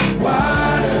calling,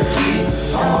 why I keep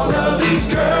all of these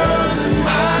girls in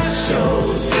my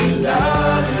shows. They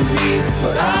loving me,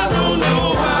 but I don't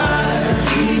know why I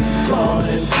keep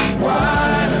calling,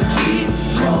 why I keep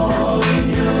calling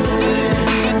you.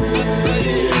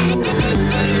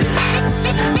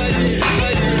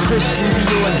 Christian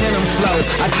Dior denim flow.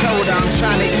 I told her I'm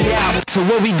trying to eat out, so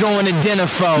what we going to dinner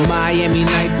for? Miami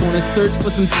Nights on a search for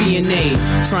some TNA,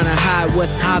 trying to hide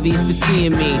what's obvious to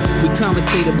seeing me. We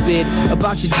conversate a bit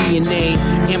about your DNA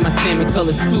and my salmon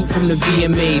colored suit from the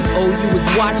VMAs. Oh, you was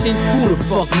watching? Who the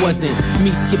fuck wasn't?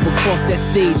 Me skip across that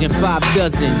stage in 5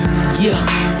 dozen. Yeah,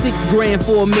 $6 grand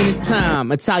for a minute's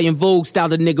time. Italian Vogue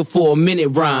styled a nigga for a minute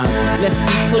rhyme. Let's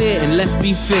be clear and let's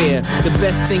be fair. The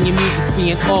best thing in music's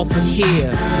being offered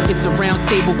here. It's a round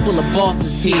table full of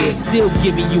bosses here, still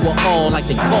giving you a all like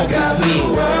the coffee's near. I got the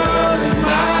world in my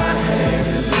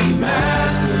hands, a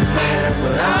master plan,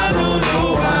 but I don't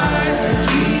know why I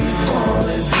keep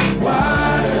calling,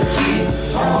 why I keep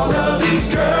all of these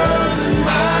girls in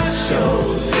my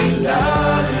shows. They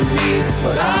loving me,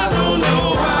 but I don't know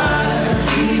why I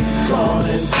keep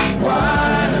calling,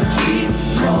 why I keep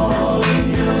calling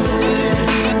you.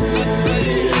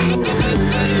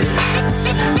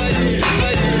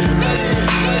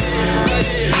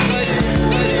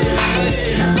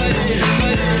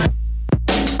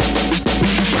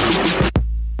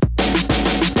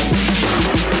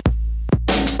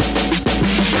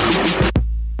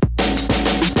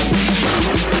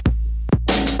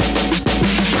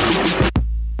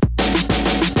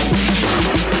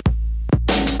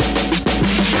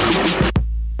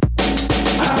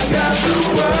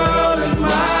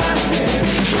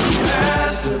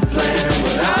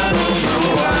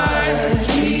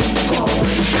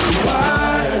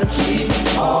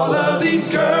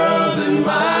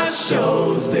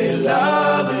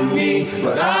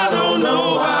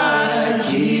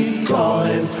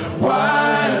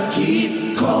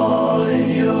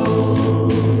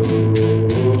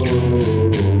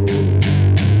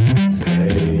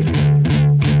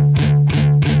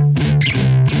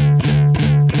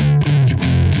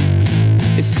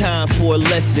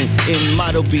 In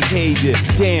model behavior.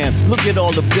 Damn, look at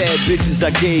all the bad bitches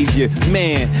I gave you.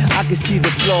 Man, I can see the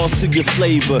flaws to your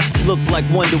flavor. Look like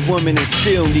Wonder Woman and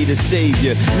still need a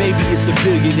savior. Maybe it's a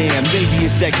billionaire, maybe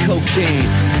it's that cocaine.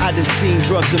 I done seen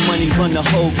drugs and money run the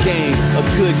whole game. A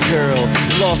good girl,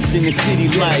 lost in the city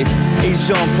life.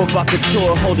 Asian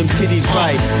provocateur, hold them titties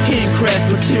right. Handcraft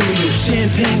material,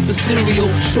 champagne for cereal.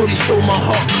 Shorty stole my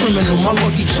heart, criminal, my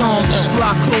lucky charm.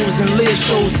 Fly clothes and lead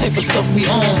shows, type of stuff we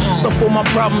own. Stuff all my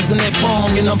problems in that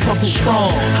bong and I'm puffin'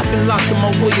 strong. I've been locked in my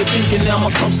way of thinking now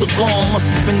my cuffs are gone. Must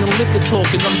have been the liquor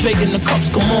talking, I'm begging the cups,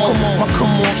 come on. My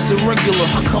come off's irregular,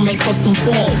 I come in custom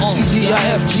form.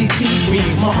 TGIF, GT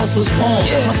breeze, my hustler's palm.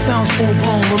 My sounds full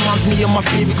grown, reminds me of my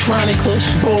favorite chronic.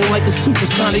 Roll like a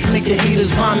supersonic, make the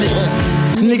haters vomit.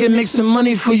 Nigga make some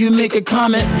money for you, make a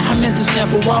comment. I meant to snap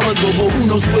a while ago, but who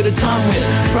knows where the time went.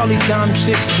 Probably dime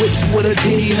chicks, whips with a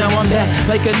ditty. Now I'm back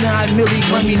like a 9 milli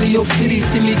Grammy. New York City,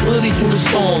 see me clearly through the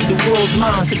storm. The world's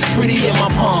mine, it's pretty in my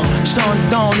palm. Sean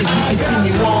Dawn as we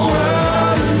continue on.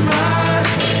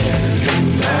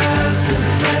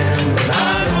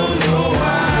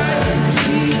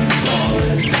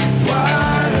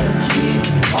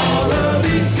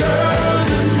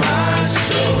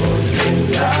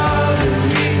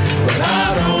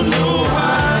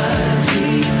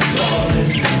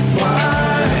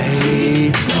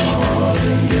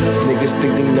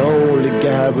 Think they know only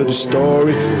God with a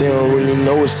story. They don't really know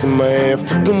know it's in my head,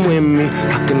 fucking with me.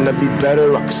 How can I be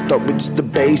better? I can start with just the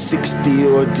basics.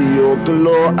 Dior, Dior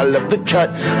galore, I love the cut.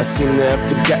 I seem to have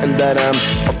forgotten that I'm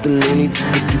often loony to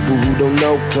the people who don't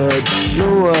know. Cause you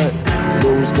know what?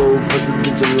 Rose gold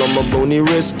presidential on my bony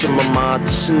wrist. To my mind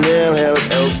to Chanel, hell,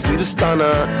 LC the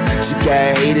stunner. She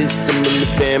got haters, some of the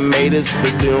fan made us,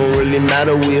 but they don't really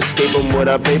matter, we escape them with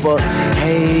our paper.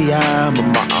 Hey, I'm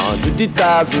on my aunt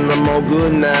 50,000, I'm all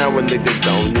good now. When nigga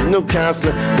don't need no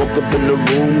counseling. Woke up in the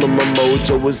room and my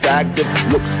mojo was active.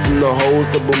 Looks from the hoes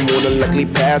that were more than likely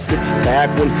passive. Back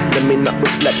when, let me not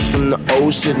reflect on the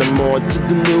old shit. I'm on to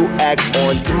the new act,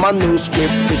 on to my new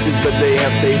script. Bitches, but they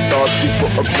have their thoughts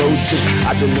before approaching.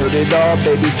 I done heard it all,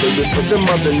 baby, save it for them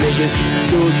other niggas.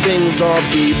 Do things all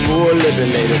before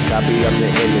living, they just copy of the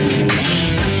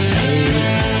image. Hey,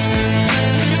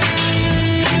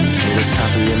 they just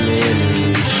copy of the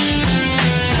image.